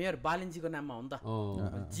मेयर बालेन्जीको नाममा हो नि त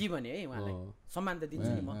जी भने है उहाँलाई सम्मान त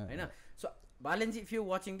दिन्छु नि म होइन so बालेन्जी if you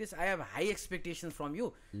watching this I have high expectations from you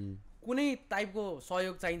कुनै टाइपको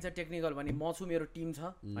सहयोग चाहिन्छ टेक्निकल भने म छु मेरो टिम छ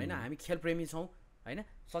होइन हामी खेलप्रेमी छौँ होइन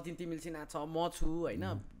सचिन तिमिल सिन्हा छ म छु होइन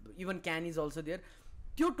even can is also there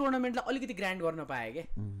त्यो टुर्नामेन्टलाई अलिकति ग्रान्ड गर्न पाएँ क्या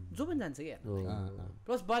जो पनि जान्छ क्या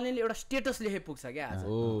प्लस बालेनले एउटा स्टेटस लेखे पुग्छ क्या आज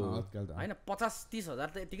होइन 50-30 हजार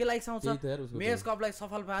त यतिकै लाइक्स आउँछ मेयर्स कपलाई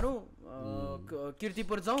सफल पारौँ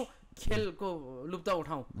किर्तिपुर जाउँ खेलको लुप्त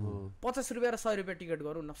उठाउँ 50 रुपियाँ र 100 रुपियाँ टिकट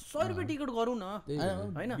गरौँ न 100 रुपियाँ टिकट गरौँ न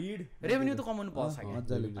होइन रेभेन्यू त कमाउनु पर्छ क्या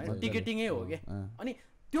टिकटिङै हो क्या अनि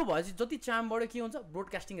त्यो भएपछि जति चाम बढ्यो के हुन्छ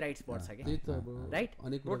ब्रोडकास्टिङ राइट्स बढ्छ क्या राइट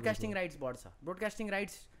ब्रोडकास्टिङ राइट्स बढ्छ ब्रोडकास्टिङ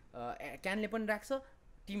राइट्स क्यानले पनि राख्छ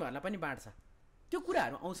टिमहरूलाई पनि बाँड्छ त्यो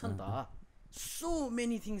कुराहरू आउँछ नि त so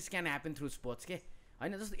many things can happen through sports के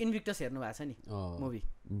होइन जस्तो इन्भिक्टस हेर्नु भएको छ नि मुभी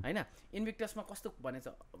होइन इन्भिक्टसमा कस्तो भनेछ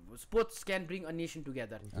sports can bring a nation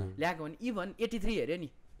together ल्याएको भने इभन 83 हेऱ्यो नि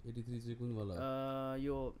 83 चाहिँ कुन वाला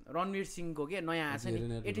यो रणवीर सिंहको के नयाँ आएको छ नि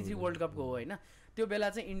 83 वर्ल्ड कपको हो होइन त्यो बेला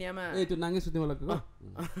चाहिँ इन्डियामा त्यो नाङ्गे सुत्नेवालाको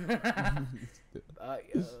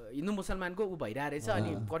हिन्दू मुसलमानको ऊ भइरहेको रहेछ अनि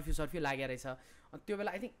कर्फ्यू सर्फ्यू लागेको रहेछ अनि त्यो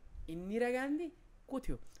बेला आई थिङ्क इन्दिरा गान्धी को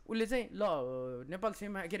थियो उसले चाहिँ ल नेपाल के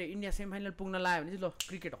अरे इन्डिया सेमी फाइनल पुग्न लाग्यो भने चाहिँ ल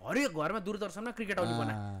क्रिकेट हरेक घरमा दूरदर्शनमा क्रिकेट आउने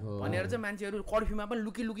बना भनेर चाहिँ मान्छेहरू कर्फ्यूमा पनि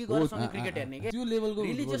लुकी लुकी गरेर सँगै क्रिकेट हेर्ने के त्यो लेभलको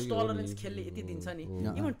रिलिजियस टलरेन्स खेलले यति दिन्छ नि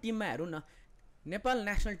इभन टिममा हेरौँ न नेपाल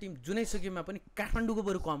नेसनल टिम जुनै सुकीमा पनि काठमाडौँको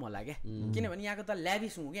बरु कम होला क्या किनभने यहाँको त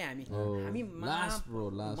ल्याभिस हौँ क्या हामी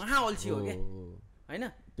महा अल्छी हो क्या होइन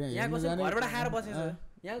यहाँको चाहिँ घरबाट खाएर बसेछ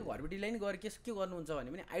यहाँको घरबेटीलाई नि गएर के गर्नुहुन्छ भने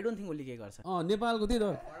पनि आई डोन्ट थिङ्क उसले के गर्छ नेपालको त्यही त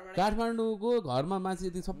काठमाडौँको घरमा मान्छे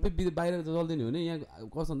यति सबै बाहिर चल्दैन भने यहाँ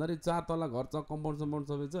कस्तो भन्दाखेरि 4 तला घर छ कम्पाउन्ड सम्पाउन्ड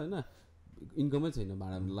सबै छ होइन इन्कमै छैन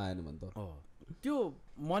भाडामा लाएन भने त त्यो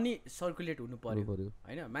मनी सर्कुलेट हुनु पर्यो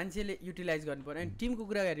होइन मान्छेले युटिलाइज गर्नु पर्यो अनि टिमको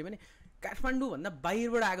कुरा गऱ्यो भने काठमाडौँ भन्दा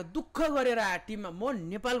बाहिरबाट आएको दुःख गरेर आएको टिममा म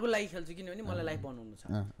नेपालको लागि खेल्छु किनभने मलाई लाइफ बनाउनु छ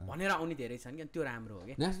भनेर आउने धेरै छन् क्या त्यो राम्रो हो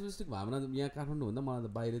क्या नेसनलिस्टिक भावना यहाँ काठमाडौँ भन्दा मलाई त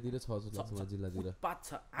बाहिरतिर छ जिल्लातिर उत्पात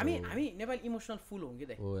छ हामी नेपाल इमोसनल फुल हौँ कि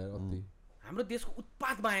त हाम्रो देशको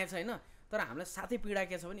उत्पात बाहेक छ होइन तर हामीलाई साथै पीडा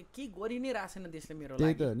के छ भने के गरि नै रहेछैन देशले मेरो लागि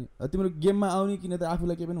त्यही त नि तिम्रो गेममा आउने किन त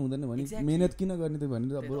आफूलाई केही पनि हुँदैन भने मेहनत किन गर्ने त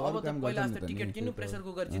भनेर अब त पहिला जस्तो टिकट किन्नु प्रेसर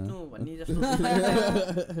कुकर जित्नु भन्ने जस्तो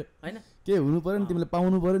हैन के हुनु पर्यो नि तिमीले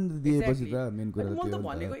पाउनु पर्यो नि दिएपछि त मेन कुरा म त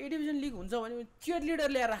भनेको ए डिभिजन लिग हुन्छ भने चियर लिडर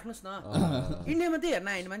ल्याएर राख्नुस् न इन्डियामा त हेर्न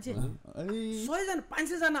आइन मान्छे 100 जना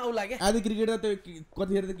 500 जना आउला के आधी क्रिकेटर त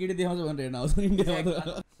कतिखेर त केटी देखाउँछ भनेर हेर्न आउँछ इन्डियामा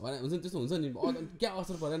त हुन्छ त्यस्तो हुन्छ नि क्या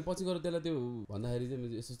असर परेन पछि गएर त्यसलाई त्यो भन्दाखेरि चाहिँ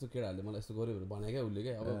यस्तो केटाहरूले मलाई यस्तो गर्यो भनेर भने क्या उसले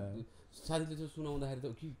क्या अब साथीले चाहिँ सुनाउँदाखेरि त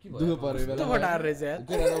के भयो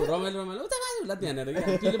रमाइलो उता लात्ती हानेर क्या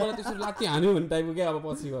त्यसले मलाई त्यसरी लात्ती हान्यो भन्ने टाइपको क्या अब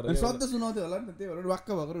पछि गएर सधैँ सुनाउँथ्यो होला नि त त्यही भएर वाक्क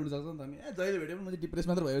भएर हुनसक्छ नि त नि जहिले भेट्यो पनि म डिप्रेस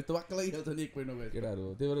मात्र भयो त वाक्क लागिहाल्छ नि एक पोइन्टमा भयो केटाहरू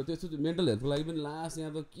त्यही भएर त्यस्तो मेन्टल हेल्थको लागि पनि लास्ट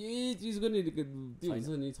यहाँ त केही चिजको नि त्यो हुन्छ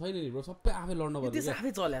नि छैन नि ब्रो सबै आफै लड्नु पर्यो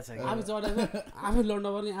आफै चलेको छ आफै चलेको आफै लड्नु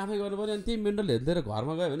पर्ने आफै गर्नु पर्यो अनि त्यही मेन्टल हेल्थ लिएर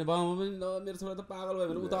घरमा गयो भने बाबामा पनि ल मेरो छोरा त पागल भयो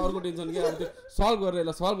भने उता अर्को टेन्सन क्या अब त्यो सल्भ गरेर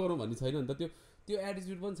यसलाई सल्भ गरौँ भन्ने छैन नि त त्यो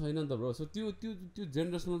एटिट्युड पनि छैन नि त ब्रो सो त्यो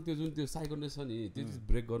जेनरेसनल त्यो जुन त्यो साइकोनेस छ नि त्यो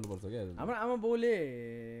ब्रेक गर्नुपर्छ क्या हाम्रो आमा बाउले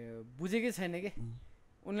बुझेकै छैन कि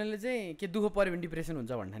उनीहरूले चाहिँ के दुःख पऱ्यो भने डिप्रेसन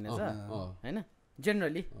हुन्छ भन्ने छ होइन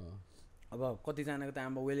जेनरली अब कतिजनाको त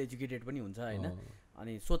आमा वेल एजुकेटेड पनि हुन्छ होइन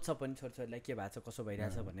अनि सोध्छ पनि छोरछोरीलाई के भएको छ कसो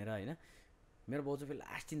भइरहेछ भनेर होइन मेरो बाउ चाहिँ फेरि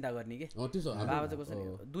लास्ट चिन्ता गर्ने कि बाबा चाहिँ कसरी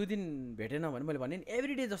 2 दिन भेटेन भने मैले भने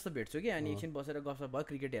एभ्री डे जस्तो भेट्छु कि अनि एकछिन बसेर गफ भयो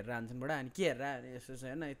क्रिकेट हेरेर हान्छन् अनि के हेरेर अनि यसो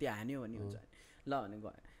होइन त्यो हान्यो भन्ने हुन्छ ल भने गयो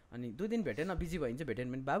अनि 2 दिन भेटेन बिजी भइन्छ भेटेन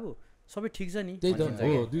भने बाबु सबै ठिक छ नि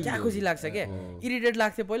क्या खुसी लाग्छ क्या इरिटेट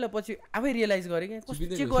लाग्थ्यो पहिला पछि आफै रियलाइज गरेँ क्या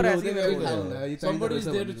के गरिरहेको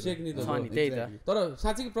तर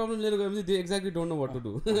साँच्चै प्रब्लम लिएर गयो भने they exactly don't know what to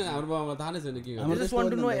do हाम्रो बाबालाई थाहा नै छैन के गर्नु just want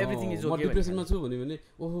to know everything is okay डिप्रेसनमा छु भने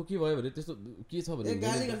ओहो के भयो भने त्यस्तो के छ भने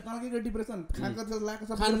डिप्रेसन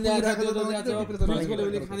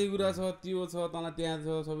खानेकुरा छ त्यो छ तँलाई त्यहाँ छ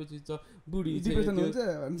सबै चिज छ बुढी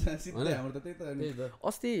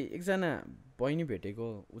अस्ति एकजना बहिनी भेटेको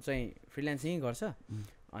ऊ चाहिँ फ्रिल्यान्सिङ गर्छ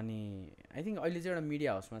अनि आई थिङ्क अहिले चाहिँ एउटा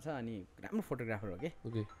मिडिया हाउसमा छ अनि राम्रो फोटोग्राफर हो कि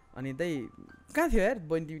अनि त्यही कहाँ थियो यार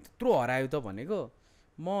बहिनी तिमी त्यत्रो हरायो त भनेको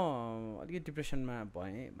म अलिकति डिप्रेसनमा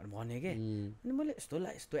भएँ भने कि अनि मैले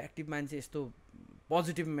यस्तो एक्टिभ मान्छे यस्तो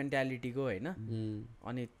पोजिटिभ मेन्टालिटीको होइन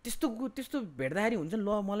अनि त्यस्तो भेट्दाखेरि हुन्छ ल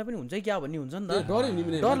मलाई पनि हुन्छ क्या भन्ने हुन्छ नि त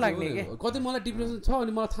डर लाग्ने के कतै मलाई डिप्रेसन छ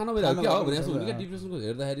अनि मलाई थाहा नभइरहेको क्या हो भने जस्तो हुन्छ क्या डिप्रेसनको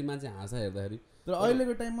हेर्दाखेरि मान्छे हाँसा हेर्दाखेरि तर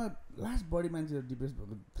अहिलेको टाइममा लास्ट बढी मान्छेहरू डिप्रेस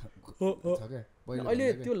भएको छ क्या अहिले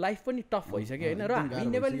त्यो लाइफ पनि टफ भइसक्यो होइन र हामी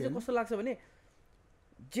नेपाली चाहिँ कस्तो लाग्छ भने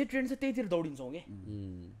जे ट्रेन्ड छ त्यहीतिर दौडिन्छौँ कि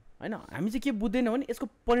होइन हामी चाहिँ के बुझ्दैनौँ भने यसको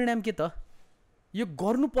परिणाम के त यो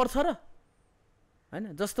गर्नुपर्छ र होइन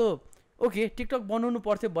जस्तो ओके टिकटक बनाउनु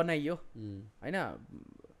पर्थ्यो बनाइयो होइन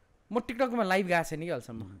म टिकटकमा लाइभ गएको छैन कि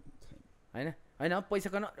अहिलेसम्म होइन होइन पैसा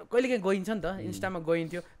गर्न कहिलेकाहीँ गइन्छ नि त इन्स्टामा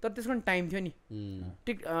गइन्थ्यो तर त्यसको पनि टाइम थियो नि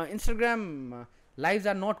इन्स्टाग्राम लाइभ्स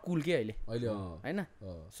आर नट कुल के अहिले होइन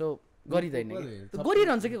सो गरिँदैन कि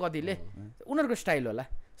गरिरहन्छ कि कतिले उनीहरूको स्टाइल होला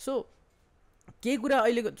सो केही कुरा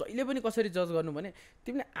अहिलेको जहिले पनि कसरी जज गर्नु भने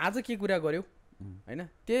तिमीले आज के कुरा गर्यौ होइन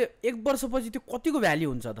त्यो 1 वर्षपछि त्यो कतिको भ्याल्यु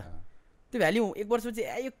हुन्छ त त्यो भ्याल्यु 1 वर्षपछि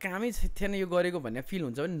यो कामै थिएन यो गरेको भन्ने फिल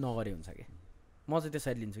हुन्छ भने नगरे हुन्छ कि म चाहिँ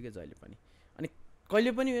त्यसरी लिन्छु कि जहिले पनि अनि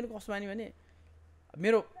कहिले पनि मेरो कस्तो माने भने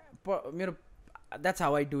मेरो that's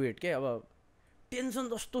how I do it के अब टेन्सन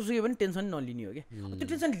जस्तो सुयो भने टेन्सन नलिने हो कि त्यो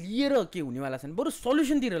टेन्सन लिएर के हुनेवाला छैन बरु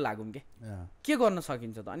सल्युसनतिर लागौँ के गर्न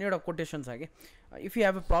सकिन्छ त अनि एउटा कोटेसन छ कि if you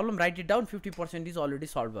have a problem right it down 50% is already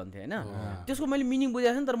solve भन्थेँ होइन त्यसको मैले मिनिङ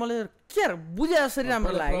बुझाएको थिएँ तर मलाई के बुझे जसरी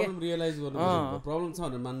राम्रो लाग्यो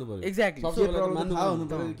एक्ज्याक्टली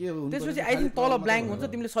त्यसपछि आई थिङ्क तल ब्ल्याङ्क हुन्छ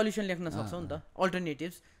तिमीले सल्युसन लेख्न सक्छौ नि त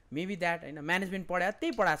अल्टरनेटिभ्स मेबी द्याट होइन म्यानेजमेन्ट पढायो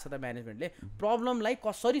त्यही पढाएको छ त म्यानेजमेन्टले प्रब्लमलाई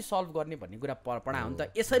कसरी सल्भ गर्ने भन्ने कुरा पढायो नि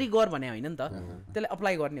त यसरी गर भने होइन नि त त्यसलाई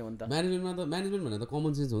अप्लाई गर्ने हो नि त म्यानेजमेन्ट भने त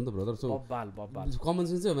कमन सेन्स हो नि त ब्रदर सो बब्बाल कमन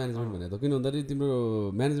सेन्स हो म्यानेजमेन्ट भने त किन भन्दाखेरि तिम्रो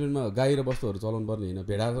म्यानेजमेन्टमा गाई र बस्तुहरू चलाउनु पर्ने होइन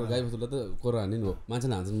भेडा गाई बस्तुलाई त कोरा हान्ने नि हो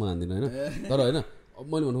मान्छेले हान्छ म हान्दिनँ होइन तर होइन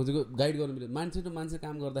मैले भन्नु खोजेको गाइड गर्नु मिल्यो मान्छे र मान्छे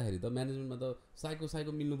काम गर्दाखेरि त म्यानेजमेन्टमा त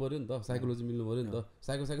साइको मिल्नु पऱ्यो नि त साइकोलोजी मिल्नु पऱ्यो नि त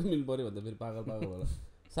साइको मिल्नु पऱ्यो भन्दा फेरि पागल होला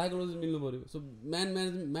साइकोलोजी मिल्नु पऱ्यो सो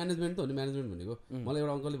म्यानेजमेन्ट त हो नि म्यानेजमेन्ट भनेको मलाई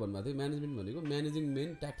एउटा अङ्कलले भन्नुभएको थियो म्यानेजमेन्ट भनेको managing main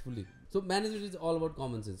ट्याक्टफुल्ली so management is all about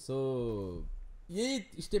common sense so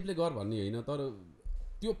यही स्टेपले गर भन्ने होइन तर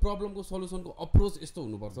त्यो प्रब्लमको सल्युसनको अप्रोच यस्तो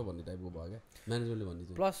हुनुपर्छ भन्ने टाइपको भयो क्या म्यानेजमेन्टले भन्ने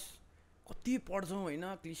चाहिँ प्लस कति पढ्छौँ होइन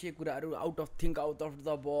क्लिसे कुराहरू आउट अफ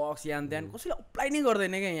द बक्स यान त्यान कसैले अप्लाई नै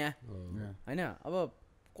गर्दैन क्या यहाँ होइन अब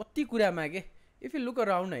कति कुरामा के इफ यु लुक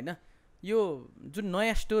अराउन्ड होइन यो जुन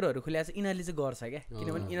नयाँ स्टोरहरू खुलेको छ यिनीहरूले चाहिँ गर्छ क्या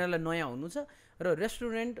किनभने यिनीहरूलाई नयाँ हुनु छ र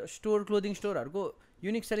restaurant store clothing स्टोरहरूको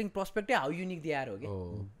unique selling प्रस्पेक्टै how unique दिएर हो कि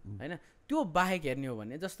होइन त्यो बाहेक हेर्ने हो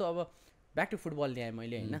भने जस्तो अब ब्याक टु फुटबल ल्याएँ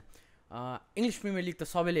मैले होइन इङ्ग्लिस प्रिमियर लिग त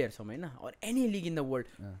सबैले हेर्छौँ होइन or any league in the world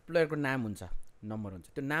प्लेयरको नाम हुन्छ नम्बर हुन्छ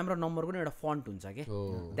त्यो नाम र नम्बरको नि एउटा फन्ट हुन्छ कि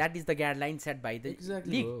that is the guideline set by the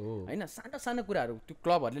league होइन सानो कुराहरू त्यो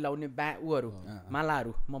क्लबहरूले लाउने उहरू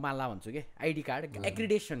मालाहरू म माला भन्छु कि आइडी कार्ड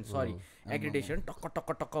एग्रिडेसन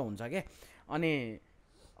टक्क हुन्छ क्या अनि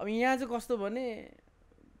अब यहाँ चाहिँ कस्तो भने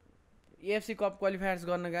एएफसी कप क्वालिफायर्स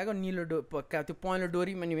गर्न गएको निलो त्यो पहेँलो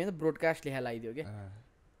डोरीमा नि ब्रोडकास्ट लेखा लगाइदियो क्या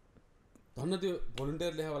धन्न त्यो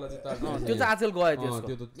भोलिन्टियर लेखावाला चाहिँ त्यो चाहिँ आजकल गयो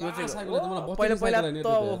पहिला त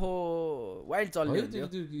ओहो वाइल्ड चल्यो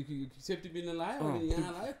सेफ्टी पिन लायो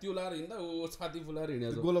यहाँ लायो त्यो लाएर हिँड्दा ओ छाती फुलाएर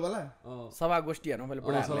हिँड्यो गोलोवाला सभा गोष्ठीहरू मैले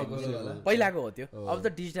पहिलाको हो त्यो अब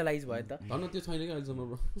त डिजिटलाइज भयो त धन्न त्यो छैन कि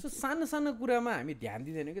अहिलेसम्म सो सानो कुरामा हामी ध्यान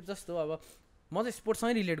दिँदैनौँ कि जस्तो अब म चाहिँ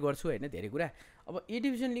स्पोर्ट्ससँगै रिलेट गर्छु होइन धेरै कुरा अब ए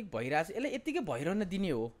डिभिजन लिग भइरहेको छ यसलाई यत्तिकै भइरहन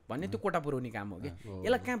दिने हो भन्ने त्यो कोटा पुऱ्याउने काम हो कि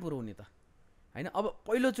यसलाई कहाँ पुऱ्याउने त होइन अब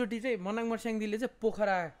पहिलोचोटि चाहिँ मनाङ मर्स्याङदीले चाहिँ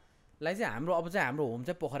पोखरालाई चाहिँ हाम्रो होम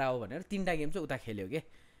चाहिँ पोखरा हो भनेर 3टा गेम चाहिँ उता खेल्यो कि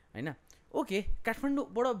होइन ओके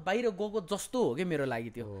काठमाडौँबाट बाहिर गएको जस्तो हो कि मेरो लागि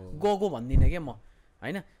त्यो गएको भन्दिनँ क्या म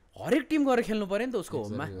होइन हरेक टिम गएर खेल्नु पऱ्यो नि त उसको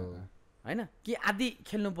होममा होइन कि आदि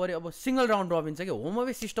खेल्नु पऱ्यो अब सिङ्गल राउन्ड रबिन छ कि होम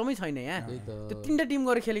अवे सिस्टमै छैन यहाँ त्यो 3टा टिम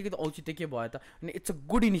गएर खेलेको त औचित्य के भयो त अनि इट्स अ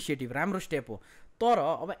गुड इनिसिएटिभ राम्रो स्टेप हो तर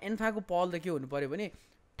अब एन्फाको पहल त के हुनु पऱ्यो भने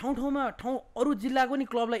ठाउँ अरू जिल्लाको नि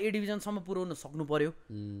क्लबलाई ए डिभिजनसम्म पुर्याउन सक्नु पऱ्यो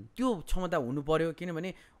त्यो क्षमता हुनु पऱ्यो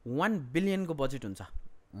किनभने 1 बिलियनको बजेट हुन्छ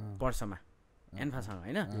वर्षमा एन्फासँग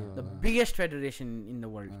होइन the biggest federation in the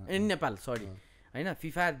world in Nepal sorry होइन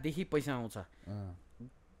फिफादेखि पैसा आउँछ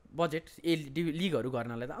बजेट लिगहरू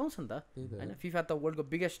गर्नलाई त आउँछ नि त होइन फिफा त वर्ल्डको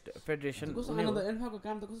बिगेस्ट फेडरेसन एन्फाको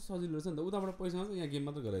काम त कस्तो सजिलो रहेछ नि त उताबाट पैसा आउँछ यहाँ गेम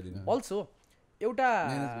मात्र गराइदिनु अल्सो एउटा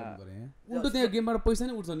उल्टो त्यहाँ गेमबाट पैसा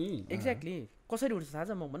नै उठ्छ नि एक्ज्याक्टली कसरी उठ्छ थाहा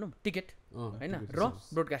छ म भनौँ टिकट होइन र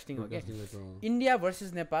ब्रोडकास्टिङ हो क्या India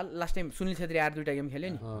versus Nepal last time Sunil Chhetri आएर 2टा गेम खेल्यो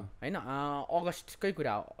नि होइन अगस्तकै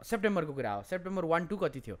कुरा हो सेप्टेम्बरको कुरा हो सेप्टेम्बर 1-2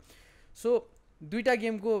 कति थियो सो 2टा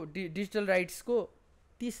गेमको डिजिटल राइट्सको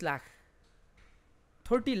 30 लाख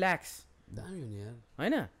 30 lakhs दामी हो नि यार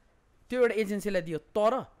होइन त्यो एउटा एजेन्सीलाई दियो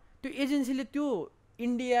तर त्यो एजेन्सीले त्यो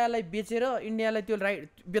इन्डियालाई बेचेर इन्डियालाई त्यो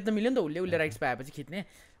राइट बेच्न मिल्यो नि त उसले राइट्स पाएपछि खिच्ने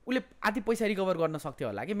उसले आधी पैसा रिकभर गर्न सक्थ्यो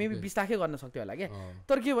होला कि मेबी 20 लाखै गर्न सक्थ्यो होला कि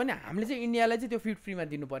तर के भने हामीले चाहिँ इन्डियालाई चाहिँ त्यो फिड फ्रीमा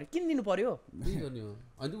दिनु पर्यो किन दिनु पर्यो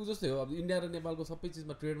अनि उ जस्तै हो अब इन्डिया र नेपालको सबै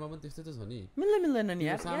चिजमा ट्रेडमा पनि त्यस्तै त छ नि मिल्दैन नि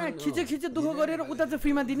यार यहाँ खिचे दुःख गरेर उता चाहिँ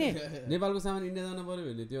फ्रीमा दिने नेपालको सामान इन्डिया जानु पर्यो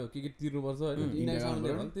भने त्यो के तिर्नुपर्छ होइन इन्डियाको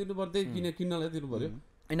सामान तिर्नु पर्दै किन्नलाई तिर्नु पर्यो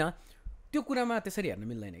होइन त्यो कुरामा त्यसरी हेर्न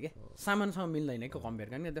मिल्दैन क्या सामानसँग मिल्दैन क्या कम्पेयर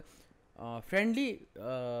गर्ने फ्रेन्डली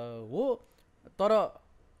हो तर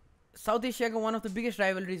साउथ एसियाको वान अफ द बिगेस्ट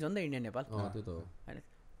राइभलरिज हो नि त इन्डिया नेपाल त्यो त हो होइन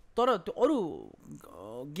तर त्यो अरू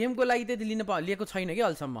गेमको लागि त्यति लिएको छैन कि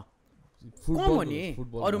अहिलेसम्म कम हो नि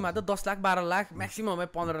अरूमा त 10 लाख 12 लाख म्याक्सिमम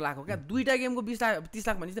 15 लाख हो क्या दुईवटा गेमको 20 लाख 30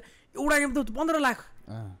 लाख भनेपछि एउटा गेम त 15 लाख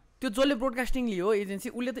त्यो जसले ब्रोडकास्टिङ लियो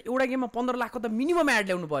एजेन्सी उसले त एउटा गेममा 15 लाखको त मिनिमम एड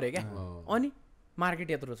ल्याउनु पर्यो क्या अनि मार्केट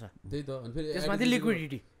यत्रो छ त्यही त अनि फेरि त्यसमाथि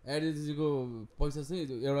लिक्विडिटी एड एजेन्सीको पैसा चाहिँ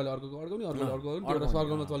एउटाले अर्कोको अड्काउने अर्कोले अर्को एउटा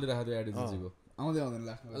सर्कलमा चलिरहेको थियो एड एजेन्सीको आउँदैन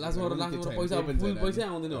लास्टमा पैसा फुल पैसै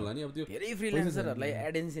आउँदैन होला नि अब त्यो धेरै फ्रिल्यान्सरहरूलाई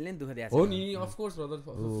एजेन्सीले नि दुःख दिएको हो नि अफ कोर्स ब्रदर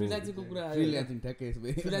फ्रिल्यान्सिङको कुरा फ्रिल्यान्सिङ ठ्याक्कै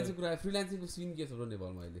फ्रिल्यान्सिङको सिन के छ र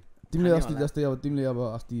नेपालमा अहिले तिमीले अस्ति जस्तै अब तिमीले अब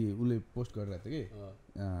अस्ति उसले पोस्ट गरिरहेको थियो कि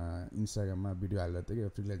इन्स्टाग्राममा भिडियो हालिरहेको थियो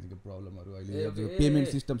कि फ्रिल्यान्सिङको प्रब्लमहरू अहिले पेमेन्ट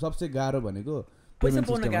सिस्टम सबसे गाह्रो भनेको पैसा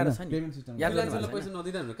पाउन गाह्रो छ नि पेमेन्ट सिस्टम पैसा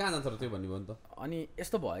नदिँदा कहाँ जान्छ र त्यो भन्ने भयो नि त अनि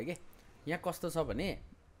यस्तो भयो कि यहाँ कस्तो छ भने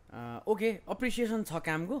ओके अप्रिसिएसन छ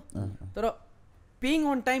कामको तर paying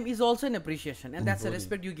on time is also an appreciation and that's a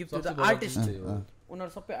respect you give to the artist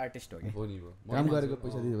उनीहरू सबै आर्टिस्ट हो कि काम गरेको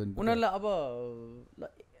पैसा दियो भने उनीहरूलाई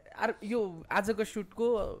अब यो आजको सुटको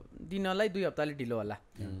दिनलाई 2 हप्ताले ढिलो होला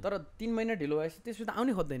तर 3 महिना ढिलो भएपछि त्यसपछि त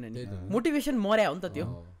आउनै खोज्दैन नि मोटिभेसन मर्या हो नि त त्यो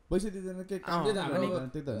पैसा दिँदैन के काम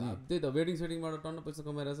त्यही त वेडिङ सेटिङबाट टन्न पैसा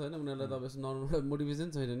कमाइरहेछ होइन उनीहरूलाई त अब यस्तो नर्मल मोटिभेसन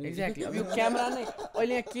छैन नि एक्ज्याक्टली अब यो क्यामेरा नै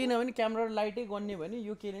अहिले यहाँ केही नभने क्यामेरा र लाइटै गर्ने भने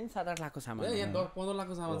यो के नै 7-8 लाखको सामान यहाँ 10-15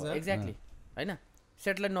 लाखको सामान छ एक्ज्याक्टली होइन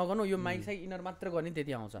सेटलाई नगर्नु यो माइक साइक यिनीहरू मात्र गर्ने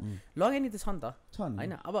त्यति आउँछ लगानी त छ नि त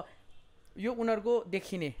होइन अब यो उनीहरूको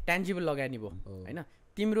देखिने ट्यान्जिबल लगानी भयो होइन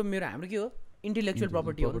तिम्रो मेरो हाम्रो के हो इन्टेलेक्चुअल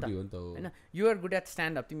प्रपर्टी हो नि त होइन युआर गुड एट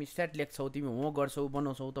स्ट्यान्डअप तिमी सेट लेख्छौ तिमी होमवर्क गर्छौ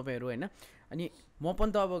बनाउँछौ तपाईँहरू होइन अनि म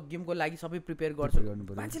पनि त अब गेमको लागि सबै प्रिपेयर गर्छु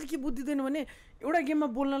मान्छेले के बुझ्दिँदैन भने एउटा गेममा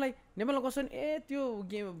बोल्नलाई नेपालमा कसो ए त्यो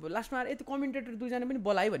गेम लास्टमा यति कमेन्टेटर 2 जना पनि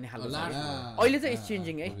बोलाइ भन्ने खालको अहिले चाहिँ इट्स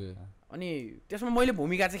चेन्जिङ है अनि त्यसमा मैले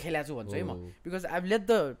भूमिका चाहिँ खेलेको छु भन्छु है म because I let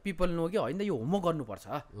the people know कि होइन यो होमवर्क गर्नुपर्छ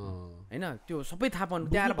होइन त्यो सबै थाहा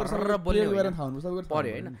पाउनु त्यहाँ भरेर बोल्ने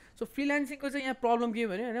पर्यो होइन सो फ्रिल्यान्सिङको चाहिँ यहाँ प्रब्लम के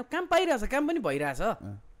भने होइन काम पाइरहेछ काम पनि भइरहेछ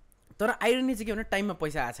तर आइरनी चाहिँ के भने टाइममा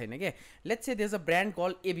पैसा आएको छैन क्या let's say there is a brand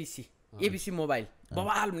call ABC mobile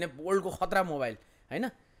बवाल भने वर्ल्डको खतरा मोबाइल होइन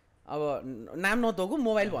अब नाम नतोको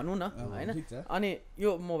मोबाइल भनौँ न होइन अनि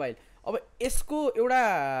यो मोबाइल अब यसको एउटा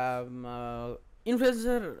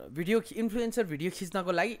इन्फ्लुएन्सर भिडियो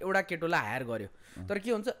खिच्नको लागि एउटा केटोलाई हायर गर्यो तर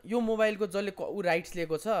के हुन्छ यो मोबाइलको जसले ऊ राइट्स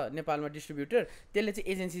लिएको छ नेपालमा डिस्ट्रिब्युटर त्यसले चाहिँ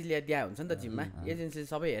एजेन्सीले दिया हुन्छ नि त जिम्मा एजेन्सीले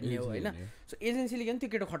सबै हेर्ने हो होइन सो एजेन्सीले के त्यो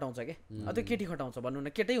केटो खटाउँछ क्या त्यो केटी खटाउँछ भनौँ न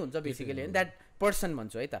केटै हुन्छ बेसिकली होइन द्याट पर्सन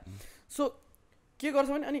भन्छु है त सो के गर्छ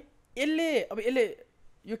भने अनि यसले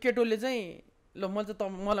यो केटोले चाहिँ ल म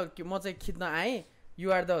चाहिँ खिच्न आएँ यु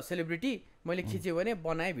आर द सेलिब्रिटी मैले खिच्यो भने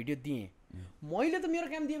बनाएँ भिडियो दिएँ मैले त मेरो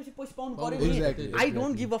काम दिएपछि पैसा पाउनु पर्यो नि I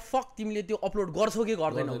don't give a fuck तिमीले त्यो अपलोड गर्छौ कि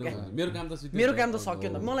गर्दैनौ क्या मेरो काम त सक्यो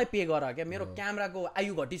नि त मलाई पे गर क्या मेरो क्यामेराको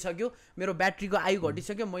आयु घटिसक्यो मेरो ब्याट्रीको आयु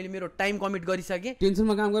घटिसक्यो मैले मेरो टाइम कमिट गरिसकेँ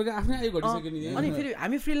टेन्सनमा काम गरेको आफ्नै आयु घटिसक्यो नि अनि फेरि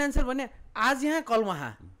हामी फ्रिल्यान्सर भने आज यहाँ कल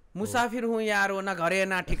वहाँ मुसाफिर हुँ यार ना घरे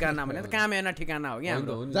ना ठिकाना भने त काम ना ठिकाना हो क्या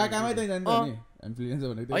हाम्रो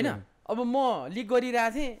होइन अब म लिक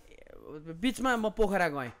गरिरहेको थिएँ बिचमा म पोखरा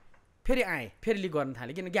गएँ फेरि आएँ फेरि लिक गर्न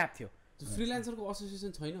थालेँ किन ग्याप थियो फ्रिल्यान्सरको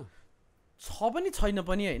एसोसिएसन छैन पनि छैन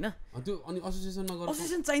पनि होइन त्यो अनि एसोसिएसन नगर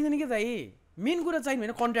एसोसिएसन चाहिँदैन के दाइ मेन कुरा चाहिने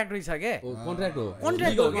होइन कन्ट्र्याक्ट रहेछ क्या कन्ट्र्याक्ट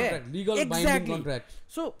हो एक्ज्याक्टली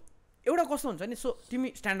सो एउटा कस्तो हुन्छ नि सो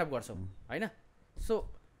तिमी स्ट्यान्डअप गर्छौ होइन सो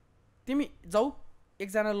तिमी जाऊ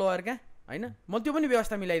एकजना लयर कहाँ होइन म त्यो पनि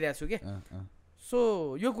व्यवस्था मिलाइदिएको छु कि सो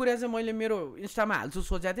यो कुरा चाहिँ मैले मेरो इन्स्टामा हाल्छु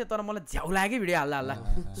सोचेको थिएँ तर मलाई झ्याउ लाग्यो भिडियो हाल्दा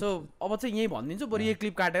सो अब चाहिँ यहीँ भनिदिन्छु बरु यही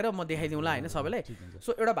क्लिप काटेर म देखाइदिउँला होइन सबैलाई सो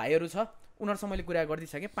एउटा भाइहरू छ उनीहरूसँग मैले कुरा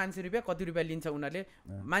गरिदिइसकेँ 500 रुपियाँ कति रुपियाँ लिन्छ उनीहरूले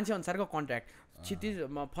मान्छे अनुसारको contract Kshitij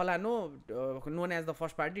फलानु known as the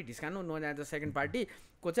first party ढिस्कानु known as the second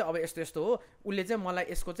पार्टीको चाहिँ अब यस्तो यस्तो हो उसले चाहिँ मलाई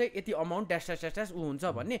यसको चाहिँ यति अमाउन्ट ड्यास ऊ हुन्छ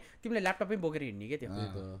भन्ने तिमीले ल्यापटपै बोकेर हिँड्ने क्या त्यो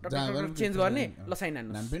चेन्ज गर्ने ल साइन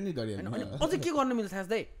हान्नु अनि अझै के गर्नु मिल्छ खास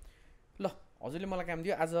दाइ ल हजुरले मलाई काम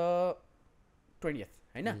दियो आज 20th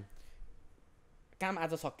होइन काम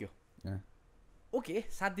आज सक्यो ओके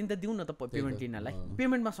 7 दिन त दिउँ न त पेमेन्ट लिनलाई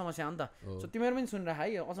पेमेन्टमा समस्या हो नि त सो तिमीहरू पनि सुनिरह है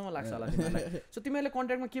अचम्म लाग्छ होला तिमीहरूलाई सो तिमीहरूले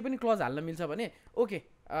कन्ट्र्याक्टमा के पनि क्लज हाल्न मिल्छ भने ओके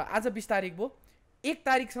आज 20 तारिक भयो 1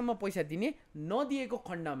 तारिकसम्म पैसा दिने नदिएको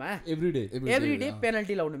खण्डमा एभ्री डे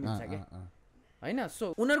पेनल्टी लाउन मिल्छ क्या होइन सो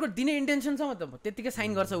उनीहरूको दिने इन्टेन्सन छ त त्यतिकै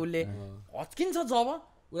साइन गर्छ उसले हच्किन्छ जब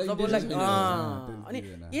अनि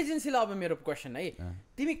एजेन्सीलाई अब मेरो क्वेसन है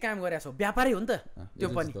तिमी काम गरेछौ व्यापारै हो नि त त्यो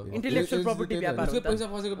पनि इन्टेलेक्चुअल प्रपर्टी व्यापार हो पैसा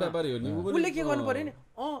फसेको व्यापारी हो नि उसले के गर्नु पर्यो नि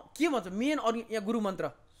के भन्छ मेन यहाँ गुरु मन्त्र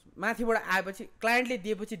माथिबाट आएपछि क्लायन्टले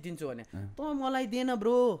दिएपछि दिन्छु भने त मलाई दिएन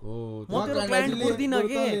ब्रो म तेरो क्लायन्ट बुझ्दिनँ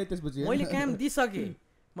के मैले काम दिइसकेँ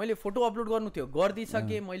मैले फोटो अपलोड गर्नु थियो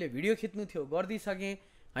गरिदिइसकेँ मैले भिडियो खिच्नु थियो गरिदिइसकेँ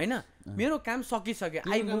हैन मेरो काम सकिसक्यो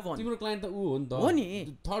आई मुभ अन तिम्रो क्लाइन्ट त उ हो नि त हो नि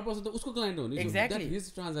थर्ड पर्सन त उसको क्लाइन्ट हो नि एक्ज्याक्टली हिज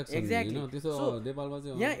ट्रान्ज्याक्सन हैन त्यसो नेपालमा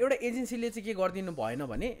चाहिँ यहाँ एउटा एजेन्सीले चाहिँ के गर्दिनु भएन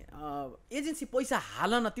भने एजेन्सी पैसा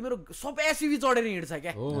हाल न तिम्रो सबै एसयुभी चढेर हिँड्छ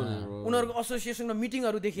क्या उनीहरूको एसोसिएसनको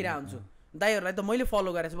मिटिङहरू देखिरहेको हुन्छु दाइहरूलाई त मैले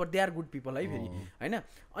फलो गरेको छु but they are good people है फेरि हैन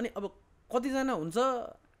अनि अब कतिजना हुन्छ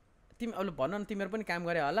तिमी अब भन न तिमीहरू पनि काम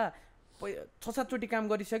गरे होला 6-7 चोटि काम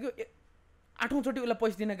गरिसक्यो 8औं चोटि उसलाई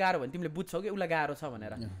पैसा दिन गाह्रो भने तिमीले बुझ्छौ कि उसलाई गाह्रो छ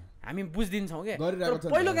भनेर हामी बुझिदिन्छौँ कि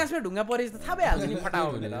पहिलो गाँसमा ढुङ्गा परेपछि त थाहा भइहाल्छ नि फटाओ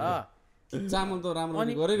भनेर चामल त राम्रो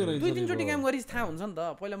गरेको रहेछ 2-3 चोटि काम गरेपछि थाहा हुन्छ नि त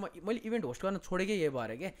पहिला मैले इभेन्ट होस्ट गर्न छोडेकै यही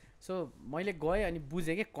भएर के सो मैले गएँ अनि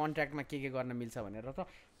बुझेँ कि कन्ट्र्याक्टमा के गर्न मिल्छ भनेर र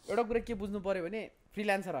एउटा कुरा के बुझ्नु पऱ्यो भने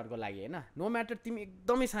फ्रिलान्सरहरूको लागि होइन नो म्याटर तिमी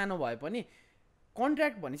एकदमै सानो भए पनि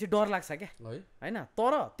कन्ट्र्याक्ट भनेपछि डर लाग्छ क्या होइन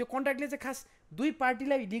तर त्यो कन्ट्र्याक्टले चाहिँ खास दुई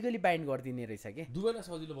पार्टीलाई लिगली बाइन्ड गरिदिने रहेछ कि दुवैलाई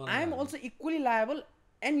सजिलो बनाउँछ I am also equally liable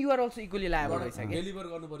and you are also equally liable रहेछ कि डेलिभर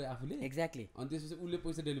गर्नु पर्यो आफूले एक्ज्याक्टली अनि त्यसपछि उसले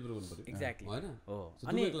पैसा डेलिभर गर्नु पर्यो एक्ज्याक्टली हैन हो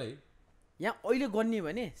अनि यहाँ अहिले गर्ने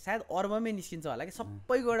भने सायद अर्बमै निस्किन्छ होला कि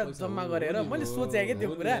सबैको एउटा जम्मा गरेर मैले सोचेँ कि त्यो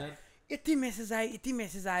कुरा यति मेसेज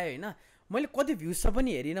आयो होइन मैले कति भ्युज छ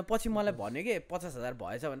पनि हेरिनँ पछि मलाई भन्यो कि 50,000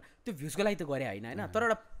 भएछ भने त्यो भ्युजको लागि त गरेँ होइन होइन तर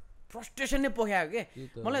एउटा फ्रस्ट्रेसन नै पोख्यायो के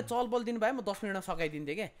मलाई चलबल दिनु भए म 10 मिनटमा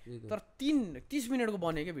सकाइदिन्थेँ के तर 30 मिनटको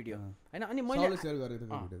बन्यो क्या भिडियो होइन अनि मैले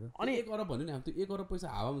अनि 1 अरब भन्यो नि हामी त्यो 1 अरब पैसा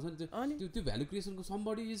हावामा छ नि त्यो value क्रिएसनको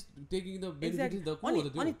somebody is taking the benefit the को हो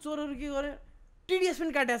त्यो अनि चोरहरू के गरे टिडीएस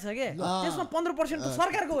पनि काटेको छ के त्यसमा 15% त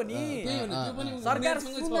सरकारको हो नि त्यो पनि सरकार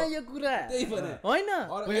सुन्नु यो कुरा होइन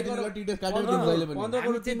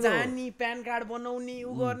जानी प्यान कार्ड बनाउने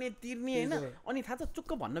उ गर्ने तिर्ने होइन अनि थाहा छ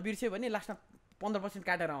चुक्क भन्न बिर्स्यो भने लास्टमा 15%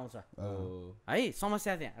 काटेर आउँछ है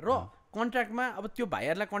समस्या त्यहाँ र कन्ट्र्याक्टमा अब त्यो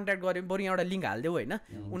भाइहरूलाई कन्ट्याक्ट गऱ्यो बरु यहाँ एउटा लिङ्क हालिदेऊ होइन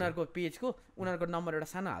उनीहरूको पेजको उनीहरूको नम्बर एउटा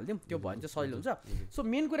सानो हालिदिउँ त्यो भयो भने चाहिँ सजिलो हुन्छ सो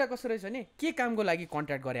मेन कुरा कस्तो रहेछ भने के कामको लागि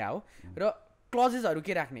कन्ट्याक्ट गरे हो र क्लजेसहरू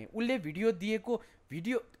के राख्ने उसले भिडियो दिएको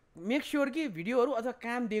भिडियो मेक स्योर कि भिडियोहरू अथवा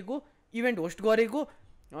काम दिएको इभेन्ट होस्ट गरेको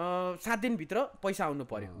 7 दिनभित्र पैसा आउनु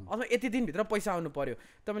पर्यो अथवा यति दिनभित्र पैसा आउनु पर्यो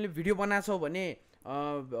तपाईँले भिडियो बनाएको छौ भने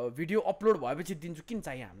भिडियो अपलोड भएपछि दिन्छु किन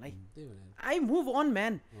चाहियो हामीलाई आई मुभ अन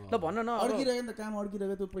म्यान ल भन न अड्किरहेको त काम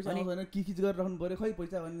अड्किरहेको त्यो पैसा आउँदैन किच गरेर राख्नु पर्यो खै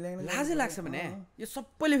पैसा भन्ने लाजै लाग्छ भने यो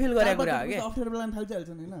सबैले फेल गरेको कुरा हो के अप्ठ्यारो बेलामा थाल्छ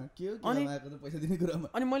हैन के हो आएको पैसा दिने कुरामा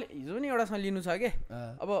अनि मैले हिजो नि एउटासँग लिनु छ के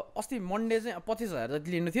अब अस्ति मन्डे चाहिँ 25,000 जति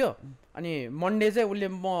लिनु थियो अनि मन्डे चाहिँ उसले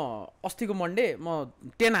म अस्तिको मन्डे म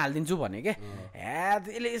 10 हालिदिन्छु भने के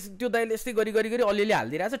हे त्यो दाइले यस्तै गरी अलिअलि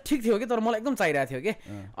हालिदिरहेको छ ठिक थियो कि तर मलाई एकदम चाहिरहेको थियो कि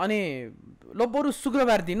अनि ल बरु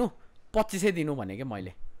शुक्रबार दिनु 2500 दिनु भने के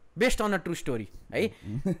मैले best on a true story है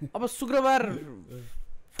अब शुक्रबार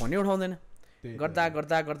फोनै उठाउँदैन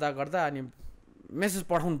गर्दा अनि मेसेज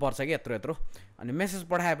पठाउनु पर्छ कि यत्रो अनि मेसेज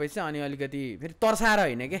पठाएपछि अनि अलिकति फेरि तर्साएर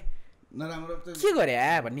होइन के नराम्रो के गरे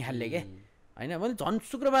भन्ने खालले के होइन मैले झन्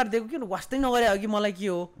शुक्रबार दिएको किन वास्तै नगरे अघि मलाई के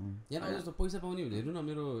हो यहाँ जस्तो पैसा पाउने भने हेर्नु न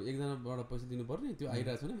मेरो एकजनाबाट पैसा दिनु पर्ने त्यो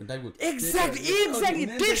आइरहेको छ नि टाइपको एक्ज्याक्टली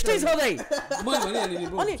टेक्स्टै छ दाइ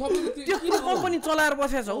अनि त्यो किन कम्पनी चलाएर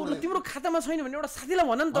बसेको छ उ तिम्रो खातामा छैन भने एउटा साथीलाई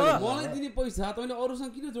भन नि त मलाई दिने पैसा तैँले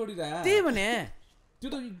अरूसँग किन जोडिरहे त्यही भने त्यो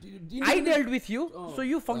त I dealt with you, so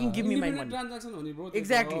you fucking give me my money. Transaction हो नि ब्रो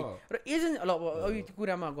एक्ज्याक्टली र एजेन्ट ल अब यो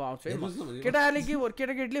कुरामा आउँछ है केटाहरूले के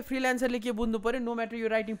केटाकेटीले फ्रिल्यान्सरले के बुझ्नु पर्यो no matter you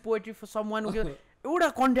writing poetry for someone एउटा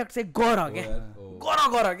कन्ट्याक्ट चाहिँ गर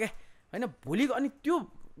के होइन भोलि अनि त्यो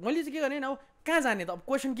मैले चाहिँ के गरेँ अब कहाँ जाने त अब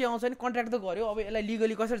क्वेसन के आउँछ भने कन्ट्र्याक्ट त गऱ्यो अब यसलाई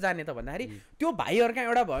लिगली कसरी जाने त भन्दाखेरि त्यो भाइहरूका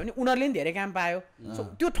एउटा भयो भने उनीहरूले पनि धेरै काम पायो सो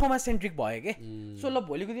त्यो ठाउँमा सेन्ट्रिक भयो कि सो ल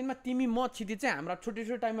भोलिको दिनमा तिमी म क्षितिज चाहिँ हाम्रा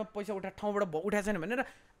छोटो टाइममा पैसा ठाउँबाट उठाएको छैन भनेर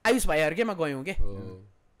आयुष भाइहरूकैमा गयौँ के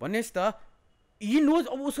भन्नुहोस् त हि नोज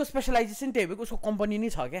अब उसको स्पेसलाइजेसन त्यही भएको उसको कम्पनी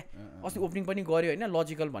नै छ क्या अस्ति ओपनिङ पनि गऱ्यो होइन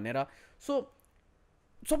लजिकल भनेर सो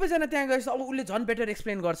सबैजना त्यहाँ गएपछि अब उसले झन् बेटर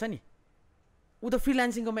एक्सप्लेन गर्छ नि ऊ त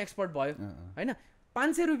फ्रिल्यान्सिङकोमा एक्सपर्ट भयो होइन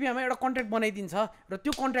 500 रुपियाँमा एउटा कन्ट्र्याक्ट बनाइदिन्छ र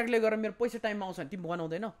त्यो कन्ट्र्याक्टले गरेर मेरो पैसा टाइममा आउँछ भने तिमी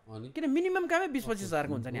बनाउँदैन किन मिनिमम कामै 20-25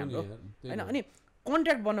 हजारको हुन्छ नि हाम्रो होइन अनि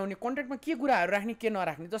कन्ट्र्याक्ट बनाउने कन्ट्र्याक्टमा के कुराहरू राख्ने के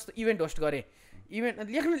नराख्ने जस्तो इभेन्ट होस्ट गरेँ इभेन्ट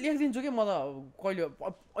लेखिदिन्छु कि म त कहिले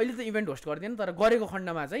अहिले त इभेन्ट होस्ट गर्दिनँ तर गरेको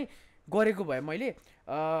खण्डमा चाहिँ गरेको भए मैले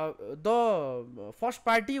the first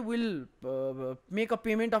party will make a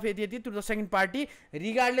payment of यति यति to the second party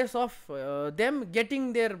regardless of them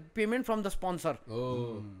getting there payment from the sponsor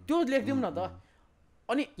त्यो लेखिदिउँ न त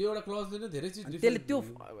अनि त्यो एउटा क्लजले धेरै चिज त्यसले त्यो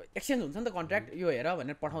एक्सचेन्ज हुन्छ नि त कन्ट्र्याक्ट यो हेर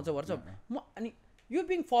भनेर पठाउँछ वर्छ म अनि यो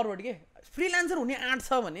बिङ फरवर्ड के फ्रिलान्सर हुने आँट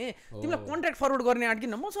छ भने तिमीलाई कन्ट्र्याक्ट फरवर्ड गर्ने आँट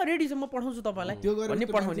किन म छ रेडी छ म पठाउँछु तपाईँलाई भन्ने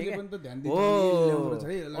पठाउने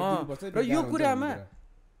र यो कुरामा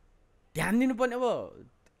ध्यान दिनुपर्ने अब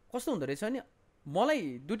कस्तो हुँदो रहेछ नि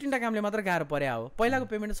मलाई 2-3टा कामले मात्र गाह्रो पर्या हो पहिलाको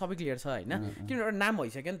पेमेन्ट सबै क्लियर छ होइन किनभने एउटा नाम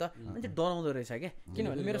भइसक्यो नि त मान्छे डराउँदो रहेछ क्या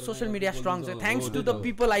किनभने मेरो सोसियल मिडिया स्ट्रङ छ thanks to the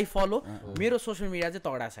people I follow मेरो सोसियल मिडिया चाहिँ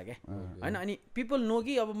तगडा छ क्या होइन अनि पिपल नो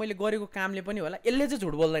कि अब मैले गरेको कामले पनि होला यसले चाहिँ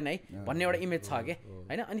झुट बोल्दैन है भन्ने एउटा इमेज छ क्या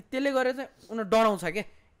होइन अनि त्यसले गरेर चाहिँ उनीहरू डराउँछ क्या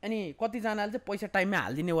अनि कतिजनाले चाहिँ पैसा टाइममा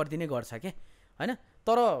हालिदिने गरिदिने गर्छ क्या होइन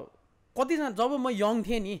तर कतिजना जब म यङ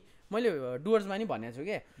थिएँ नि मैले डुवर्समा नि भनेको छु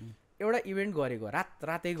क्या एउटा इभेन्ट गरेको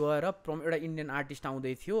रातै गएर एउटा इन्डियन आर्टिस्ट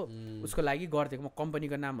आउँदै थियो उसको लागि गरिदिएको म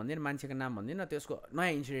कम्पनीको नाम भन्दिनँ मान्छेको नाम भन्दिनँ त्यसको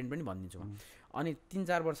नयाँ इन्सिडेन्ट पनि भनिदिन्छु म अनि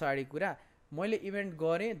 3-4 वर्ष अगाडि कुरा मैले इभेन्ट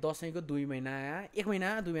गरेँ दसैँको 1 महिना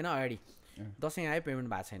 2 महिना अगाडि दसैँ आयो पेमेन्ट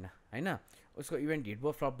भएको छैन होइन उसको इभेन्ट हिट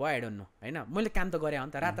भयो फ्लप भयो आई डोन्ट नो होइन मैले काम त गरेँ हो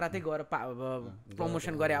नि त रातै गएर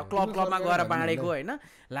प्रमोसन गरेँ क्लबमा गएर बाँडेको होइन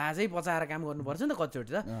लाजै बचाएर काम गर्नुपर्छ नि त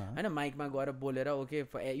कतिचोटि त होइन माइकमा गएर बोलेर ओके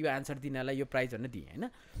यो आन्सर दिनलाई यो प्राइज भनेर दिएँ होइन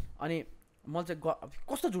अनि म चाहिँ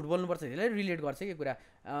कस्तो झुट बोल्नुपर्छ त्यसलाई रिलेट गर्छ कि कुरा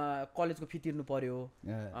कलेजको फी तिर्नु पऱ्यो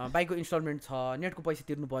बाइकको इन्स्टलमेन्ट छ नेटको पैसा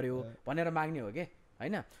तिर्नु पऱ्यो भनेर माग्ने हो कि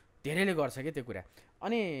होइन धेरैले गर्छ कि त्यो कुरा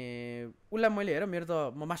अनि उसलाई मैले हेर मेरो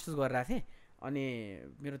त म मास्टर्स गरिरहेको थिएँ अनि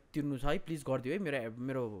मेरो तिर्नु छ है प्लिज गरिदियो है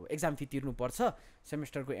मेरो एक्जाम फी तिर्नुपर्छ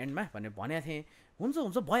सेमेस्टरको एन्डमा भनेर भनेको थिएँ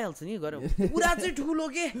हुन्छ भइहाल्छ नि गएर पुरा चाहिँ ठुलो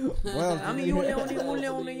के हामी यो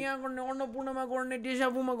ल्याउने यहाँ गर्ने अन्नपूर्णमा गर्ने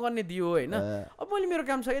डेसाबुमा गर्ने दियो होइन अब मैले मेरो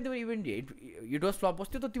काम छ क्या त्यो इभेन्ट हिट होस् फ्लप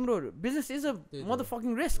होस् त्यो त तिम्रो business is a mother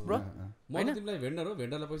fucking risk bro हैन तिमीलाई भेन्डर हो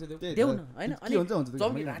भेन्डरलाई पैसा देऊ न हैन अनि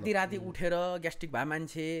जब राति उठेर ग्यास्ट्रिक भए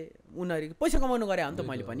मान्छे उनीहरू पैसा कमाउनु गरे हो नि त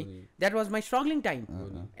मैले पनि that was my struggling time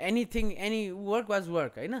any work was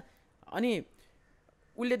work होइन अनि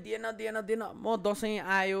उसले दिएन म दसैँ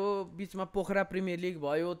आयो बिचमा पोखरा प्रिमियर लिग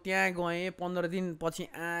भयो त्यहाँ गएँ 15 दिन पछि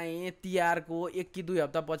आएँ तिहारको 1 कि 2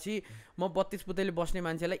 हप्ता पछि म 32 पुतैले बस्ने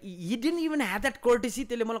मान्छेलाई he didn't even have that courtesy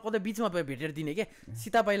त्यसले मलाई कतै बिचमा भेटेर दिने के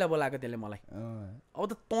सीता पहिला बोलाएको त्यसले मलाई अब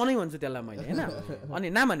त तनै भन्छु त्यसलाई मैले होइन अनि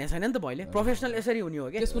नाम भन्ने छैन नि त मैले प्रोफेसनल यसरी हुने हो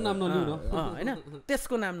कि त्यसको नाम नलिउ न होइन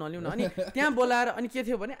त्यसको नाम नलिउ न अनि त्यहाँ बोलाएर अनि के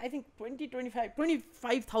थियो भने आई थिङ्क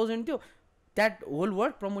 25,000 थियो that whole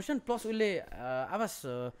work promotion plus उसले आवास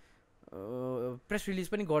प्रेस रिलिज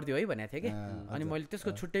पनि गरिदियो है भनेको थियो कि अनि मैले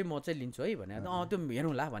त्यसको छुट्टै म चाहिँ लिन्छु है भनेको त्यो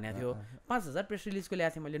हेर्नुला भनेको थियो 5,000 प्रेस रिलिजको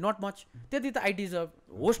ल्याएको थिएँ मैले नट मच त्यति त आइटिज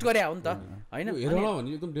होस्ट गरे हो नि त होइन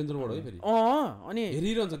अनि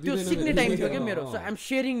त्यो सिक्ने टाइम थियो क्या मेरो सो आइएम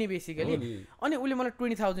सेयरिङ नि बेसिकली अनि उसले मलाई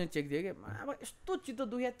 20,000 चेक दियो कि अब यस्तो चित्त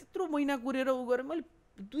दुख्या त्यत्रो महिना कुरेर उ गरेँ मैले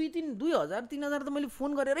 2,000 3,000 त मैले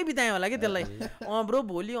फोन गरेरै बिताएँ होला कि त्यसलाई ब्रो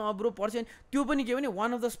भोलि ब्रो पर्सेन्ट त्यो पनि के भने वान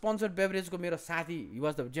अफ द स्पोन्सर्ड बेभरेजको मेरो साथी he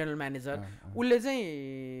was the general manager उसले चाहिँ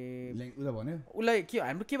उसलाई के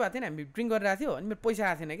हाम्रो के भएको थिएन हामी ड्रिङ्क गरिरहेको थियो अनि मेरो पैसा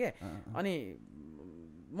आएको थिएन क्या अनि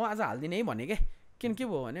म आज हालिदिने है भने किन के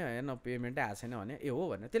भयो भने हेर्न पेमेन्टै आएको छैन भने ए हो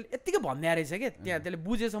भनेर त्यसले यत्तिकै भन्दै रहेछ क्या त्यहाँ त्यसले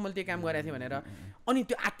बुझेछ मैले त्यो काम गरेको थिएँ भनेर अनि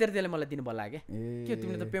त्यो आत्तेर त्यसले मलाई दिनु बोलायो के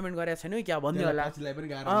तिमीले त पेमेन्ट गरेको छैनौ क्या भन्दै होला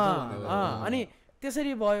अनि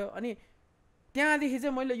त्यसरी भयो अनि त्यहाँदेखि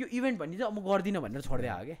चाहिँ मैले यो इभेन्ट भन्ने चाहिँ अब म गर्दिनँ भनेर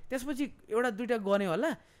छोडिदिएँ हो क्या त्यसपछि एउटा दुइटा गर्ने होला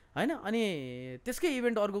होइन अनि त्यसकै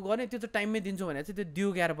इभेन्ट अर्को गर्ने त्यो चाहिँ टाइममै दिन्छु भनेर चाहिँ त्यो दियो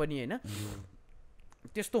क्यार पनि होइन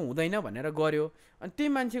त्यस्तो हुँदैन भनेर गर्यो अनि त्यही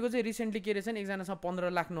मान्छेको चाहिँ रिसेन्टली के रहेछ नि एकजनासँग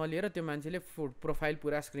 15 लाख नलिएर त्यो मान्छेले प्रोफाइल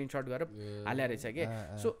पुरा स्क्रिनसट गरेर हाले रहेछ कि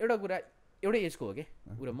सो एउटा कुरा एउटै एजको हो कि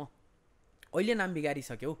पुरा म अहिले नाम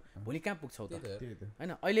बिगारिसक्यौ भोलि कहाँ पुग्छौ त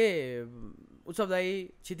होइन अहिले उत्सव दाई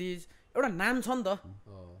क्षितिज एउटा नाम छ नि त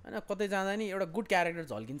होइन कतै जाँदा नि एउटा गुड क्यारेक्टर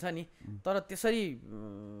झल्किन्छ नि तर त्यसरी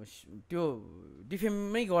त्यो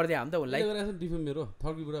डिफेमै गरिदियो हामी त उसलाई डिफेम मेरो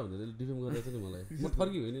थर्की कुरा भनेर डिफेम गरिरहेछ नि मलाई म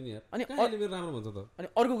थर्की होइन नि यार अनि मेरो राम्रो भन्छ त अनि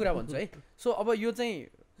अर्को कुरा भन्छु है सो अब यो चाहिँ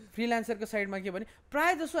फ्रिलान्सरको साइडमा के भने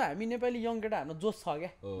प्रायः जसो हामी नेपाली यङ केटा हाम्रो जोस छ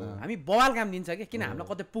क्या हामी बवाल काम दिन्छ क्या किन हामीलाई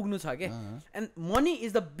कतै पुग्नु छ क्या and money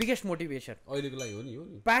is the biggest motivation अहिलेको लागि हो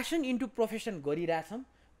नि प्यासन इन्टु प्रोफेसन गरिरहेछौँ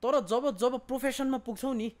तर जब प्रोफेसनमा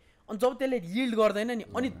पुग्छौँ नि अनि जब त्यसले यिल्ड गर्दैन नि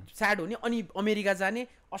अनि स्याड हुने अनि अमेरिका जाने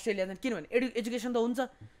अस्ट्रेलिया जाने किनभने एजुकेसन त हुन्छ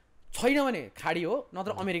छैन भने खाडी हो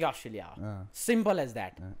नत्र अमेरिका अस्ट्रेलिया हो सिम्पल एज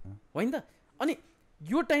द्याट होइन त अनि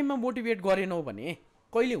यो टाइममा मोटिभेट गरेनौ भने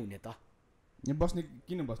कहिले हुने त बस्ने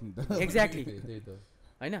किन बस्ने त एक्ज्याक्टली त्यही त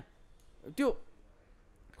हैन त्यो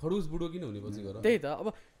खडुस बुढो किन हुने पछि गर त्यही त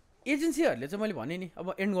अब एजेन्सीहरूले चाहिँ मैले भने नि अब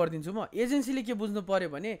एन्ड गरिदिन्छु म एजेन्सीले के बुझ्नु पर्यो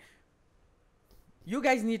भने you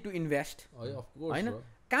guys need to invest हैन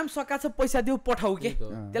काम सकाछ पैसा देऊ पठाऊ के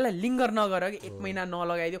त्यसलाई लिङ्गर नगर कि 1 महिना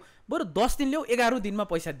नलगाइदेऊ बरु 10 दिन ल्याऊ 11 दिनमा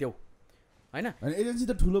पैसा देऊ हैन एजेन्सी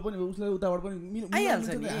त ठुलो पनि उसलाई उताबाट पनि आइहाल्छ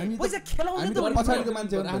नि पैसा खेलाउने त पछाडिको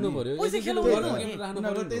मान्छे राख्नु पर्यो पैसा खेलाउने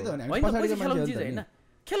त्यही त होइन पैसा खेलाउने चिज होइन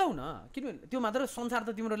खेलाउ न किनभने त्यो मात्र संसार त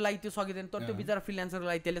तिम्रो लागि त्यो सकिँदैन तर त्यो बिचारा फ्रिल्यान्सरको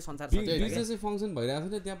लागि त्यसले संसार बिजनेसै फङ्सन भइरहेको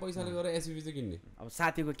छ नि त्यहाँ पैसाले गरेर एसयुभी चाहिँ किन्ने अब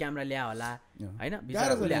साथीको क्यामेरा ल्या होला हैन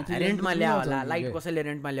बिचारा रेन्टमा ल्या होला लाइट कसैले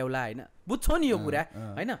रेन्टमा ल्याउला हैन बुझ्छौ नि यो कुरा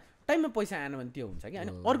हैन टाइममा पैसा आएन भने त्यो हुन्छ कि हैन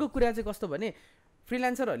अर्को कुरा चाहिँ कस्तो भने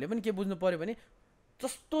फ्रिल्यान्सरहरूले पनि के बुझ्नु पर्यो भने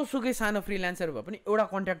जस्तो सुकै सानो फ्रिल्यान्सर भए पनि एउटा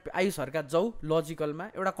कन्ट्र्याक्ट आयु सरकार जाऊ लजिकलमा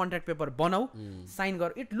एउटा कन्ट्र्याक्ट पेपर बनाऊ साइन गर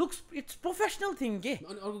इट्स प्रोफेसनल थिङ के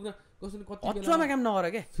अनि अर्को कुरा कसैले कति अचुवामा काम नगर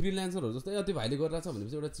के फ्रिल्यान्सरहरू जस्तै त्यो भाइले गरिरहेको छ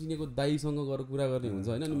भनेपछि एउटा चिनेको दाइसँग गएर कुरा गर्ने हुन्छ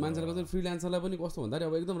होइन अनि मान्छेले कसरी फ्रिल्यान्सरलाई पनि कस्तो भन्दाखेरि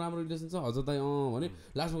अब एकदम राम्रो रिलेसन छ हजुर दाइ भने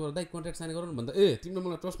लास्टमा गएर दाइ कन्ट्र्याक्ट साइन गरौँ भन्दा ए तिमीले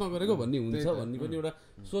मलाई ट्रस्ट नगरेको भन्ने हुन्छ भन्ने पनि एउटा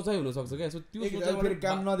सोचाइ हुनसक्छ क्या सो त्यो सोचाइ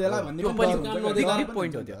काम नदेला भन्ने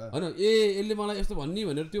पोइन्ट हो त्यो होइन ए यसले मलाई यस्तो भन्ने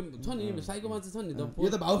भनेर त्यो छ नि साइको मान्छे छ नि त यो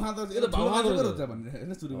त भाउ खाँदो यो त भाउ खाँदो हुन्छ भनेर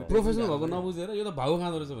हैन सुरुमा प्रोफेसनल भएको नबुझेर यो त भाउ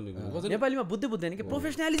खाँदो रहेछ भन्ने कुरा नेपालीमा बुझ्दैन कि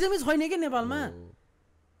प्रोफेसनलिजमै छैन कि नेपालमा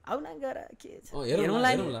आउन गर के छ हेरौँला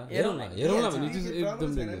भन्ने चिज एकदम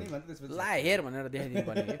ला हेर भनेर देखाइदिनु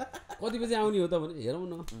पर्ने कति बजी आउने हो त भने हेरौँ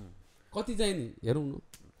न कति चाहिँ नि हेरौँ न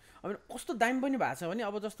अब कस्तो दामी पनि भएको छ भने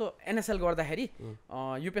अब जस्तो एनएसएल गर्दाखेरि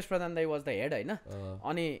युपेश प्रधान दाइ वाज द हेड होइन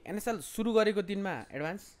अनि एनएसएल सुरु गरेको दिनमा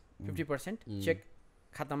एडभान्स 50% चेक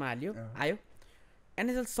खातामा हाल्यो आयो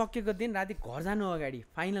एनएसएल सकेको दिन राति घर जानु अगाडि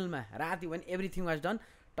फाइनलमा राति when everything was done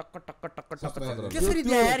टक्क टक्क टक्क टक्क कसरी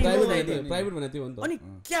प्राइभेट भने त्यो हो नि त अनि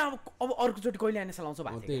क्या अब अर्कोचोटि कहिले एनएसएल आउँछ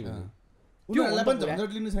भएको थियो उनीहरुलाई पनि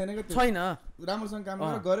झन्झट लिनु छैन के छैन राम्रोसँग काम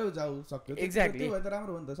गरेर गर्यो जाऊ सक्यो एक्ज्याक्टली त्यो भए त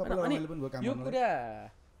राम्रो हो नि त सबैलाई रमाइलो पनि भयो काम यो कुरा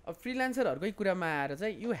अब फ्रिल्यान्सरहरुकै कुरामा आएर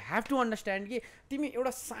चाहिँ यु हेभ टु अन्डरस्ट्यान्ड कि तिमी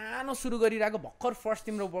एउटा सानो सुरु गरिरहेको भर्खर फर्स्ट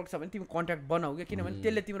तिम्रो वर्क छ भने तिमी कन्ट्र्याक्ट बनाऊ के किनभने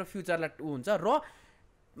त्यसले तिम्रो फ्युचरलाई हुन्छ र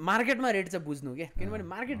मार्केटमा रेट चाहिँ बुझ्नु के किनभने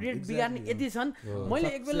मार्केट रेट बिगार्ने यति छन् मैले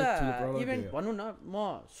एक बेला इभेन्ट भनौँ न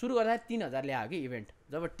म सुरु गर्दा 3000 ल्याएको कि इभेन्ट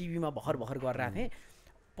जब टिभीमा भर्खर गरिरहेको थिएँ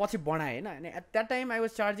पछि बढाएँ होइन अनि at that time I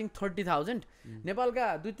was charging 30,000 नेपालका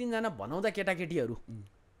 2-3 जना भनाउँदा केटाकेटीहरू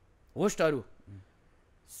होस्टहरू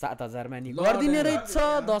 7,000 मा नि गरिदिने रहेछ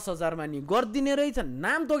 10,000 मा नि गरिदिने रहेछ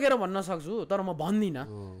नाम तोकेर भन्न सक्छु तर म भन्दिनँ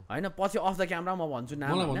होइन पछि अफ द क्यामेरा म भन्छु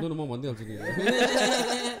नाम म भनिदिहाल्छु नि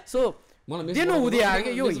सो दिनु हुँदै आयो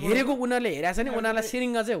कि यो हेरेको उनीहरूले हेरेको छ नि उनीहरूलाई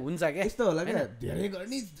सिरिङ्ग चाहिँ हुन्छ क्या यस्तो होला क्या धेरै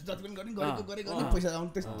गर्ने जति पनि गर्ने गरेको पैसा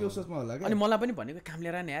आउने त्यो सोचमा होला क्या अनि मलाई पनि भनेको काम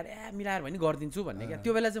लिएर नि यार मिलाएर भने गरिदिन्छु भन्ने क्या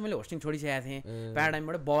त्यो बेला चाहिँ मैले होस्टिङ छोडिसकेको थिएँ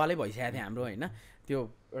प्याराडाइमबाट बवालै भइसकेको थिएँ हाम्रो होइन त्यो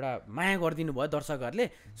एउटा माया गरिदिनु भयो दर्शकहरूले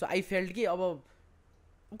सो आई फेल्ट कि अब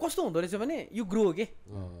कस्तो हुँदो रहेछ भने यु ग्रो के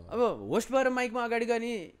अब होस्ट भएर माइकमा अगाडि गयो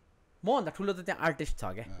नि मभन्दा ठुलो त त्यहाँ आर्टिस्ट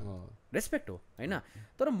छ क्या रेस्पेक्ट हो होइन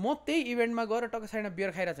तर म त्यही इभेन्टमा गएर टक्क साइडमा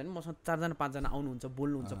बियर खाइरहेको छ भने मसँग 4 जना 5 जना आउनुहुन्छ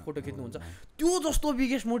बोल्नुहुन्छ फोटो खिच्नुहुन्छ त्यो जस्तो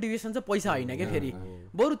बिगेस्ट मोटिभेसन चाहिँ पैसा होइन क्या फेरि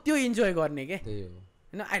बरु त्यो इन्जोय गर्ने के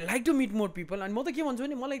होइन I like to meet more people अनि म त के भन्छु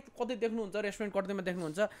भने मलाई कतै देख्नुहुन्छ रेस्टुरेन्ट कतैमा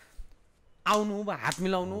देख्नुहुन्छ आउनु हात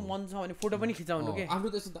मिलाउनु मन छ भने फोटो पनि खिचाउनु के आफ्नो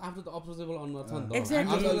त अप्रोचेबल अनुहार छ नि त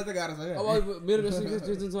एक्ज्याक्टली त गाह्रो छ के अब मेरो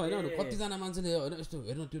सिचुएसन छ हैन कति जना मान्छेले हैन यस्तो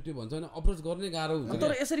हेर्नु त्यो भन्छ हैन अप्रोच गर्ने गाह्रो हुन्छ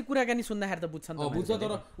तर यसरी कुराकानी सुन्दाखेरि त बुझ्छन् त बुझ्छ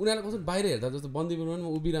तर उनीहरुले कसरी बाहिर हेर्दा जस्तो बन्दी बनाउनमा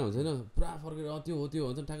उभिरा हुन्छ हैन पुरा फर्केर त्यो हो त्यो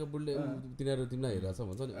भन्छ ठ्याक्क बुढले तिनीहरु तिमीलाई हेरेछ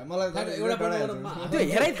भन्छ नि मलाई एउटा त्यो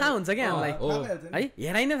हेराइ थाहा हुन्छ के हामीलाई है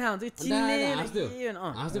हेराइ नै थाहा हुन्छ चिन्ने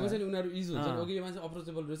हाँस्दैपछि नि उनीहरु इज हुन्छ ओके यो मान्छे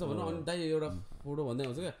अप्रोचेबल रहेछ भन्नु अनि दाइ एउटा फोटो भन्दै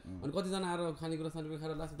हुन्छ क्या अनि कति जना आएर खानेकुरा सानेकुरा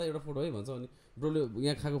खाएर लास्ट दाइ एउटा फोटो है भन्छ अनि ब्रोले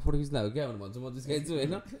यहाँ खाएको फोटो खिच्ला हो क्या भन्छु म जिस्काइन्छु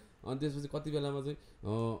होइन अनि त्यसपछि कति बेलामा चाहिँ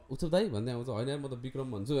उत्सव दाइ भन्दै आउँछ होइन म त विक्रम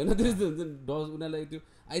भन्छु होइन त्यस्तो हुन्छ डज उनीहरूलाई त्यो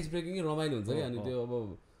आइस ब्रेकिङै रमाइलो हुन्छ क्या अनि त्यो अब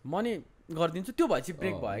म नि गरिदिन्छु त्यो भएपछि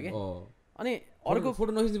ब्रेक भयो क्या अनि अर्को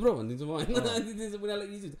फोटो नखिच्नु ब्रो भनिदिन्छु म होइन उनीहरूलाई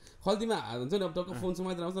इजी हुन्छ खल्तीमा हुन्छ नि अब टक्क फोन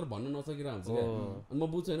समातेर आउँछ तर भन्न नसकिरहेको हुन्छ क्या अनि म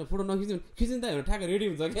बुझ्छु होइन फोटो नखिच्नु खिच्नु त होइन ठ्याक्क रेडी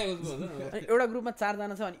हुन्छ क्या एउटा ग्रुपमा 4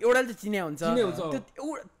 जना छ अनि एउटाले चाहिँ चिन्या हुन्छ त्यो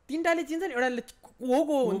 3टाले चिन्छ नि एउटाले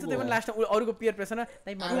को हुन्छ त्यो पनि लास्टमा अरूको पियर प्रेसरमा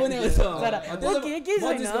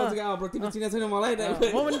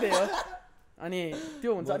अनि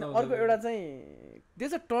त्यो हुन्छ अनि अर्को एउटा चाहिँ त्यो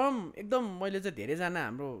चाहिँ टर्म एकदम मैले चाहिँ धेरैजना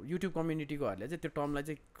हाम्रो युट्युब कम्युनिटीकोहरूले चाहिँ त्यो टर्मलाई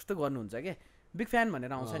चाहिँ कस्तो गर्नुहुन्छ क्या बिग फ्यान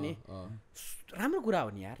भनेर आउँछ नि राम्रो कुरा हो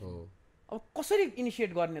नि यार अब कसरी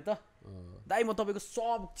इनिसिएट गर्ने त दाइ म तपाईँको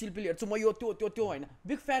सब चिलपिल हेर्छु म यो त्यो त्यो त्यो होइन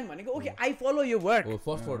बिग फ्यान भनेको ओके आई फलो यो वर्क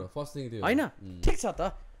फर्स्ट थिङ त्यो होइन ठिक छ त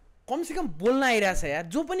कमसेकम बोल्न आइरहेछ यार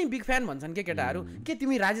जो पनि बिग फ्यान भन्छन् के केटाहरू के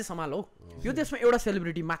तिमी राजे समाल हौ यो देशमा एउटा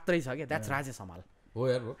सेलिब्रिटी मात्रै छ क्या द्याट्स राजे समाल हो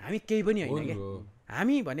यार हामी केही पनि होइन क्या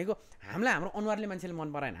हामी भनेको हामीलाई हाम्रो अनुहारले मान्छेले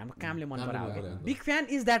मन पराएन हाम्रो कामले मन परायो क्या big fan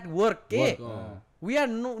is that work के we are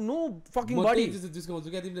no fucking body जिस्काउँछु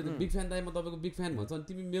क्या तिमीले बिग फ्यान दाइ म तपाईँको बिग फ्यान भन्छ अनि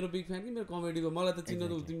तिमी मेरो बिग फ्यान कि मेरो कमेडीको मलाई त चिन्न त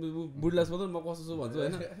तिमी बुढ्ला सोध्नु म कसो छु भन्छु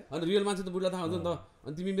होइन अनि रियल मान्छे त बुढ्ला थाहा हुन्छ नि त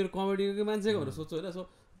अनि तिमी मेरो कमेडीको मान्छेको भनेर सोध्छु होइन सो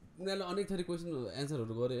उनीहरूले अनेक थरी क्वेसन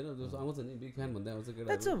एन्सरहरू गरे होइन जस्तो आउँछ नि बिग फ्यान भन्दै आउँछ केटा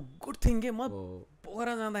द्याट्स अ गुड थिङ के म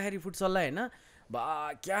पोखरा जाँदाखेरि फुटसललाई होइन बा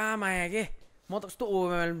क्या माया के म त कस्तो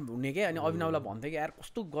ओभरवेल्म हुने के अनि अभिनवलाई भन्थेँ कि यार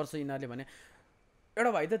कस्तो गर्छ यिनीहरूले भने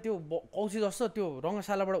एउटा भाइ त त्यो कौशी जस्तो त्यो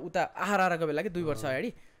रङ्गशालाबाट उता आहाराको बेला कि 2 वर्ष अगाडि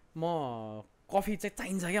म कफी चाहिँ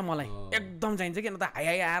चाहिन्छ क्या मलाई एकदम चाहिन्छ कि न त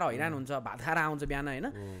हाई आएर हैरान हुन्छ भात खाएर आउँछ बिहान होइन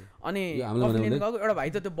अनि कफी लिनु गएको एउटा भाइ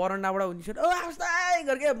त त्यो बरन्डाबाट उनिस आस्ताइ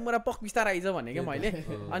गर्के मेरो पक बिस्तार आइज भने क्या मैले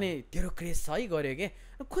अनि तेरो क्रेज छ है गऱ्यो कि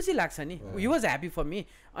खुसी लाग्छ नि he was happy for me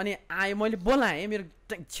अनि आएँ मैले बोलाएँ मेरो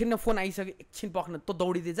छिन्न फोन आइसक्यो एकछिन पक्न त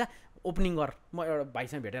दौडिदिए जा ओपनिङ गर म एउटा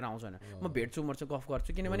भाइसँग भेटेर आउँछु होइन म भेट्छु मर्छु गफ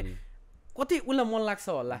गर्छु किनभने कति उसलाई मन लाग्छ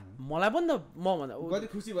होला मलाई पनि त म भन्दा कति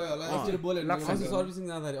खुसी भयो होला यसरी बोले सर्भिसिङ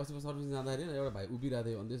जाँदाखेरि एउटा भाइ उभिरहेको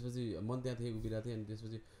थियो अनि त्यसपछि मन त्यहाँ थिएँ उभिरहेको थिएँ अनि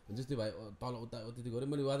त्यसपछि जस्तै भाइ तल उता उति गऱ्यो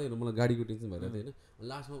मैले वादैहरू मलाई गाडीको टेन्सन भइरहेको थियो होइन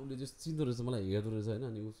लास्टमा उसले जस्तो चिन्दो रहेछ मलाई हेर्दो रहेछ होइन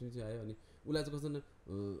अनि उसले चाहिँ आयो अनि उसलाई चाहिँ कस्तो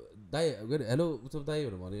दाइ हेलो उत्सव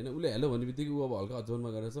दाइहरू भन्यो होइन उसले हेलो भन्ने बित्तिकै ऊ अब हल्का जोनमा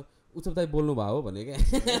गरेर उत्सव दाइ बोल्नु भयो हो भने क्या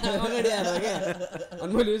अगाडि आएर क्या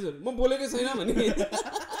अनि मैले म बोलेकै छैन भने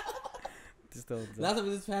त्यस्तो हुन्छ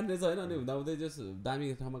लास्ट फ्यान रहेछ होइन अनि हुँदा हुँदै जस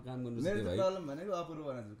दामी ठाउँमा काम गर्नु प्रब्लम भनेको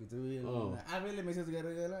अपूर्व आफैले मेसेज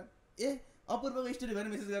गरेर ए अपूर्वको स्टोरी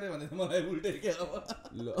भएर मेसेज गरे भने मलाई उल्टै के अब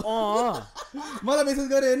मलाई मेसेज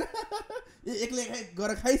गरे होइन ए एक्लै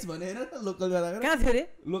गएर खाइस् भने होइन लोकल जाँदा कहाँ थियो अरे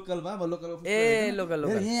लोकलमा म लोकल ए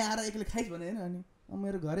लोकल यहाँ आएर एक्लै खाइस् भने होइन अनि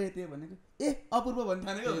मेरो घरै त्यो भनेको ए अपूर्व भन्ने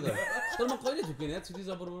ठानेको तर म कहिले झुकेन क्षितिज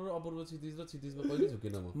अपूर्व क्षितिज र क्षितिजमा कहिले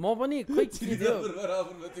झुकेन म पनि खोइ छिदियो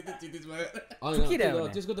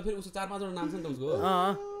त्यसको त फेरि उसको 4-5 वटा नाम छ नि त उसको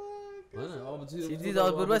हैन अब क्षितिज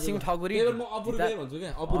अपूर्व सिंह ठकुरी म अपूर्व भन्छु के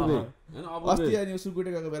अपूर्व हैन अपूर्व अस्ति अनि सुकुटे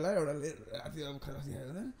गएको बेला एउटा राति अब खरासी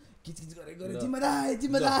आयो किचकिच गरे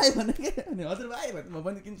जिम्मेदार भने के अनि हजुर भाइ भन्छ म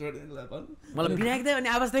पनि किन छोड्दिन ल फोन मलाई विनायक दाइ अनि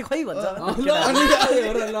आवाज दाइ खोइ भन्छ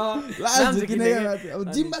लास्ट झुकिने अब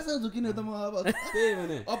जिम्बासँग झुकिने त म अब त्यही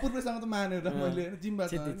भने अपूर्वसँग त मानेर मैले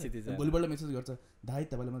जिम्बासँग भोलिपल्ट मेसेज गर्छ दाइ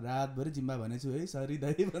तपाईँलाई म रातभरि जिम्बा भनेछु है सरी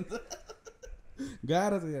दाइ भन्छ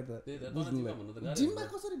गाह्रो छ यहाँ त जिम्बा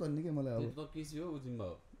कसरी भन्ने के मलाई अब केसी हो जिम्बा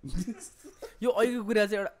हो यो अहिलेको कुरा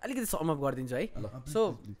चाहिँ एउटा अलिकति सम अप गरिदिन्छु है so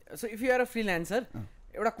if you are a freelancer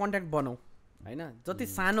एउटा कन्ट्याक्ट बनाऊ होइन जति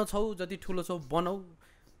सानो छौ जति ठुलो छौ बनाऊ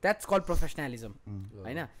द्याट्स कल्ड प्रोफेसनलिजम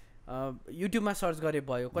होइन युट्युबमा सर्च गरे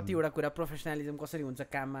भयो कतिवटा कुरा प्रोफेसनलिजम कसरी हुन्छ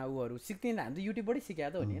काममा उहरू सिक्दैन हामी त युट्युबबाटै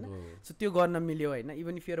सिकाएको त हो नि होइन सो त्यो गर्न मिल्यो होइन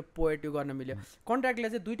इभन इफ युआर पोएट त्यो गर्न मिल्यो कन्ट्र्याक्टले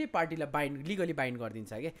चाहिँ दुइटै पार्टीलाई बाइन्ड लिगली बाइन्ड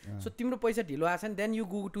गरिदिन्छ क्या सो तिम्रो पैसा ढिलो आएको छ नि then you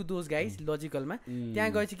go to those guys लजिकलमा त्यहाँ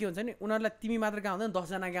गएपछि के हुन्छ नि उनीहरूलाई तिमी मात्र कहाँ हुँदैन 10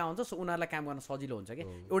 जना कहाँ हुन्छ सो उनीहरूलाई काम गर्न सजिलो हुन्छ कि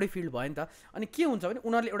एउटै फिल्ड भयो नि त अनि के हुन्छ भने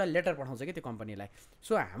उनीहरूले एउटा लेटर पठाउँछ कि त्यो कम्पनीलाई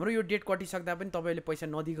सो हाम्रो यो डेट कटिसक्दा पनि तपाईँले पैसा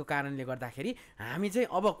नदिएको कारणले गर्दाखेरि हामी चाहिँ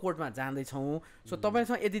अब कोर्टमा जाँदैछौँ सो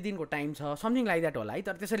तपाईँसँग यति दिनको टाइम छ समथिङ लाइक द्याट होला है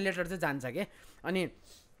तर त्यसरी लेटर चाहिँ जान्छ क्या अनि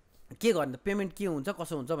के गर्ने पेमेन्ट के हुन्छ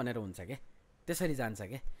कसो हुन्छ भनेर हुन्छ क्या त्यसरी जान्छ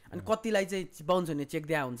क्या अनि कतिलाई चाहिँ बाउन्स हुने चेक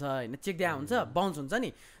दिया हुन्छ होइन चेक दिया हुन्छ बाउन्स हुन्छ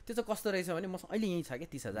नि त्यो चाहिँ कस्तो रहेछ भने मसँग अहिले यहीँ छ क्या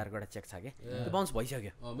 30,000 एउटा चेक छ क्या त्यो बाउन्स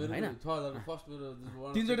भइसक्यो होइन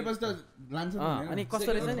अनि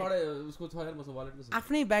कस्तो रहेछ नि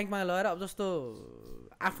आफ्नै ब्याङ्कमा लगेर अब जस्तो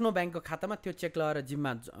आफ्नो ब्याङ्कको खातामा त्यो चेक लगाएर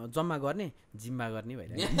जम्मा गर्ने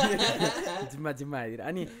भइरहेको जिम्मा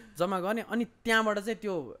अनि जम्मा गर्ने अनि त्यहाँबाट चाहिँ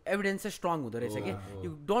त्यो एभिडेन्स चाहिँ स्ट्रङ हुँदो रहेछ कि you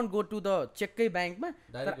don't go to the चेककै ब्याङ्कमा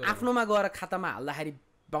तर आफ्नोमा गएर खातामा हाल्दाखेरि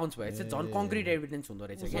बाउन्स भएछ झन् कङ्क्रिट एभिडेन्स हुँदो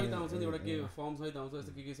रहेछ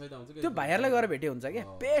त्यो भाइहरूलाई गएर भेटे हुन्छ क्या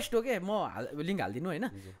बेस्ट हो क्या म लिङ्क हालिदिनु होइन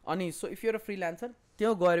अनि so if you're a freelancer त्यो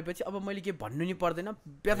गरेपछि अब मैले के भन्नु नि पर्दैन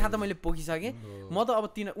व्यथा त मैले पोखिसकेँ म त अब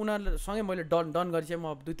उनीहरूसँगै मैले डन गरिसकेँ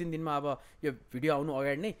म 2-3 दिनमा अब यो भिडियो आउनु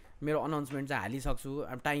अगाडि नै मेरो अनाउन्समेन्ट चाहिँ हालिसक्छु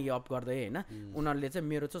टाइम अप गर्दै होइन उनीहरूले चाहिँ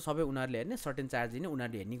मेरो चाहिँ सबै उनीहरूले हेर्ने सर्टेन चार्ज दिने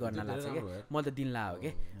उनीहरूले हेर्ने गर्न लाग्छ क्या मैले त दिन लाग्यो कि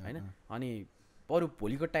होइन अनि अरू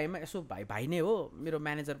भोलिको टाइममा यसो भाइ नै हो मेरो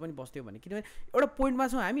म्यानेजर पनि बस्थ्यो भने किनभने एउटा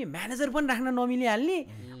पोइन्टमा छौँ हामी म्यानेजर पनि राख्न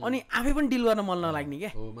नमिलिहाल्ने अनि आफै पनि डिल गर्न मन नलाग्ने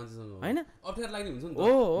क्या होइन अप्ठ्यारो लाग्ने हुन्छ नि त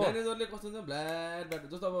म्यानेजरले कस्तो हुन्छ ब्ल्याड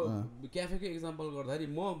जस्तो अब क्याफेको एक्जाम्पल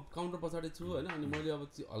गर्दाखेरि म काउन्टर पछाडि छु होइन अनि मैले अब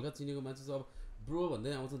हल्का चिनेको मान्छे चाहिँ अब ब्रो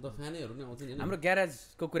भन्दै आउँछ नि त फ्यानैहरू नि आउँछ नि हाम्रो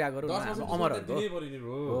ग्यारेजको कुरा गरौँ अमरहरूको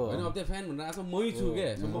होइन अब त्यहाँ फ्यान भनेर आएको मै छु क्या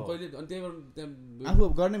म कहिले अनि त्यही भएर त्यहाँ आफू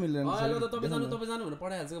गर्नै मिल्दैन ल त तपाईँ जानु भनेर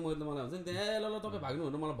पठाइहाल्छ क्या मैले मलाई हुन्छ नि त्यहाँ ल तपाईँ भाग्नु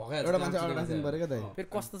भनेर मलाई भगाइहाल्छ एउटा मान्छे अर्डर राख्नु पऱ्यो क्या फेरि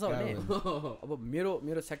कस्तो छ भने अब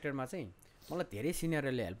मेरो सेक्टरमा चाहिँ मलाई धेरै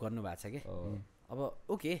सिनियरहरूले हेल्प गर्नुभएको छ क्या अब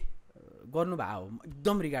ओके गर्नुभएको हो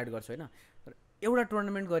एकदम रिगार्ड गर्छु होइन एउटा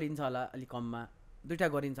टुर्नामेन्ट गरिन्छ होला अलिक कममा 2टा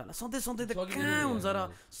गरिन्छ होला सधैँ त कहाँ हुन्छ र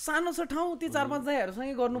सानो छ ठाउँ त्यो 4-5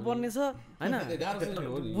 दाइहरूसँगै गर्नुपर्ने छ होइन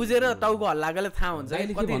बुझेर टाउको हल्लाएकोले थाहा हुन्छ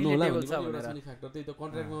कति रिलेटेबल छ भनेर त्यही त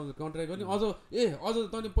कन्ट्र्याक्ट गर्ने अझ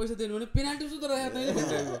तैँले पैसा दिनु भने पेनाल्टी सुत रहेको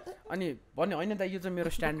अनि भन्ने होइन त यो चाहिँ मेरो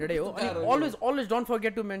स्ट्यान्डर्डै हो अनि always don't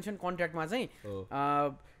forget to mention कन्ट्र्याक्टमा चाहिँ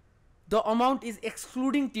the amount is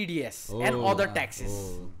excluding TDS and other taxes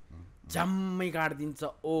झ्याम्मै काटिदिन्छ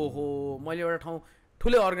ओहो मैले एउटा ठाउँ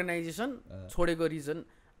ठुलो अर्गनाइजेसन छोडेको रिजन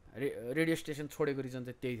रेडियो स्टेसन छोडेको रिजन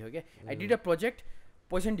चाहिँ त्यही थियो क्या आई डिड अ प्रोजेक्ट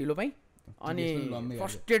पैसा नि ढिलो पाएँ अनि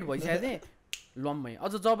फ्रस्ट्रेट भइसकेको थिएँ लम्मै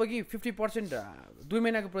अझ जब कि 50% 2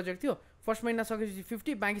 महिनाको प्रोजेक्ट थियो फर्स्ट महिना सकेपछि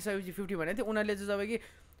 50 बाँकी सकेपछि 50 भनेको थियो उनीहरूले चाहिँ जब कि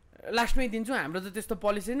लास्टमै दिन्छु हाम्रो चाहिँ त्यस्तो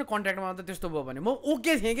पोलिसी छैन कन्ट्र्याक्टमा त त्यस्तो भयो भने म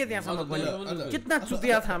ओके थिएँ क्या त्यहाँसम्म पनि कितना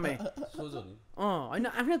चुतिया थामे होइन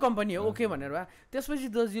आफ्नै कम्पनी हो ओके भनेर भए त्यसपछि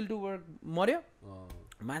द जिल टु वर्क मऱ्यो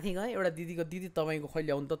माथि गएँ एउटा दिदी तपाईँको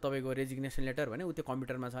खैले आउनु त तपाईँको रेजिग्नेसन लेटर भने उ त्यो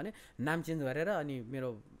कम्प्युटरमा छ भने नाम चेन्ज गरेर अनि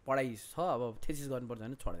मेरो पढाइ छ अब थेसिस गर्नुपर्छ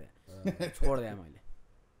भने छोडिदिएँ मैले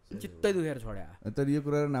चित्तै दुखेर छोड्या तर यो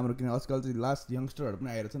कुरा राम्रो किन आजकल चाहिँ लास्ट यङ्स्टरहरू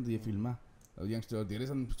पनि आएर छ नि त यो फिल्डमा यङ्स्टर धेरै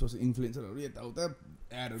छन् सोसियल इन्फ्लुएन्सरहरू यताउता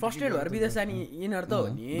फ्रस्ट्रेट भएर विदेश जाने यिनीहरू त हो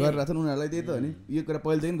नि गरिरहेको छन् उनीहरूलाई त्यही त हो नि यो कुरा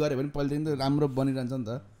पहिलेदेखि गऱ्यो भने पहिलेदेखि त राम्रो बनिरहन्छ नि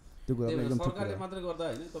त त्यो कुरा एकदम सरकारले मात्रै गर्दा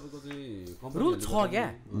हैन तपाईको चाहिँ रुल छ क्या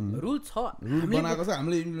रुल छ रुल बनाएको छ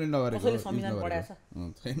हामीले इम्प्लिमेन्ट नगरेको कसैले संविधान पढाएको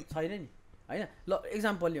छैन नि हैन ल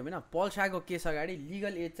एक्जाम्पल लियौँ हैन पल शाहको केस अगाडि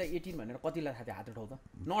लिगल एज चाहिँ 18 भनेर कतिलाई थाहा थियो हात उठाउ त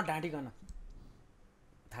नढाँटिकन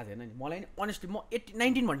थाहा थिएन नि मलाई नि अनेस्टली म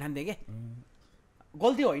 19 भन्ठान्थेँ के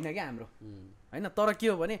गल्ती होइन क्या हाम्रो हैन तर के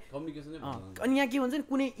हो भने कम्युनिकेसनै अनि यहाँ के भन्छ नि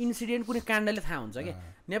कुनै इन्सिडेन्ट कुनै काण्डले थाहा हुन्छ कि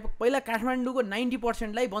पहिला काठमाडौँको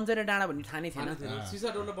 90% लाई बन्जरे डाँडा भन्ने थाहा नै थिएन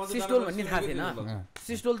सिस्टोल भन्ने थाहा थिएन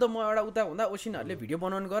सिस्टोल त म एउटा उता हुँदा ओसिनहरूले भिडियो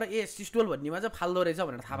बनाउनु गएर सिस्टोल भन्नेमा चाहिँ फाल्दो रहेछ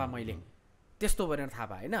भनेर थाहा पाएँ मैले त्यस्तो भनेर थाहा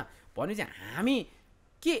पाएँ होइन भने चाहिँ हामी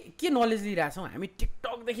के नलेज लिइरहेछौँ हामी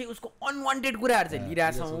टिकटकदेखि उसको अनवान्टेड कुराहरू चाहिँ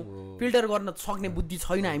लिइरहेछौँ फिल्टर गर्न सक्ने बुद्धि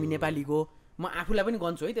छैन हामी नेपालीको म आफूलाई पनि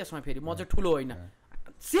गन्छु है त्यसमा फेरि म चाहिँ ठुलो होइन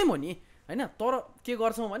सेम हो नि होइन तर के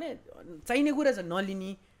गर्छौँ भने चाहिने कुरा चाहिँ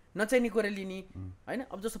नलिने नचाहिने कुरा लिने होइन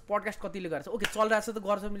अब जस्तो पडकास्ट कतिले गर्छ ओके चलिरहेको छ त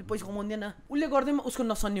गर्छ पैसा कमाउँदैन उसले गर्दैमा उसको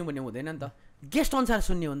नसुन्ने भन्ने हुँदैन नि त गेस्ट अनुसार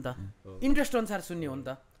सुन्ने हो नि त इन्ट्रेस्ट अनुसार सुन्ने हो नि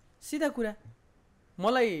त सिधा कुरा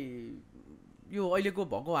मलाई यो अहिलेको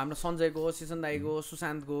भएको हाम्रो सञ्जयको सिसन दाईको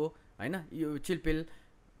सुशान्तको होइन यो चिलपिल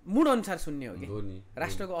मुड अनुसार सुन्ने हो कि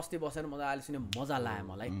राष्ट्रको अस्ति बसेर मजाले सुन्ने मजा लाग्यो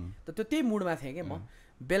मलाई त त्यो त्यही मुडमा थिएँ कि म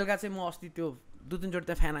बेलुका चाहिँ म अस्ति त्यो 2-3 चोटि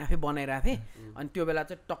त फ्यान आफै बनाइरहेको थिएँ अनि त्यो बेला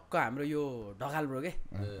चाहिँ टक्क हाम्रो यो ढकाल ब्रो के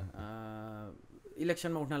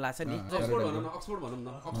इलेक्सनमा उठ्न लाग्छ नि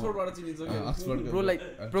ब्रोलाई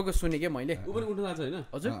ब्रोको सुने के मैले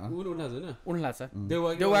हजुर उठ्न लाग्छ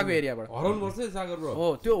देउवाको एरियाबाट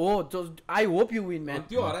हो त्यो हो I hope you win man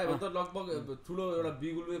त्यो हरायो त लगभग ठुलो एउटा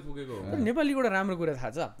बिगुलमै पुगेको हो नेपालीको एउटा राम्रो कुरा थाहा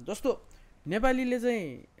छ जस्तो नेपालीले चाहिँ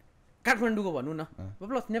काठमाडौँको भनौँ न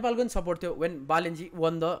प्लस नेपालको पनि सपोर्ट थियो वेन बालेनजी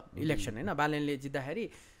वन द इलेक्सन होइन बालेनले जित्दाखेरि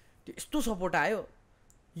त्यो यस्तो सपोर्ट आयो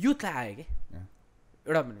युथलाई आयो कि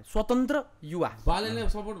एउटा भने स्वतन्त्र युवा बालेनले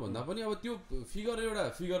सपोर्ट भन्दा पनि अब त्यो फिगर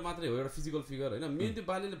एउटा फिगर मात्रै हो एउटा फिजिकल फिगर होइन मेन त्यो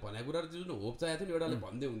बालेनले भनेको कुराहरू जुन होप चाहिएको थियो नि एउटाले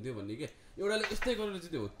भन्दै हुन्थ्यो भन्ने के एउटाले यस्तै गरेर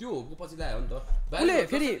चाहिँ त्यो होपको पछि ल्यायो नि त उसले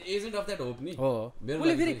फेरि एजेन्ट अफ द्याट होप नि हो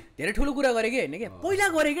उसले फेरि धेरै ठुलो कुरा गरे कि होइन कि पहिला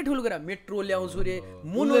गरे कि ठुलो कुरा मेट्रो ल्याउँछु रे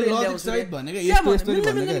मोनोरेल ल्याउँछु रे अनि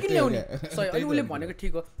उसले भनेको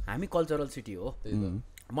ठिक हो हामी कल्चरल सिटी हो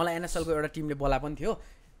मलाई एनएसएलको एउटा टिमले बोला पनि थियो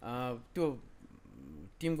त्यो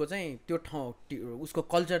टिमको चाहिँ त्यो ठाउँ उसको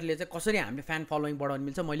कल्चरले चाहिँ कसरी हामीले फ्यान फलोइङ बढाउनु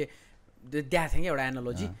मिल्छ मैले देखाएको थिएँ कि एउटा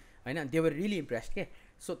एनालोजी होइन दे वर रियली इम्प्रेस्ड के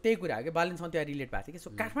सो त्यही कुरा हो कि बालिनसँग त्यहाँ रिलेट भएको थियो कि सो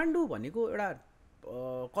काठमाडौँ भनेको एउटा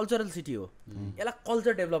कल्चरल सिटी हो यसलाई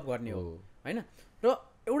कल्चर डेभलप गर्ने हो होइन र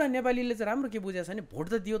एउटा नेपालीले चाहिँ राम्रो के बुझेको छ भने भोट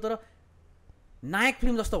त दियो तर नायक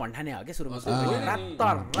फिल्म जस्तो भन्ठाने हो क्या सुरुमा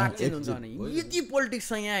रात चेन्ज हुन्छ भने यति पोलिटिक्स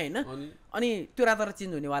छ यहाँ होइन अनि त्यो रात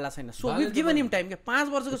चेन्ज हुनेवाला छैन so we given him time के 5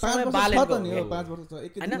 वर्षको समय बालेनको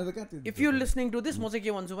होइन if you listening to this म चाहिँ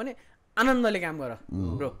के भन्छु भने आनन्दले काम गर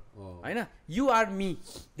ब्रो होइन यु आर मी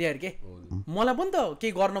देयर के मलाई पनि त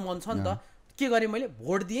केही गर्न मन छ नि त के गरेँ मैले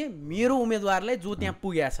भोट दिएँ मेरो उम्मेदवारलाई जो त्यहाँ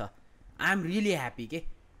पुगेको छ आई एम रियली ह्याप्पी के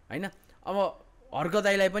होइन अब हर्क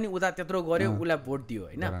दाईलाई पनि उता त्यत्रो गर्यो उसलाई भोट दियो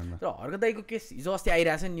होइन तर हर्क दाईको केस हिजो अस्ति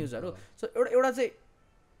आइरहेछ नि न्युजहरू सो एउटा चाहिँ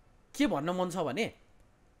के भन्न मन छ भने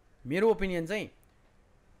मेरो ओपिनियन चाहिँ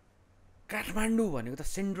काठमाडौँ भनेको त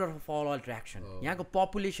सेन्टर अफ अल अट्र्याक्सन यहाँको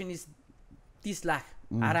पपुलेसन इज 30 लाख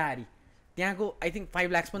हाराहारी त्यहाँको आई थिङ्क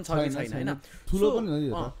 5 लाख पनि छ कि छैन होइन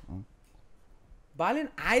बालेन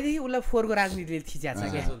आएदेखि उसलाई फोहोरको राजनीतिले थिच्याएको छ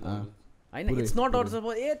क्या होइन इट्स नट अर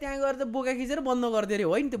ए त्यहाँ गएर त बोका खिचेर बन्द गरिदियो अरे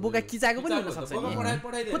होइन त्यो बोका खिचाएको पनि हुनसक्छ नि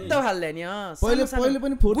खुट्टा फाल्दैन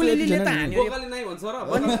नि गुलेलीले त हान्यो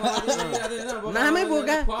नामै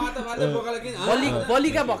बोका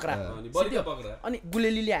बलिका बक्रा अनि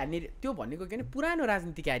गुलेलीले हान्ने त्यो भनेको के भने पुरानो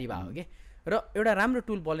राजनीतिकारी भयो हो कि र एउटा राम्रो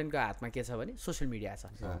टुल बलेनको हातमा के छ भने सोसियल मिडिया छ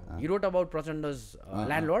हि रोट अबाउट प्रचण्डज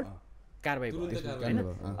ल्यान्डलर्ड कारबाही होइन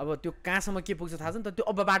अब त्यो कहाँसम्म के पुग्छ थाहा छ नि त त्यो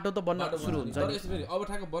अब बाटो त बन्न सुरु हुन्छ अब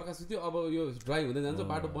ठ्याक्क बर्खा सुत्यो अब यो ड्राई हुँदै जान्छ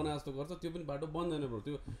बाटो बनाए जस्तो गर्छ त्यो पनि बाटो बन्दैन ब्रो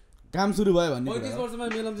त्यो काम सुरु भयो भन्ने 35 वर्षमा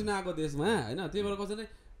मेलम्ची नआएको देशमा होइन त्यही भएर कसैले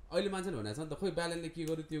अहिले मान्छेले भनेको छ नि त खोइ ब्यालेन्सले के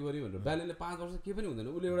गर्यो त्यो गर्यो भनेर ब्यालेन्सले 5 वर्ष के पनि हुँदैन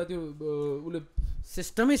उसले एउटा त्यो उसले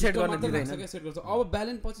सिस्टमै सेट गर्न दिँदैन सेट गर्छ अब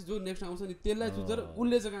ब्यालेन्स पछि जो नेक्स्ट आउँछ नि त्यसलाई चुजेर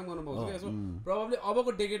उसले चाहिँ काम गर्न पाउँछ क्या सो प्रोबब्ली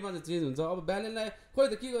अबको डेकेडमा चाहिँ चेन्ज हुन्छ अब ब्यालेन्सलाई खोइ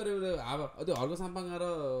त के गर्यो हावा त्यो हर्को साम्पाङ आएर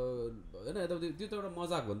होइन त्यो त एउटा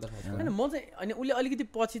मजाक हो नि त होइन म चाहिँ अनि उसले अलिकति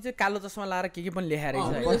पछि चाहिँ कालो चस्मा लाएर के पनि लेखाएर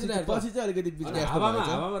पछि चाहिँ अलिकति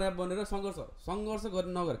हावामा ऱ्याप बनेर सङ्घर्ष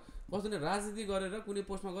गर्ने नगरे कसैले राजनीति गरेर कुनै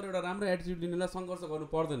पोस्टमा गएर एउटा राम्रो एटिट्युड लिनेलाई सङ्घर्ष गर्नु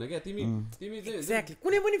पर्दैन क्या तिमी चाहिँ एक्ज्याक्टली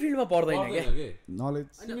कुनै पनि फिल्डमा पर्दैन क्या नलेज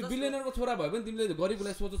तिमी बिलियनरको छोरा भयो भने तिमीले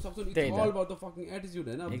गरिबलाई सोच्न सक्छौ नि it's all about the fucking attitude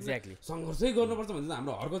हैन एक्ज्याक्टली सङ्घर्षै गर्नुपर्छ भने चाहिँ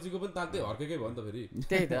हाम्रो हर्कजीको पनि ताल त्यही हर्केकै भयो नि त फेरि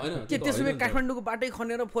त्यही त हैन के त्यसो काठमाडौँको बाटै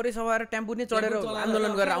खनेर फोरे सवाएर टेम्पो नै चढेर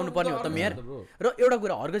आन्दोलन गरेर आउनु पर्ने हो त मेयर र एउटा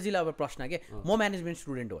कुरा हर्कजीलाई अब प्रश्न के म म्यानेजमेन्ट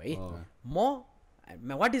स्टुडेन्ट हो है म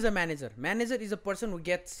what is a manager is a person who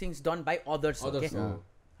gets things done by others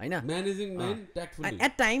होइन म्यानेजिङ माइन्ड ट्याक्टफुली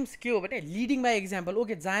एट टाइम्स के हो भने लिडिङ बाई एक्जाम्पल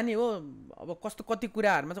ओके जाने हो अब कस्तो कति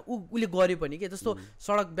कुराहरूमा चाहिँ उसले गर्यो पनि के जस्तो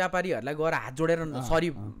सडक व्यापारीहरूलाई गएर हात जोडेर सरी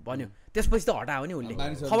भन्यो त्यसपछि त हटायो नि उसले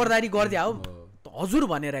खबरदारी गरिदियो हो हजुर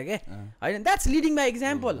भनेर के होइन that's leading by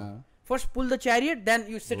example first pull the च्यारियट then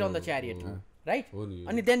you seat on the च्यारियट right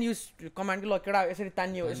अनि देन यु कमान्डको ल केटा यसरी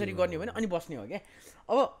तान्ने हो यसरी गर्ने हो भने अनि बस्ने हो क्या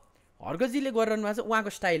अब हर्कजीले गरिरहनु भएको छ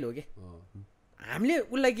उहाँको स्टाइल हो कि हामीले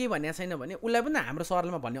उसलाई के भनेको छैन भने उसलाई पनि हाम्रो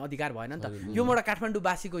सरलमा भन्ने अधिकार भएन नि त यो एउटा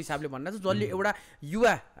काठमाडौँवासीको हिसाबले भन्दा चाहिँ जसले एउटा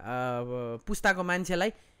युवा पुस्ताको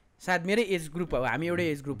मान्छेलाई सायद मेरै एज ग्रुप हो हामी एउटै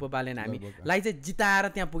एज ग्रुप हो बालेन हामीलाई चाहिँ जिताएर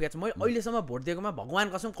त्यहाँ पुगेको छ मैले अहिलेसम्म भोट दिएकोमा भगवान्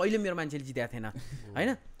कसम कहिले मेरो मान्छेले जिताएको थिएन होइन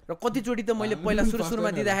र कतिचोटि त मैले पहिला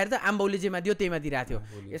सुरुमा दिँदाखेरि त आम्बाउले जेमा दियो त्यहीमा दिइरहेको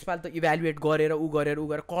थियो यसपालि त इभ्यालुएट गरेर ऊ गरेर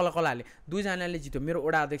कलाले दुईजनाले जित्यो मेरो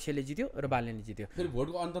वडा अध्यक्षले जित्यो र बालेनले जित्यो फेरि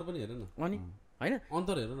भोटको अन्तर पनि हेर न अनि होइन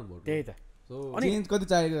अन्तर हेर न भोट त्यही त चेन्ज कति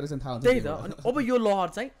चाहिएको रहेछ थाहा हुन्छ त्यही त अनि अब यो लहर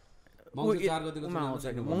चाहिँ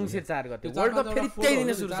मङ्सिर 4 गते वर्ल्ड कप फेरि त्यही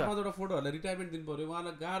दिन सुरु छ एउटा फोटोहरुलाई रिटायरमेन्ट दिनु पर्यो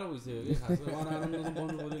उहाँलाई गाह्रो भइसक्यो के खास उहाँलाई आनन्दसँग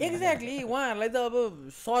पाउनु पर्यो एक्ज्याक्टली उहाँहरुलाई त अब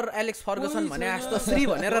सर एलेक्स फर्गसन भने जस्तो श्री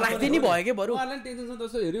भनेर राख्दिनै भयो के बरु उहाँलाई टेन्सन छ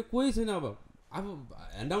जस्तो हेर्यो कोही छैन अब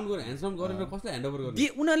ह्यान्ड डाउन गरेर ह्यान्ड डाउन गरेर कसलाई ह्यान्ड ओभर गर्ने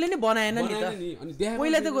उनीहरुले नै बनाएन नि त अनि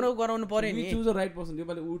पहिला त गराउनु पर्यो नि चुज राइट पर्सन यो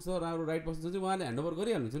पाले उड्छ राम्रो राइट पर्सन चाहिँ उहाँले ह्यान्ड ओभर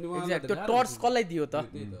गरिहाल्नुहुन्छ नि उहाँले त्यो टर्च कसलाई दियो त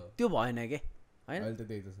त्यो भएन के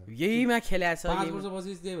यहीमा खेल्या छ 5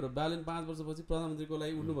 वर्षपछि त्यही भएर बालेन 5 वर्षपछि प्रधानमन्त्रीको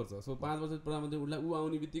लागि उठ्नुपर्छ सो 5 वर्ष प्रधानमन्त्री उठ्ला ऊ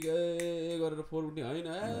आउने बित्तिकै गरेर फोर उठ्ने होइन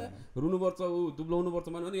रुनुपर्छ ऊ दुब्लाउनुपर्छ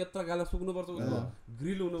भने यत्रा गाला सुक्नुपर्छ उसको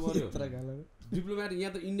ग्रिल हुनु पर्यो डिप्लोमेट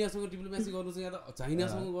यहाँ त इन्डियासँग डिप्लोमेसी गर्नु छ यहाँ त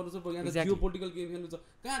चाइनासँग गर्नु छ यहाँ त जियो पोलिटिकल गेम खेल्नु छ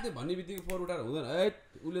कहाँ त्यो भन्ने बित्तिकै फोर उठाएर हुँदैन है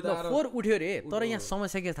उसले त फोर उठ्यो रे तर यहाँ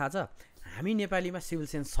समस्या के थाहा छ हामी नेपालीमा सिभिल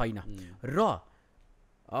सेन्स छैन र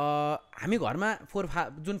हामी घरमा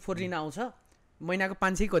जुन फोर लिन आउँछ महिनाको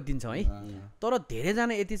 500 कति दिन्छ है तर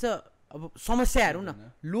धेरैजना यति छ अब समस्या हेरौँ न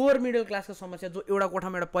लोवर मिडल क्लासको समस्या जो एउटा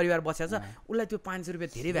कोठामा एउटा परिवार बसेको छ उसलाई त्यो 500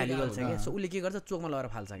 रुपियाँ धेरै भ्यालुएबल छ क्या सो उसले के गर्छ चोकमा लगेर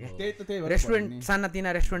फाल्छ क्या रेस्टुरेन्ट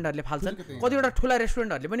सानातिना रेस्टुरेन्टहरूले फाल्छन् कतिवटा ठुला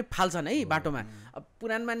रेस्टुरेन्टहरूले पनि फाल्छन् है बाटोमा अब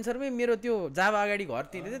पुरानो मान्छेहरूमै मेरो त्यो जावा अगाडि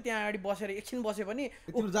घरतिर चाहिँ त्यहाँ अगाडि बसेर एकछिन बसे पनि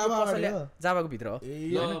जावाको भित्र हो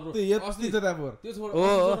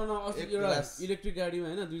इलेक्ट्रिक गाडीमा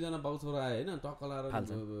होइन दुईजना बाउ छोरा आए होइन टक्क लाएर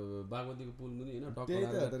बागमतीको पुल मुनि होइन टक्क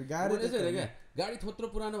गाडी थोत्रो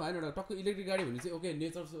पुरानो भएन एउटा टक्क इलेक्ट्रिक गाडी भने चाहिँ ओके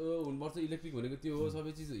नेचर हुनुपर्छ इलेक्ट्रिक भनेको त्यो हो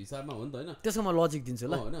सबै चिज हिसाबमा हो नि त होइन त्यसको म लजिक दिन्छु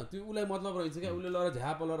ल होइन त्यो उसलाई मतलब रहेछ क्या उसले लगेर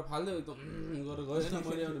झ्याप लगाएर फाल्दै एकदम गरेर गयो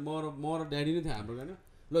होइन मैले म र ड्याडी नै थियो हाम्रो गाडी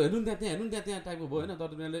ल हेर्नु त्यहाँ टाइपको भयो होइन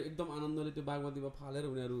तर उनीहरूले एकदम आनन्दले त्यो बागमतीमा फालेर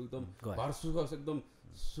उनीहरू एकदम घर सुख एकदम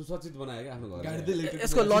सुसज्जित बनायो क्या आफ्नो घर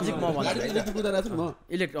यसको लजिक म भन्छु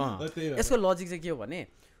यसको लजिक चाहिँ के हो भने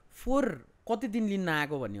फोर कति दिन लिन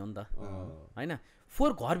आएको भन्ने हो नि त होइन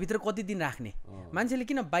फोहोर घरभित्र कति दिन राख्ने मान्छेले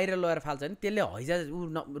किन बाहिर लगेर फाल्छ भने त्यसले हैजा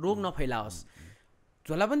रोग नफैलाओस्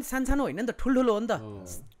झोला पनि सानसानो होइन नि त ठुल्ठुलो हो नि त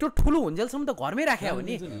त्यो ठुलो हुन्जेलसम्म त घरमै राख्या हो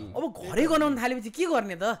नि अब घरै गनाउन थालेपछि के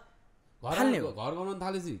गर्ने त घर बनाउन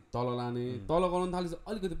थालेपछि तल लाने तल बनाउन थालेपछि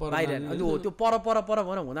अलिकति पर बाहिर त्यो पर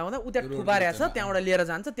हुँदा हुँदा उता थुपारेको छ त्यहाँबाट लिएर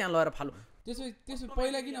जान्छ त्यहाँ लगेर फाल्नु त्यसो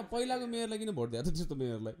पहिलाको मेयरलाई किन भोट दिएको त्यस्तो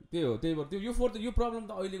मेयरलाई त्यही हो त्यही भएर त्यो यो प्रब्लम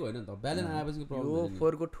त अहिलेको होइन नि त ब्यालेन्स आएपछि प्रब्लम यो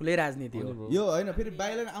फोहोरको ठुलै राजनीति हो यो होइन फेरि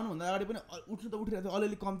बाहिर आउनुभन्दा अगाडि पनि उठ्नु त उठिरहेको थियो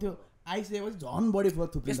अलिअलि कम थियो आइसकेपछि झन् बढी फोहोर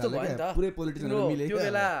थुप्रिन्छ पुरै पोलिटिसियनहरु मिले त्यो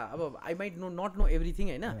बेला अब I might not know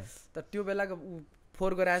everything होइन तर त्यो बेलाको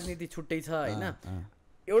फोहोरको राजनीति छुट्टै छ होइन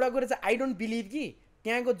एउटा कुरा चाहिँ आई डोन्ट बिलिभ कि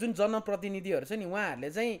त्यहाँको जुन जनप्रतिनिधिहरू छ नि उहाँहरूले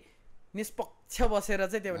चाहिँ निष्पक्ष बसेर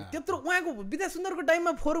चाहिँ त्यत्रो उहाँको विद्या सुन्दरको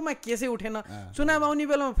टाइममा फोहोरमा केसै उठेन चुनाव आउने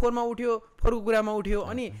बेलामा फोहोरमा उठ्यो फोहोरको कुरामा उठ्यो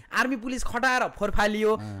अनि आर्मी पुलिस खटाएर फोहोर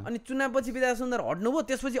फालियो अनि चुनावपछि विद्या सुन्दर हट्नुभयो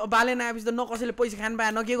त्यसपछि बालेन आएपछि त न कसैले पैसा खान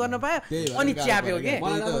पायो न के गर्न पायो अनि च्याप्यो के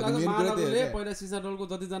पहिला सिसाटोलको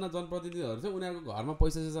जतिजना जनप्रतिनिधिहरू छ उनीहरूको घरमा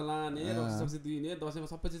पैसा सिसा लाने रक्सी दिने दसैँमा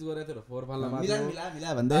सबै चिज गरेको थियो फोहोर फाल्न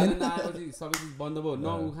आएपछि सबै चिज बन्द भयो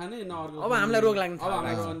न उखाने न अर्को अब हामीलाई रोग लाग्छ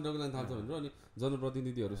थाल्छ भनेर अनि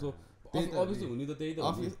जनप्रतिनिधिहरू सो अभियसली हुने त त्यही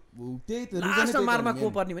त लास्टमा मारमा को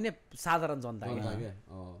पर्ने भने साधारण जनता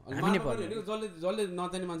जसले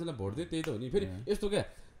नचाहिने मान्छेलाई भोट दियो त्यही त हो नि फेरि यस्तो क्या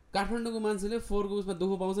काठमाडौँको मान्छेले फोहोरको उसमा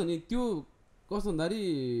दुःख पाउँछ नि त्यो कस्तो भन्दाखेरि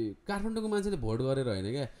काठमाडौँको मान्छेले भोट गरेर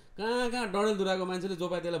होइन क्या कहाँ डडेलधुराको मान्छेले जो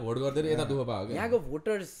पायो त्यसलाई भोट गरिदिएर यता दुःख पायो क्या यहाँको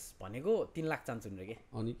भोटर्स भनेको 3 लाख चाहन्छन् रे के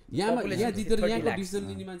अनि यहाँ जितेर यहाँको डिसिजन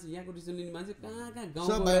लिने मान्छे कहाँ गाउँ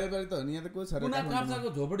सब बाहिर त हो नि यहाँ त को छ र काप्चाको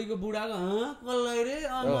झोपडीको बुढाको कल्लै रे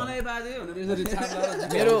मलाई बाजे भनेर यसरी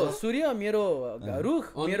छाप मेरो सूर्य मेरो रुख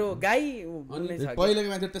मेरो गाई पहिलेको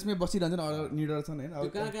मान्छे त्यसमै बसिरहन्छन् निडर छन् हैन अब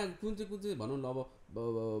कहाँ कुन चाहिँ भनौँ न अब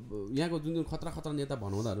यहाँको जुन खतरा नेता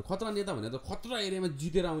भनौँदाहरू खतरा नेता भने त खतरा एरियामा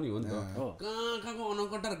जितेर आउने हो नि त कहाँको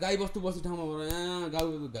अनकटार गाई बस्तु बस्ने ठाउँमा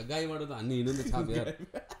गाईबाट त हान्ने हिँड्नु नि त छाप यार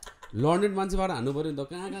लन्डन मान्छेबाट हान्नु पऱ्यो नि त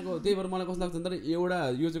कहाँको त्यही भएर मलाई कस्तो लाग्छ भन्दाखेरि एउटा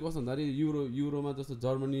यो चाहिँ कस्तो भन्दाखेरि युरोमा जस्तो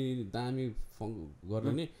जर्मनी दामी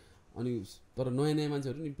गर्ने नि अनि तर नयाँ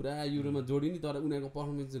मान्छेहरू नि पुरा युरोमा जोडिने तर उनीहरूको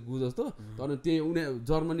पर्फर्मेन्स चाहिँ गु जस्तो तर त्यही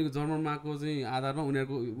जर्मनको चाहिँ आधारमा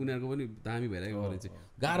उनीहरूको पनि दामी भइरहेको गर्ने चाहिँ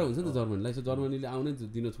गाह्रो हुन्छ नि त जर्मनीलाई सो जर्मनीले आउनै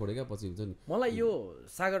दिन छोडे क्या पछि हुन्छ नि मलाई यो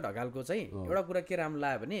सागर ढकालको चाहिँ एउटा कुरा के राम्रो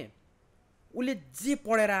लाग्यो भने उसले जे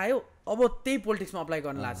पढेर आयो अब त्यही पोलिटिक्समा अप्लाई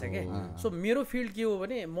गर्न लाग्छ क्या सो मेरो फिल्ड के हो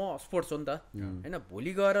भने म स्पोर्ट्स हो नि त होइन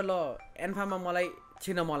भोलि गएर ल एन्फामा मलाई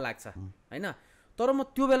छिर्न मन लाग्छ होइन तर म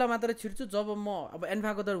त्यो बेला मात्र छिर्छु जब म अब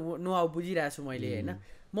एन्फाको त नुहाउ बुझिरहेको छु मैले होइन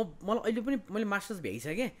मलाई अहिले पनि मैले मास्टर्स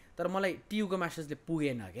भ्याइसकेँ तर मलाई टियुको मास्टर्सले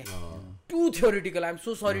पुगेन क्या to theoretical I'm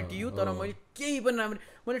so sorry TU तर मैले केही पनि राम्रो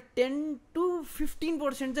मैले 10 to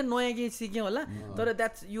 15% चाहिँ नयाँ केही सिकेँ होला तर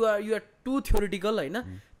द्याट्स युआर टु थ्योरिटिकल होइन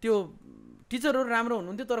त्यो टिचरहरू राम्रो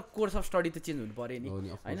हुनुहुन्थ्यो तर कोर्स अफ स्टडी त चेन्ज हुनु पऱ्यो नि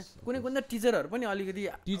होइन कुनै टिचरहरू पनि अलिकति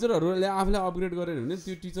टिचरहरूले आफूलाई अपग्रेड गरेर भने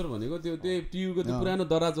त्यो टिचर भनेको त्यो त्यही टियुको त्यो पुरानो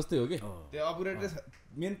दराज जस्तै हो कि त्यो अपग्रेड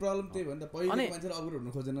मेन प्रब्लम त्यही हो नि त पहिले मान्छेले अपग्रेड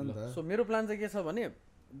हुनु खोजेन नि त सो मेरो प्लान चाहिँ के छ भने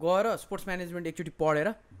गएर स्पोर्ट्स म्यानेजमेन्ट एकचोटि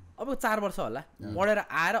पढेर अब 4 वर्ष होला पढेर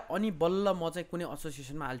आएर अनि बल्ल म चाहिँ कुनै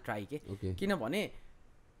एसोसिएसनमा आल ट्राई के किनभने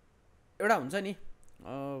एउटा हुन्छ नि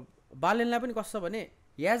बालेनलाई पनि कस्तो भने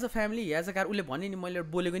as a family as a car उसले भने नि मैले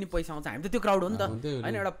बोलेको नि पैसा आउँछ हामी त त्यो क्राउड हो नि त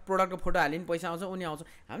होइन एउटा प्रोडक्टको फोटो हाल्यो नि पैसा आउँछ उनी आउँछ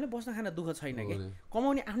हामीले बस्न खान दुःख छैन कि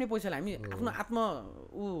कमाउने आफ्नै पैसाले हामी आफ्नो आत्म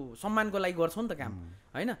सम्मानको लागि गर्छौँ नि त काम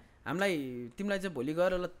होइन हामीलाई तिमीलाई चाहिँ भोलि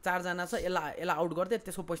गएर ल 4 जना छ यसलाई आउट गर्दै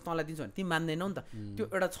त्यसको पैसा तँलाई दिन्छु भने तिमी मान्दैनौ नि त त्यो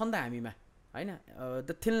एउटा छ नि त हामीमा होइन the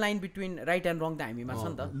thin line between right and रङ त हामीमा छ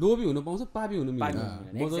नि त लोभी हुनु पाउँछ पापी हुनु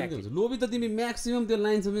मिल्दैन लोभी त तिमी म्याक्सिमम त्यो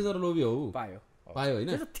लाइन सबै जर लोभी हो पायो होइन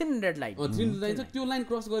थिन रेड लाइन छ त्यो लाइन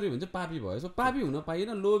क्रस गर्यो भने चाहिँ पापी भयो सो पापी हुन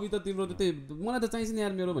पाइएन लोभी त तिम्रो त्यही मलाई त चाहिन्छ नि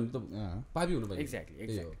यार मेरो भने त पापी हुनु पाइयो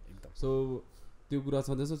एक्ज्याक्टली सो त्यो कुरा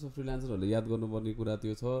छँदैछ सो फ्रिलान्सरहरूले याद गर्नुपर्ने कुरा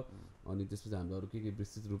त्यो छ अनि त्यसपछि हामीले अरू के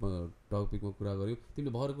विस्तृत रूपमा टपिकमा कुरा गऱ्यौँ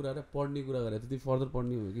तिमीले भर कुरा गरेर पढ्ने कुरा गरेर त्यति फर्दर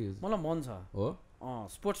पढ्ने हो कि मलाई मन छ हो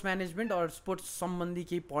स्पोर्ट्स म्यानेजमेन्ट अर स्पोर्ट्स सम्बन्धी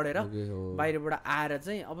केही पढेर बाहिरबाट आएर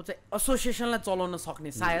चाहिँ अब चाहिँ एसोसिएसनलाई चलाउन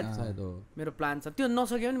सक्ने सायद मेरो प्लान छ त्यो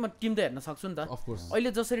नसक्यो भने म टिम त हेर्न सक्छु नि त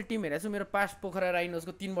अहिले जसरी टिम हेरेको छु मेरो पास्ट पोखरा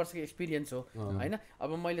राइनोजको 3 वर्षको एक्सपिरियन्स हो होइन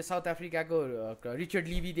अब मैले साउथ अफ्रिकाको रिचर्ड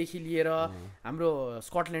लिबीदेखि लिएर हाम्रो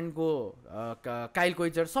स्कटल्यान्डको काइल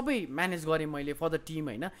कोइजर सबै म्यानेज गरेँ मैले फर द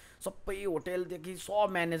टिम होइन सबै होटेलदेखि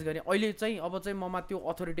सब म्यानेज गरेँ अहिले चाहिँ अब चाहिँ ममा त्यो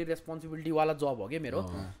अथोरिटी रेस्पोन्सिबिलिटीवाला जब हो क्या मेरो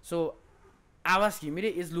सो आवास Ghimire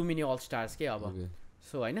is Lumbini all stars के अब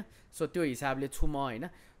सो होइन सो त्यो हिसाबले छु म होइन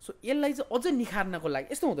सो यसलाई चाहिँ अझ निखार्नको लागि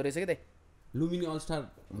यस्तो हुँदो रहेछ क्या लुमिनी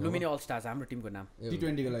अल स्टार्स हाम्रो टिमको नाम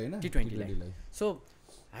T20 को लागि हैन T20 लाई सो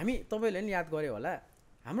हामी तपाईँले नि याद गऱ्यो होला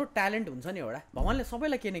हाम्रो ट्यालेन्ट हुन्छ नि एउटा भगवान्ले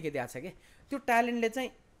सबैलाई के न के दिएको छ कि त्यो ट्यालेन्टले चाहिँ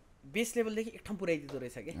बेस लेभलदेखि एक ठाउँ पुऱ्याइदिँदो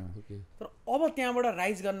रहेछ कि तर अब त्यहाँबाट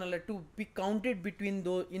राइज गर्नलाई to be counted between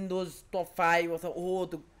in those top 5 अथवा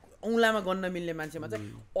त्यो औँलामा गर्न मिल्ने मान्छेमा चाहिँ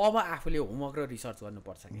अब आफूले होमवर्क र रिसर्च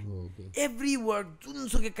गर्नुपर्छ कि एभ्री वर्क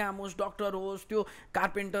जुनसुकै काम होस् डक्टर होस् त्यो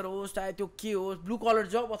कार्पेन्टर होस् चाहे त्यो के होस् ब्लू कलर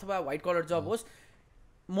जब अथवा व्हाइट कलर जब होस्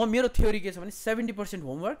मेरो थ्योरी के छ भने 70%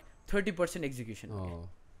 होमवर्क 30% एक्जिक्युसन हो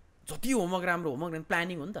जति होमवर्क राम्रो होमवर्क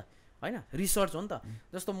प्लानिङ हो नि त होइन रिसर्च हो नि त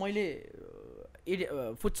जस्तो मैले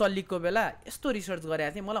फुटसल लिगको बेला यस्तो रिसर्च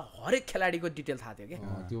गरेको थिएँ मलाई हरेक खेलाडीको डिटेल थाहा थियो कि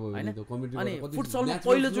होइन अनि फुटसलमा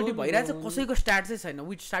पहिलोचोटि भइरहेको छ कसैको स्टार्ट चाहिँ छैन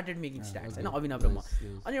विच स्टार्टेड मेकिङ स्टार्ट होइन अभिनव र म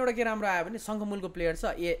अनि एउटा के राम्रो आयो भने सङ्घमूलको प्लेयर छ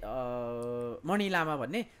मणि लामा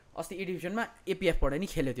भन्ने अस्ति ए डिभिजनमा एपिएफबाट नि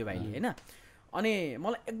खेल्यो त्यो भाइले होइन अनि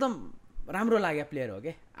मलाई एकदम राम्रो लाग्यो प्लेयर हो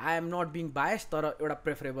कि I am not being bias तर एउटा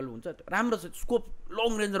प्रेफरेबल हुन्छ राम्रो छ स्कोप लङ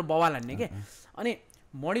रेन्जर बवाल हान्ने के अनि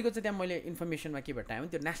मणिको चाहिँ त्यहाँ मैले इन्फर्मेसनमा के भेटाएँ भने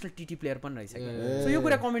त्यो नेसनल टिटी प्लेयर पनि रहेछ सो यो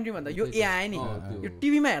कुरा कमेन्ट्री भन्दा यो ए आयो नि यो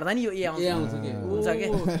टिभीमा हेर्दा नि यो ए आउँछ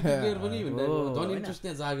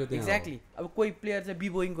एक्ज्याक्टली अब कोही प्लेयर चाहिँ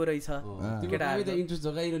बिबोइङको रहेछ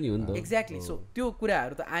एक्ज्याक्टली सो त्यो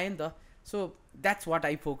कुराहरू त आयो नि त so that's what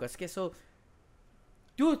I focus के सो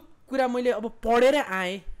त्यो कुरा मैले अब पढेर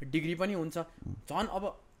आएँ डिग्री पनि हुन्छ झन्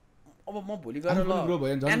अब म भोलि गएर ल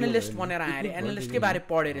एनालिस्ट बनेर आएँ अरे एनालिस्टकै बारे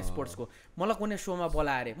पढेँ अरे स्पोर्ट्सको मलाई कुनै सोमा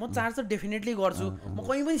बोलाएर म चार्ज त डेफिनेटली गर्छु म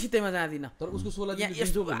कहीँ पनि सित्तैमा जाँदिनँ तर उसको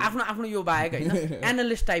यस्तो आफ्नो आफ्नो यो बाहेक होइन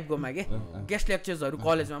एनालिस्ट टाइपकोमा के गेस्ट लेक्चर्सहरू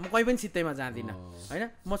कलेजमा म कहीँ पनि सित्तैमा जाँदिनँ होइन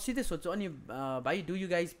म सिधै सोध्छु अनि भाइ डु यु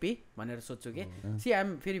गाइज पे भनेर सोध्छु कि सी आइएम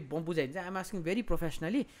फेरि बुझाइदिन्छ I'm asking very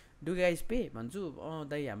professionally do guys pay भन्छु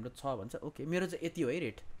दाइ हाम्रो छ भन्छ ओके मेरो चाहिँ यति हो है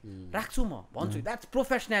रेट राख्छु म भन्छु द्याट्स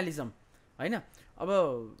प्रोफेसनलिजम होइन अब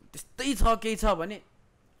त्यस्तै छ केही छ भने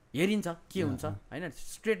हेरिन्छ के हुन्छ होइन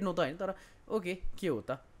स्ट्रेट नो त होइन तर ओके के हो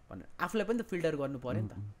त भनेर आफूलाई पनि त फिल्टर गर्नु पऱ्यो नि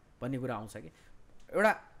त भन्ने कुरा आउँछ कि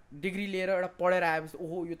एउटा डिग्री लिएर एउटा पढेर आएपछि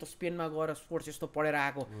ओहो यो त स्पेनमा गएर स्पोर्ट्स यस्तो पढेर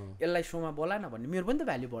आएको यसलाई सोमा बोलाएन भन्ने मेरो पनि त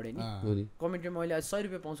भ्याल्यु बढ्यो नि कमेन्ट्रीमा मैले आज 100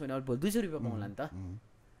 रुपियाँ पाउँछु भने अब भोलि 200 रुपियाँ पाउँला नि त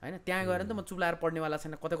होइन त्यहाँ गएर त म चुप्लाएर पढ्नेवाला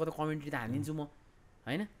छैन कतै कतै कमेन्ट्री त हानिदिन्छु म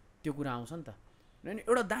होइन त्यो कुरा आउँछ नि त अनि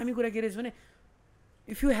एउटा दामी कुरा के रहेछ भने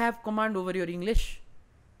if you have command over your English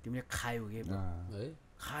तिमीले खायो के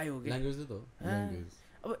खायो के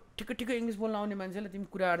अब ठिक्क ठिक्क इङ्ग्लिस बोल्न आउने मान्छेलाई तिमी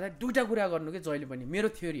कुरा गर्दा दुईवटा कुरा गर्नु कि जहिले पनि मेरो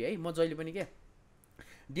थ्योरी है म जहिले पनि के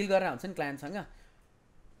डिल गरेर हुन्छ नि क्लाइन्टसँग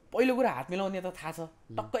पहिलो कुरा हात मिलाउने त थाहा छ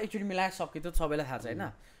टक्क एकचोटि मिलाएर सक्यो त्यो सबैलाई थाहा छ होइन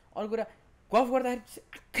अर्को कुरा गफ गर्दाखेरि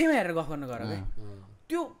आँखैमा हेरेर गफ गर्नु गर क्या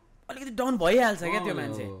त्यो अलिकति डाउन भइहाल्छ क्या त्यो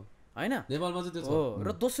मान्छे होइन हो र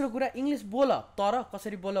दोस्रो कुरा इङ्ग्लिस बोल तर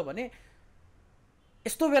कसरी बोल भने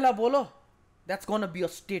यस्तो बेला बोलो that's gonna be a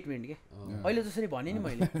statement के अहिले जसरी भने नि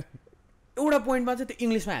मैले एउटा पोइन्टमा चाहिँ त्यो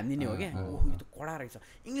इङ्ग्लिसमा हानिदिने हो क्या यो त कडा रहेछ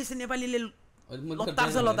इङ्ग्लिस नेपालीले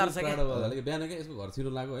लतार्छ बिहान क्या यसको घर छिरो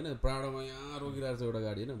लाग्यो होइन प्राडोमा यहाँ रोकिरहेको छ एउटा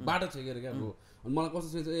गाडी होइन बाटो छेकेर क्या अब अनि मलाई कस्तो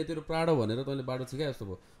छ ए तेरो प्राडो भनेर तैँले बाटो छिकाए जस्तो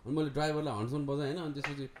भयो अनि मैले ड्राइभरलाई हन्सोन बजाएँ होइन अनि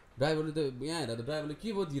त्यसपछि ड्राइभरले त यहाँ हेरेर त ड्राइभरले के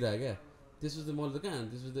पो दिइरहेको क्या त्यसपछि त मैले त कहाँ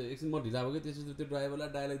त्यसपछि त एकछिन म ढिला भयो कि त्यसपछि त्यो ड्राइभरलाई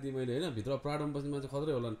डायलग दिएँ मैले होइन भित्र प्राडोमा बस्ने मान्छे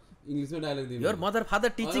खत्रै होला इङ्ग्लिसमै डायलग दिएँ your mother father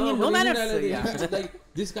teaching in no manners like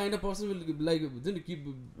this kind of person will like हुन्छ नि keep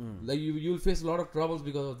like you will face lot of troubles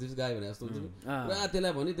because of this guy भने जस्तो हुन्छ नि पुरा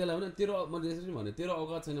त्यसलाई भने तेरो मैले यसरी भने तेरो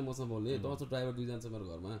औकात छैन मसँग बोल्ने दस ड्राइभर दुईजना छ मेरो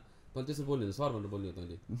घरमा तैँले त्यसो बोल्ने सर भनेर बोल्ने हो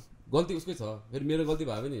तैँले गल्ती उसकै छ फेरि मेरो गल्ती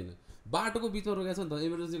भयो पनि होइन बाटोको बिचमा रोकेको छ नि त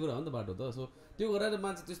इमर्जेन्सी कुरा हो नि त बाटो त सो त्यो गरेर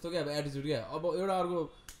मान्छे त्यस्तो क्या अब एटिच्युड क्या अब एउटा अर्को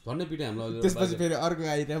झन्डै पिटायो हामीलाई त्यसपछि फेरि अर्को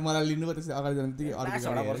आइरह्यो मलाई लिनु भयो त्यसपछि अगाडि जानु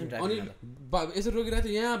अनि यसरी रोकिरहेको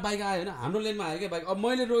थियो यहाँ बाइक आयो होइन हाम्रो लेनमा आयो क्या बाइक अब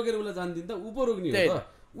मैले रोकेर उसलाई जान्दिनँ त ऊ पो रोक्ने हो त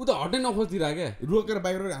ऊ त हट्नै नखोजिदिरहेको क्या रोकेर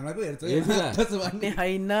बाइक रोकेर हामीलाई पो हेर्छ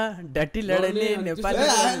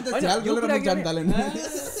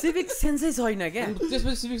सिभिक सेन्सै छैन क्या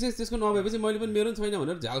त्यसपछि सिभिक सेन्स त्यसको नभएपछि मैले पनि मेरो पनि छैन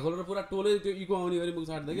भनेर झ्याल खोलेर पुरा टोलै त्यो इको आउने गरी मुख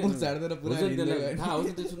छाड्दै क्या थाहा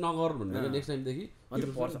हुन्छ त्यसो नगर भनेर नेक्स्ट टाइमदेखि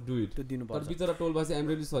डु इट तर बिचरा टोलबासी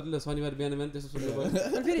एमरेली सरले शनिबार बिहान बिहान त्यसो सुन्नु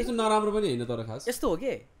पर्यो त्यसो नराम्रो पनि होइन तर खास यस्तो हो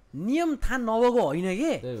कि नियम थाहा नभएको होइन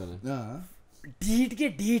कि त्यही भएर ढिट के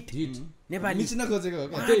ढिट नेपाली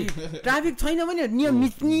ट्राफिक छैन भने नियम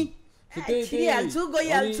मिच्ने छिरिहाल्छु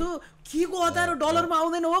गइहाल्छु के को हतार डलरमा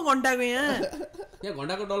आउँदैन हो घन्टाको यहाँ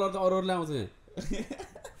घन्टाको डलर त अरूले आउँछ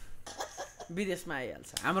विदेशमा आइहाल्छ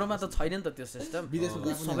हाम्रोमा त छैन नि त त्यो सिस्टम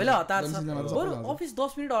सबैलाई हतार छ बरु अफिस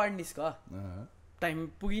 10 मिनट अगाडि निस्क टाइम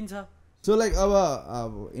पुगिन्छ सो लाइक अब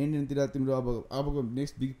इन्डियनतिर तिम्रो अबको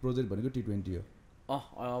नेक्स्ट बिग प्रोजेक्ट भनेको T20 हो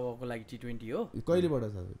अबको लागि T20 हो कहिलेबाट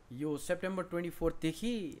छ यो सेप्टेम्बर 24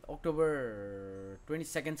 देखि अक्टोबर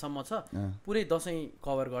 22 सम्म छ पुरै दशैं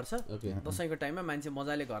कभर गर्छ दशैंको टाइममा मान्छे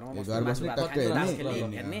मजाले घरमा बस्ने मासु भात खाने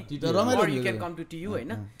हेर्ने or you can come to TU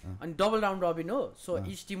हैन अनि डबल राउन्ड रबिन हो so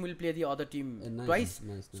each team will play the other team twice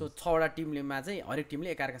so 6 वटा टिमले मा चाहिँ हरेक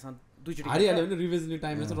टिमले एकार्कासँग दुईचोटी हारिहाल्यो भने रिभेन्जले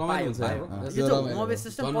टाइममा चाहिँ रमाइलो हुन्छ यो चाहिँ मोबे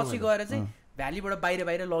सिस्टम पछि गएर चाहिँ भ्यालीबाट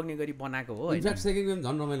बाहिर लग्ने गरी बनाएको हो इनफ्याक्ट सेकेन्ड गेम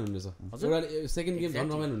झन् रमाइलो हुनेछ एउटाले सेकेन्ड गेम झन्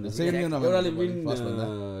रमाइलो हुनेछ एउटाले विन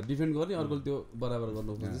डिफेन्ड गर्ने अर्कोले त्यो बराबर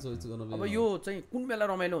गर्नु खोज्छ सो इट्स गोना बी अब यो चाहिँ कुन बेला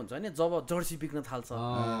रमाइलो हुन्छ भने जब जर्सी बिक्न थाल्छ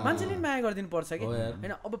मान्छेले माया गरिदिनु पर्छ कि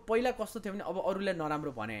हैन अब पहिला कस्तो थियो भने अब अरूले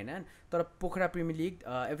नराम्रो भने हैन तर Pokhara premier league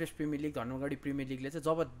Everest premier league Dhangadhi premier लिगले चाहिँ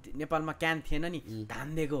जब नेपालमा क्यान थिएन नि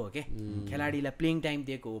धान दिएको हो के खेलाडीलाई प्लेइङ टाइम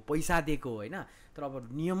दिएको हो पैसा दिएको हो हैन तर अब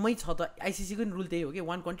नियममै छ त आइसिसी को रुल त्यही हो कि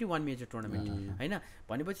 1 कन्ट्री 1 मेजर टुर्नामेन्ट हैन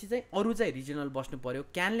भनेपछि चाहिँ अरू चाहिँ रिजनल बस्नु पर्यो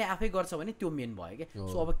क्यानले आफै गर्छ भने त्यो मेन भयो के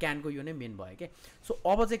सो अब क्यानको यो नै मेन भयो के सो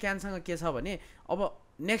अब चाहिँ क्यानसँग के छ भने अब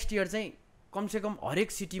नेक्स्ट इयर चाहिँ कमसे कम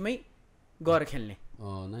हरेक सिटीमै गएर खेल्ने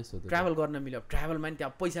नाइस हो ट्राभल गर्न मिल्यो ट्राभलमा नि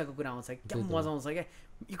त्यहाँ पैसाको कुरा आउँछ क्या मजा आउँछ क्या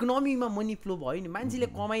इकोनोमीमा मनी फ्लो भयो नि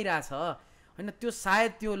मान्छेले कमाइरहेछ हैन त्यो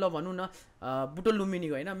सायद त्यो ल भनौँ न बुटोल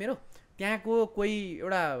लुम्बिनीको हैन मेरो त्यहाँको कोही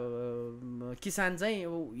एउटा किसान चाहिँ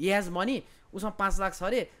याज मनी उसमा 5 लाख छ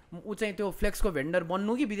अरे ऊ चाहिँ त्यो फ्लेक्सको भेन्डर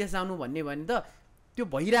बन्नु कि विदेश जानु भन्ने भने त त्यो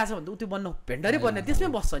भइरहेछ भने त ऊ त्यो बन्नु भेन्डरै बन्ने त्यसमै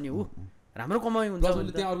बस्छ नि ऊ राम्रो कमाइ हुन्छ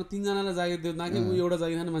भने त्यहाँ अर्को 3 जनालाई जागिर दियो नाके ऊ एउटा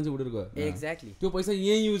जागिर खाने मान्छे उडेर गयो एक्ज्याक्टली त्यो पैसा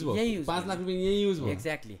यही युज भयो 5 लाख रुपैयाँ यही युज भयो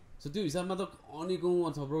एक्ज्याक्टली सो त्यो हिसाबमा त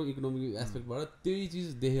अनेकौं थप्रो इकोनोमिक एस्पेक्टबाट त्यही चीज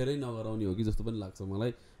देखेरै नगराउने हो कि जस्तो पनि लाग्छ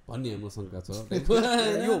मलाई भन्ने हाम्रो शंका छ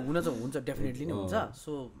यो हुन चाहिँ हुन्छ डेफिनेटली नै हुन्छ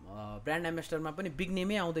सो ब्रान्ड एम्बेसडरमा पनि बिग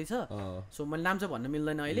नेमै आउँदैछ सो मैले नाम चाहिँ भन्न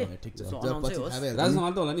मिल्दैन अहिले सो अनाउन्सै होस् राज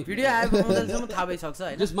समाल त होला नि भिडियो आएको मोडलसम्म थाहा भइसक्छ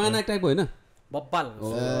हैन जस्ट महानायक टाइपको हैन बब्बाल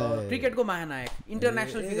क्रिकेटको महानायक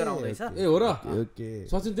इन्टरनेशनल फिगर आउँदैछ ए हो र ओके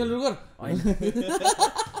सचिन तेन्दुलकर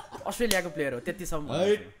अस्ट्रेलियाको प्लेयर हो त्यतिसम्म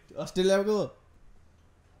अस्ट्रेलियाको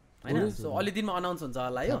हैन सो अलि दिनमा अनाउन्स हुन्छ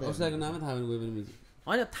होला यो अस्ट्रेलियाको नामै थाहा भएन कोही पनि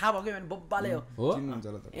हैन थाहा भएको भने बब्बाले हो चिन्नुहुन्छ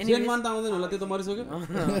होला त सेनमान त आउँदैन होला त्यो त मरिसक्यो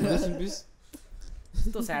रेस्ट इन पिस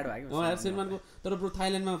त्यस्तो स्याड भयो कि यार सेनमानको तर ब्रो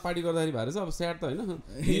थाइल्यान्डमा पार्टी गर्दाखेरि भएर चाहिँ अब स्याड त हैन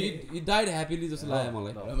हि डाइड ह्यापिली जस्तो लाग्यो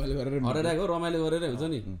मलाई रमाइलो गरेर हरेको रमाइलो गरेरै हुन्छ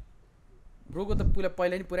नि ब्रोको त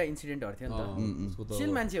पहिला नि पुरा इन्सिडेन्टहरु थियो नि त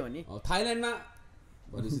चिल मान्छे हो नि थाइल्यान्डमा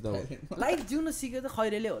भनेपछि त लाइफ जिउन सिक्यो त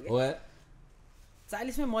खैरेले हो के हो यार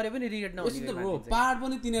 40 मै मरे पनि रिग्रेट नहुने ब्रो पहाड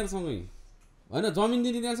पनि तिनीहरुसँगै हैन जमिन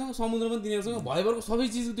दिने तिनीहरुसँग समुद्र पनि तिनीहरुसँग भयभरको सबै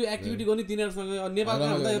चीज त्यो एक्टिभिटी गर्ने तिनीहरुसँग नेपालमा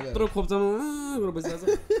भन्दा यत्रो खोप्चामा गरेर बसिरहेछ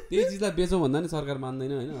त्यही चीजलाई बेचौं भन्दा नि सरकार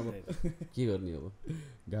मान्दैन हैन अब के गर्ने अब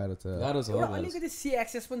गाह्रो छ अलिकति सी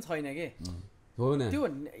एक्सेस पनि छैन के हो नि त्यो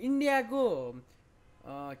इन्डियाको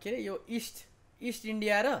के रे यो ईस्ट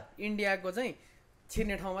इन्डिया र इन्डियाको चाहिँ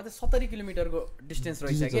छिर्ने ठाउँमा चाहिँ 70 किलोमिटरको डिस्टेन्स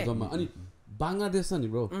रहेछ के अनि बांग्लादेश छ नि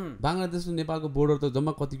ब्रो बांग्लादेश र नेपालको बोर्डर त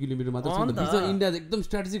जम्मा कति किलोमिटर मात्र छ नि त इन्डिया एकदम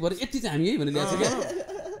स्ट्र्याटेजिक भएर यति चाहिँ हामी यही भनेर ल्याएको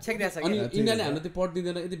छ के अनि इन्डियाले हाम्रो त्यो पट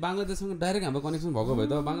दिँदैन यदि बांग्लादेशसँग डाइरेक्ट हाम्रो कनेक्सन भएको भए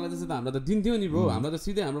त बांग्लादेशले त हामीलाई त दिन्थ्यो नि ब्रो हामीलाई त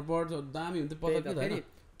सिधै हाम्रो पट दामी हुन्थ्यो पत्ता के त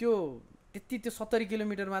त्यो त्यति त्यो 70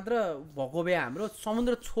 किलोमिटर मात्र भएको भए हाम्रो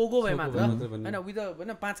समुद्र छोको भए मात्र हैन विथ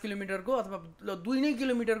हैन 5 किलोमिटरको अथवा 2 नै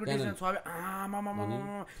किलोमिटरको डिस्टेन्स छ भए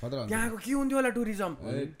त्यहाँको के हुन्थ्यो होला टुरिज्म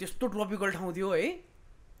त्यस्तो ट्रपिकल ठाउँ थियो है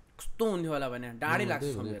कस्तो हुन्थ्यो होला भने डाँडै लाग्छ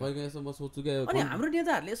कहिले कहिले यसो म सोच्छु के अनि हाम्रो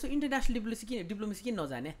नेताहरूले यसो इन्टरनेशनल डिप्लोमेसी किन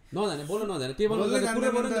नजाने बोल्न नजाने टेबल कुरा गर्नु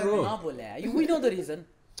नि bro नबोले U we know the reason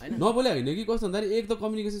हैन नबोले हैन कि कस्तो भन्दा एक त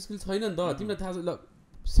कम्युनिकेसन स्किल छैन नि त तिमीलाई थाहा छ ल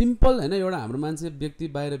सिम्पल हैन एउटा हाम्रो मान्छे व्यक्ति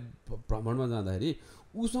बाहिर भ्रमणमा जाँदाखेरि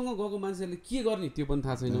उसँग गएको मान्छेले के गर्ने त्यो पनि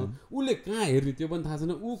थाहा छैन उले कहाँ हेर्ने त्यो पनि थाहा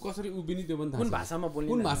छैन उ कसरी उभिने त्यो पनि थाहा छैन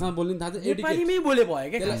कुन भाषामा बोल्ने थाहा छैन नेपालीमै बोले भयो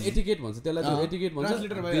के त्यसलाई एटिकेट भन्छ त्यसलाई जो एटिकेट भन्छ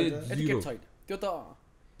एटिकेट छैन त्यो त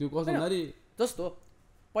त्यो कस्तो भन्दाखेरि जस्तो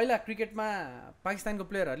पहिला क्रिकेटमा पाकिस्तानको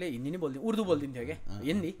प्लेयरहरूले हिन्दी नै बोल्थ्यो उर्दू बोल्दिन्थ्यो के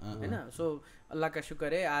हिन्दी हैन सो अल्लाह का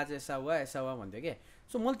शुक्र है आज ऐसा हुआ भन्थ्यो के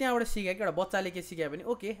सो मैले त्यहाँबाट सिकेँ कि एउटा बच्चाले के सिकायो भने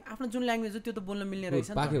ओके आफ्नो जुन ल्याङ्ग्वेज हो त्यो त बोल्न मिल्ने रहेछ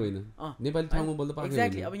नि पाके होइन नेपाली ठाउँमा बोल्दा पाके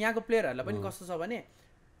एक्ज्याक्टली अब यहाँको प्लेयरहरूलाई पनि कस्तो छ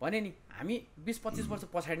भने नि हामी 20-25 वर्ष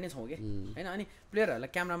पछाडि नै छौँ कि हैन अनि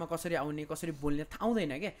प्लेयरहरूलाई क्यामेरामा कसरी आउने कसरी बोल्ने थाहा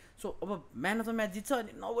आउँदैन के सो अब म्यान अफ द म्याच जित्छ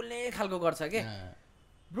अनि नबोल्ने खालको गर्छ के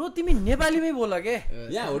ब्रो तिमी नेपालीमै बोल के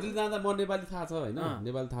यहाँ होटल जाँदा म नेपाली थाहा छ हैन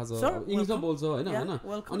नेपाली थाहा छ इंग्लिशमा बोल्छ हैन हैन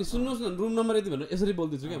अनि सुन्नुस् न रुम नम्बर यति भनेर यसरी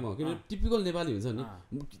बोल्दैछु के म किन टिपिकल नेपाली हुन्छ नि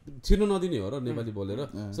छिर्नु नदिने हो र नेपाली बोलेर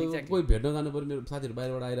सो कोही भेट्न जानु पर्यो मेरो साथीहरु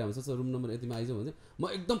बाहिरबाट आइरा हुन्छ सो रुम नम्बर यतिमा आइज भन्छ म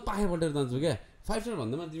एकदम पाखे पल्टेर जान्छु के 5 स्टार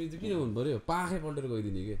भन्दामा तिमी चाहिँ किन हुनु पर्यो पाखे पल्टेर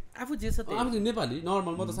गइदिने के आफू जे छ त्यही आफू नेपाली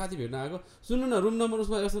नर्मल म त साथी भेट्न आएको सुन्नु न रुम नम्बर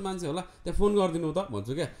उसमा यस्तो मान्छे होला त्यहाँ फोन गरिदिनु त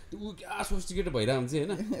भन्छु के उ क्या सोस्टिकेट भइरा हुन्छ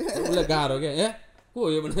हैन उसलाई गाह्रो के को हो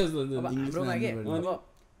यो भने अब हाम्रोमा के अब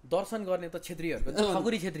दर्शन गर्ने त छेत्रीहरूको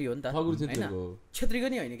ठकुरी छेत्री हो नि त होइन छेत्रीको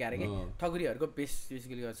नि होइन क्यारे के ठकुरीहरूको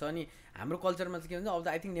बेसिकली गर्छ अनि हाम्रो कल्चरमा चाहिँ के भन्छ अब त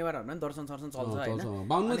आई थिङ्क नेवारहरूमा पनि दर्शन सर्शन चल्छ होइन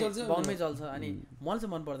बाहुनमै चल्छ अनि मलाई चाहिँ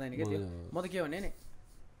मन पर्दैन क्या त्यो म त के भने नि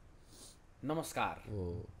नमस्कार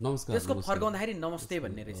त्यसको फर्काउँदाखेरि नमस्ते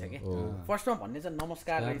भन्ने रहेछ कि फर्स्टमा भन्ने चाहिँ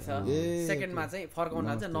नमस्कार रहेछ सेकेन्डमा चाहिँ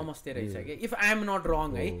फर्काउँदा चाहिँ नमस्ते रहेछ कि इफ आई एम नट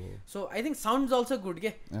रङ है so I think sound also good के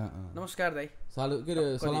नमस्कार दाइ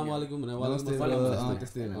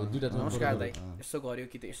नमस्कार दाइ यस्तो गर्यो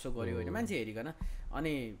कि त यस्तो गर्यो होइन मान्छे हेरिकन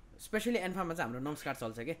अनि स्पेसली एन्फामा चाहिँ हाम्रो नमस्कार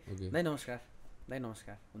चल्छ कि दाइ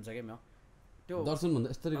नमस्कार हुन्छ कि म त्यो दर्शन भन्दा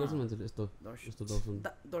यस्तरी गर्छ मान्छेले यस्तो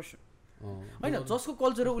दर्शन होइन जसको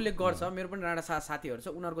कल्चर उसले गर्छ मेरो पनि राणा शाह साथीहरू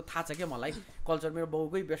छ उनीहरूको थाहा छ क्या मलाई कल्चर मेरो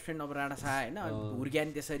बाउकै बेस्ट फ्रेन्ड अब राणा शाह होइन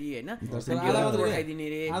हुर्ग्यान त्यसरी होइन खाइदिने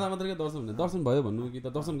रे आधा मात्रै के दर्शन भन्ने दर्शन भयो भन्नु कि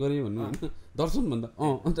त दर्शन गरेँ भन्नु दर्शन भन्दा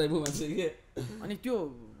टाइपको मान्छे के अनि त्यो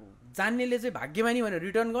जान्नेले चाहिँ भाग्यमानी भनेर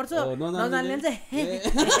रिटर्न गर्छ नजान्नेले चाहिँ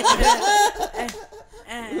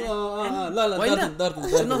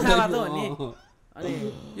अनि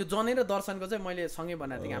यो जनै र दर्शनको चाहिँ मैले सँगै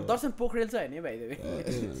बनाएको थिएँ दर्शन पोखरेल छ होइन भाइदेवी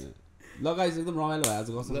लगाइस एकदम रमाइलो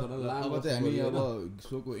भएको छ अब चाहिँ हामी अब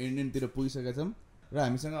सोको एन्डतिर पुगिसकेका छौँ र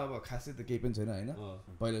हामीसँग अब खासै त केही पनि छैन होइन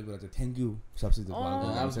पहिलो कुरा चाहिँ थ्याङ्क यू सबसे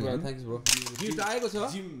गिफ्ट आएको छ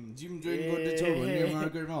जिम जोइन गर्दैछौ भन्ने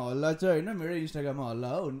मार्केटमा हल्ला छ होइन मेरो इन्स्टाग्राममा हल्ला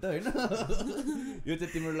हो नि त होइन यो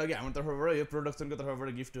चाहिँ तिम्रो लागि हाम्रो तर्फबाट यो प्रोडक्सनको तर्फबाट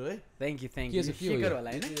गिफ्ट हो है थ्याङ्क यू शिखर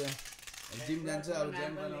होला होइन जिम जान्छ अब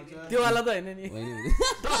ज्याम बनाउँछ त्यो वाला त होइन नि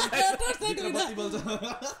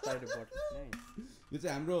यो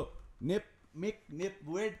चाहिँ हाम्रो नेप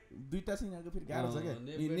वेड दुईटा छ यिनीहरूको फेरि गाह्रो छ क्या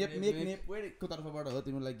नेप वेडको तर्फबाट हो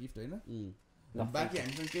तिमीलाई गिफ्ट होइन बाँकी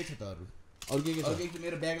हामीसँग केही छ त अरू के छ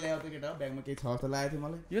मेरो ब्याग ल्याएको थियो केटा ब्यागमा केही छ जस्तो लागेको थियो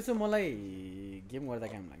मलाई यो चाहिँ मलाई गेम गर्दा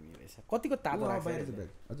काम लाग्ने रहेछ कतिको तातो राख्छ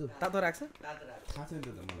हजुर तातो राख्छ थाहा छैन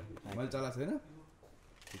त्यो त मलाई मैले चलाएको छैन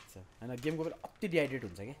ठिक छ होइन गेमको बेला अति डिहाइड्रेट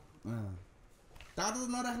हुन्छ कि तातो त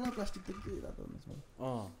नराख्ला प्लास्टिक त के तातो हुन्छ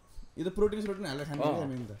यो त प्रोटिन हालेर खाने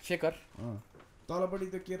मेन त शेखर तलपट्टि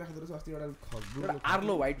त के राख्दो रहेछ अस्ति एउटा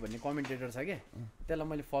आर्लो वाइट भन्ने कमेन्टेटर छ क्या त्यसलाई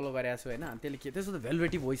मैले फलो गरेको छु होइन त्यसले के त्यसो त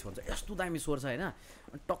भेलभेटी भोइस भन्छ यस्तो दामी स्वर छ होइन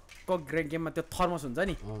टक्क ग्रेट गेममा त्यो थर्मस हुन्छ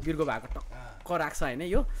नि बिर्को भएको टक्क राख्छ होइन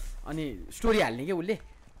यो अनि स्टोरी हाल्ने क्या उसले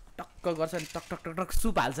टक्क गर्छ अनि talk talk talk talk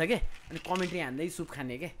soup हाल्छ क्या अनि कमेन्ट्री हान्दै सुप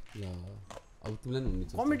खाने क्या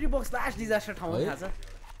कमेन्ट्री बक्स लास्ट डिजास्टर ठाउँमा थाहा छ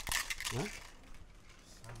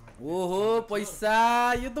ओहो पैसा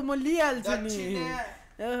यो त म लिइहाल्छु नि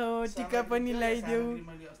ओहो टिका पनि लगाइदेऊ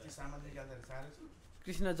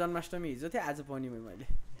कृष्ण जन्माष्टमी हिजो थियो आज पनि मैले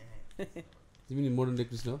तिमी नि मोडर्न डे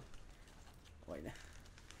कृष्ण होइन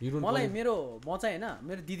मलाई म चाहिँ होइन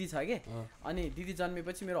मेरो दिदी छ कि अनि दिदी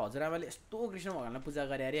जन्मेपछि मेरो हजुरआमाले यस्तो कृष्ण भगवान्लाई पूजा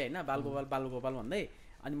गरे अरे होइन बालगोपाल भन्दै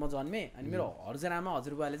अनि म जन्मेँ अनि मेरो हजुरआमा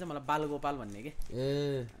हजुरबुवाले चाहिँ मलाई बालगोपाल भन्ने कि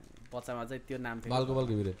बच्चामा चाहिँ त्यो नाम थियो बालगोपाल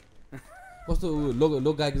घिमिरे कस्तो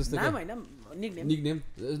लोक गायक जस्तो नाम होइन निकनेम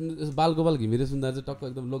बालगोपाल घिमिरे सुन्दा चाहिँ टक्क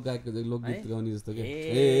एकदम लोक गायक लोकगीत गाउने जस्तो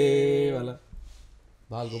के वाला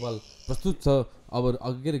बालगोपाल प्रस्तुत छ अब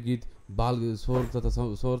अघि के अरे गीत बाल स्वर तथा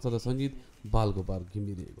सङ्गीत बालगोपाल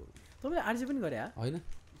घिमिरेको तपाईँले आरजे पनि गरे होइन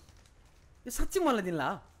यो साँच्चै मलाई दिनला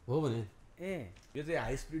हो भने यो चाहिँ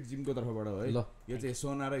हाई स्पिड जिमको तर्फबाट हो है ल यो चाहिँ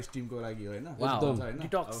सोना र स्टिमको लागि हो होइन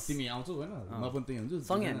तिमी आउँछौ होइन म पनि त्यही हुन्छु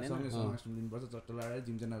सँगै दिनुपर्छ चट्ट लगाएर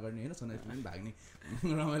जिम चाहिँ नगर्ने होइन सोना स्टिम भाग्ने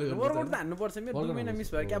रमाइलो वर्कआउट त हान्नुपर्छ मेरो 2 महिना मिस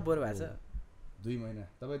भयो क्या बोर भएको छ 2 महिना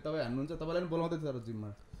तपाईँ हान्नुहुन्छ तपाईँलाई पनि बोलाउँदै थियो तर जिममा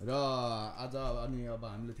र आज अनि अब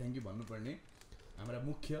हामीले थ्याङ्क यू भन्नुपर्ने हाम्रा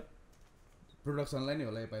मुख्य प्रोडक्सनलाई नै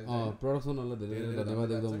होला प्रोडक्सनहरूलाई धेरै धन्यवाद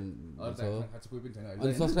एकदम कोही पनि छैन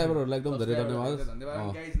अनि सब्सक्राइबरहरूलाई एकदम धेरै धन्यवाद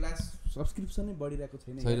सब्सक्रिप्सन नै बढिरहेको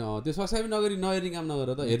छैन त्यो सब्सक्राइब नगरी नहेरी काम नगर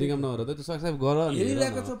त हेरी काम नगर त त्यो सब्सक्राइब गर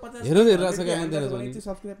हेरिरहेको छ 50 हेरिरहेको छ क्या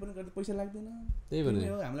सब्सक्राइब पनि गर्दा पैसा लाग्दैन त्यही भने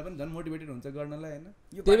हामीलाई पनि झन् मोटिभेटेड हुन्छ गर्नलाई हैन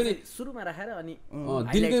त्यही पनि सुरुमा राखेर अनि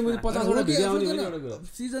दिनकै 50 वटा भिडियो आउने भने एउटा कुरा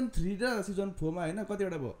सिजन 3 र सिजन 4 मा हैन कति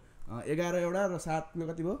वटा भयो 11 एउटा र 7 ले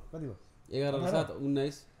कति भयो 11 र 7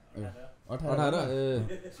 19 18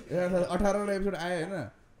 एपिसोड आयो हैन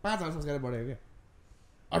 5000 सब्स्क्राइबर बढ्यो के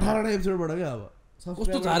 18 एपिसोडबाट के अब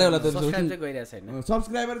कस्तो झारे होला त्यो सब्स्क्राइब चाहिँ गइरहेछ हैन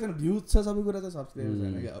सब्स्क्राइबर छैन भ्यूज छ सबै कुरा चाहिँ सब्स्क्राइबर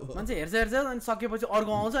छैन के अब मान्छे हेर्छ अनि सकेपछि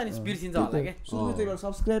अर्को आउँछ अनि बिर्सिन्छ होला के सुरु चाहिँ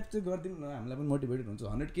सब्स्क्राइब चाहिँ गर्दिनु न हामीलाई पनि मोटिभेटेड हुन्छ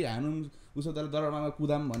 100 के हानु उसो त दरबारमा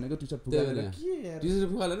कुदाम भनेको टी-शर्ट फुकाएर के यार टी-शर्ट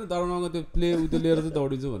फुकाएर नि दरबारमा त्यो प्ले उते लिएर चाहिँ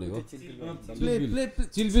दौडिन्छु भनेको प्ले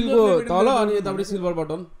चिलबिलको तल अनि यतापट्टि सिल्भर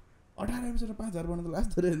बटन 18 एपिसोड 5000 बनाउन त लास्ट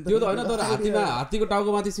थियो त्यो त हैन तर हात्तीको टाउको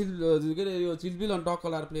माथि के अरे यो चिलबिल अनि टक्क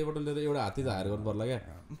लाएर प्ले बटन लिएर एउटा हात्ती त हायर गर्नु पर्ला क्या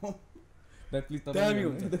प्लिज दामी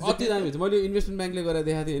हुन्छ अति दामी हुन्छ मैले इन्भेस्टमेन्ट ब्याङ्कले गरेर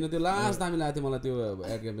देखाएको थिएँ होइन त्यो लास्ट दामी लागेको थियो मलाई त्यो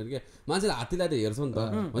एड क्याम्पेन क्या मान्छेले हात्तीलाई त हेर्छ नि त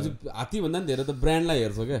हजुर हात्ती भन्दा पनि धेरै त ब्रान्डलाई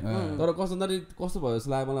हेर्छ क्या तर कस्तो भन्दाखेरि कस्तो भयो जस्तो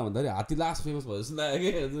लाग्यो मलाई भन्दाखेरि हात्ती लास्ट फेमस भयो जस्तो लाग्यो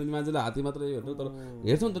क्या मान्छेले हात्ती मात्रै हेर्छ तर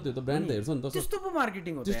हेर्छ नि त त्यो त ब्रान्ड त हेर्छ नि त त्यस्तो पो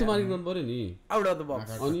मार्केटिङ हो त्यस्तो मार्केटिङ गर्नु पऱ्यो नि आउट अफ द बक्स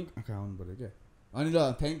अनि आउनु पऱ्यो क्या अनि ल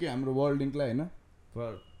थ्याङ्क यू हाम्रो वर्ल्ड लिङ्कलाई होइन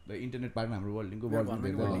फर द इन्टरनेट पार्टनर हाम्रो वर्ल्ड लिङ्कको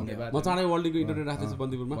म चाँडै वर्ल्ड लिङ्कको इन्टरनेट राख्दैछु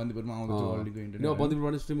बन्दीपुरमा आउँदैछ वर्ल्ड लिङ्कको इन्टरनेट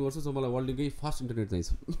बन्दीपुरबाट स्ट्रिम गर्छु सो मलाई वर्ल्ड लिङ्कै फास्ट इन्टरनेट चाहिन्छ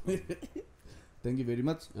थ्याङ्क यू भेरी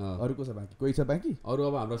मच अरू को छ बाँकी कोही छ बाँकी अरू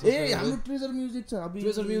अब हाम्रो ए हाम्रो ट्रेजर म्युजिक छ अब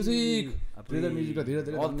ट्रेजर म्युजिक धेरै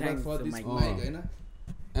धेरै फर दिस माइक हैन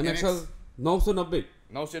एमएक्सएल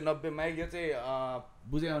 990 माइक यो चाहिँ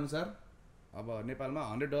बुझे अनुसार अब नेपालमा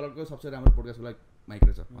 $100 को सबसे राम्रो पोडकास्टको लागि माइक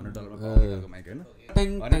रहेछ $100 माइक हैन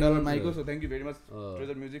 $100 माइक हो so thank you very much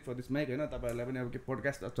treasure music for this mic हैन तपाईहरुलाई पनि अब के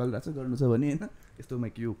पोडकास्ट चलिरहेछ गर्नु छ भने हैन यस्तो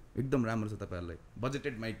माइक यो एकदम राम्रो छ तपाईहरुलाई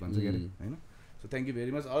बजेटेड माइक भन्छ के हैन so thank you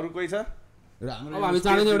very much अरू कोही छ र हाम्रो अब हामी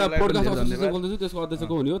चाँडै एउटा पोडकास्ट एसोसिएसन खोल्दैछु त्यसको अध्यक्ष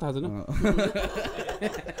को हुने हो थाहा छैन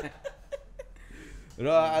र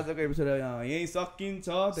आजको एपिसोड यही सकिन्छ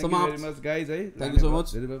thank you very much guys है थ्याङ्क यू सो मच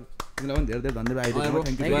तिमीलाई पनि धेरै धेरै धन्यवाद आइदिनु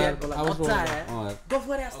थ्याङ्क यू गफ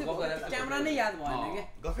गरे अस्ति क्यामेरा नै याद भएन के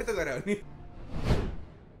गफै त गरे हो नि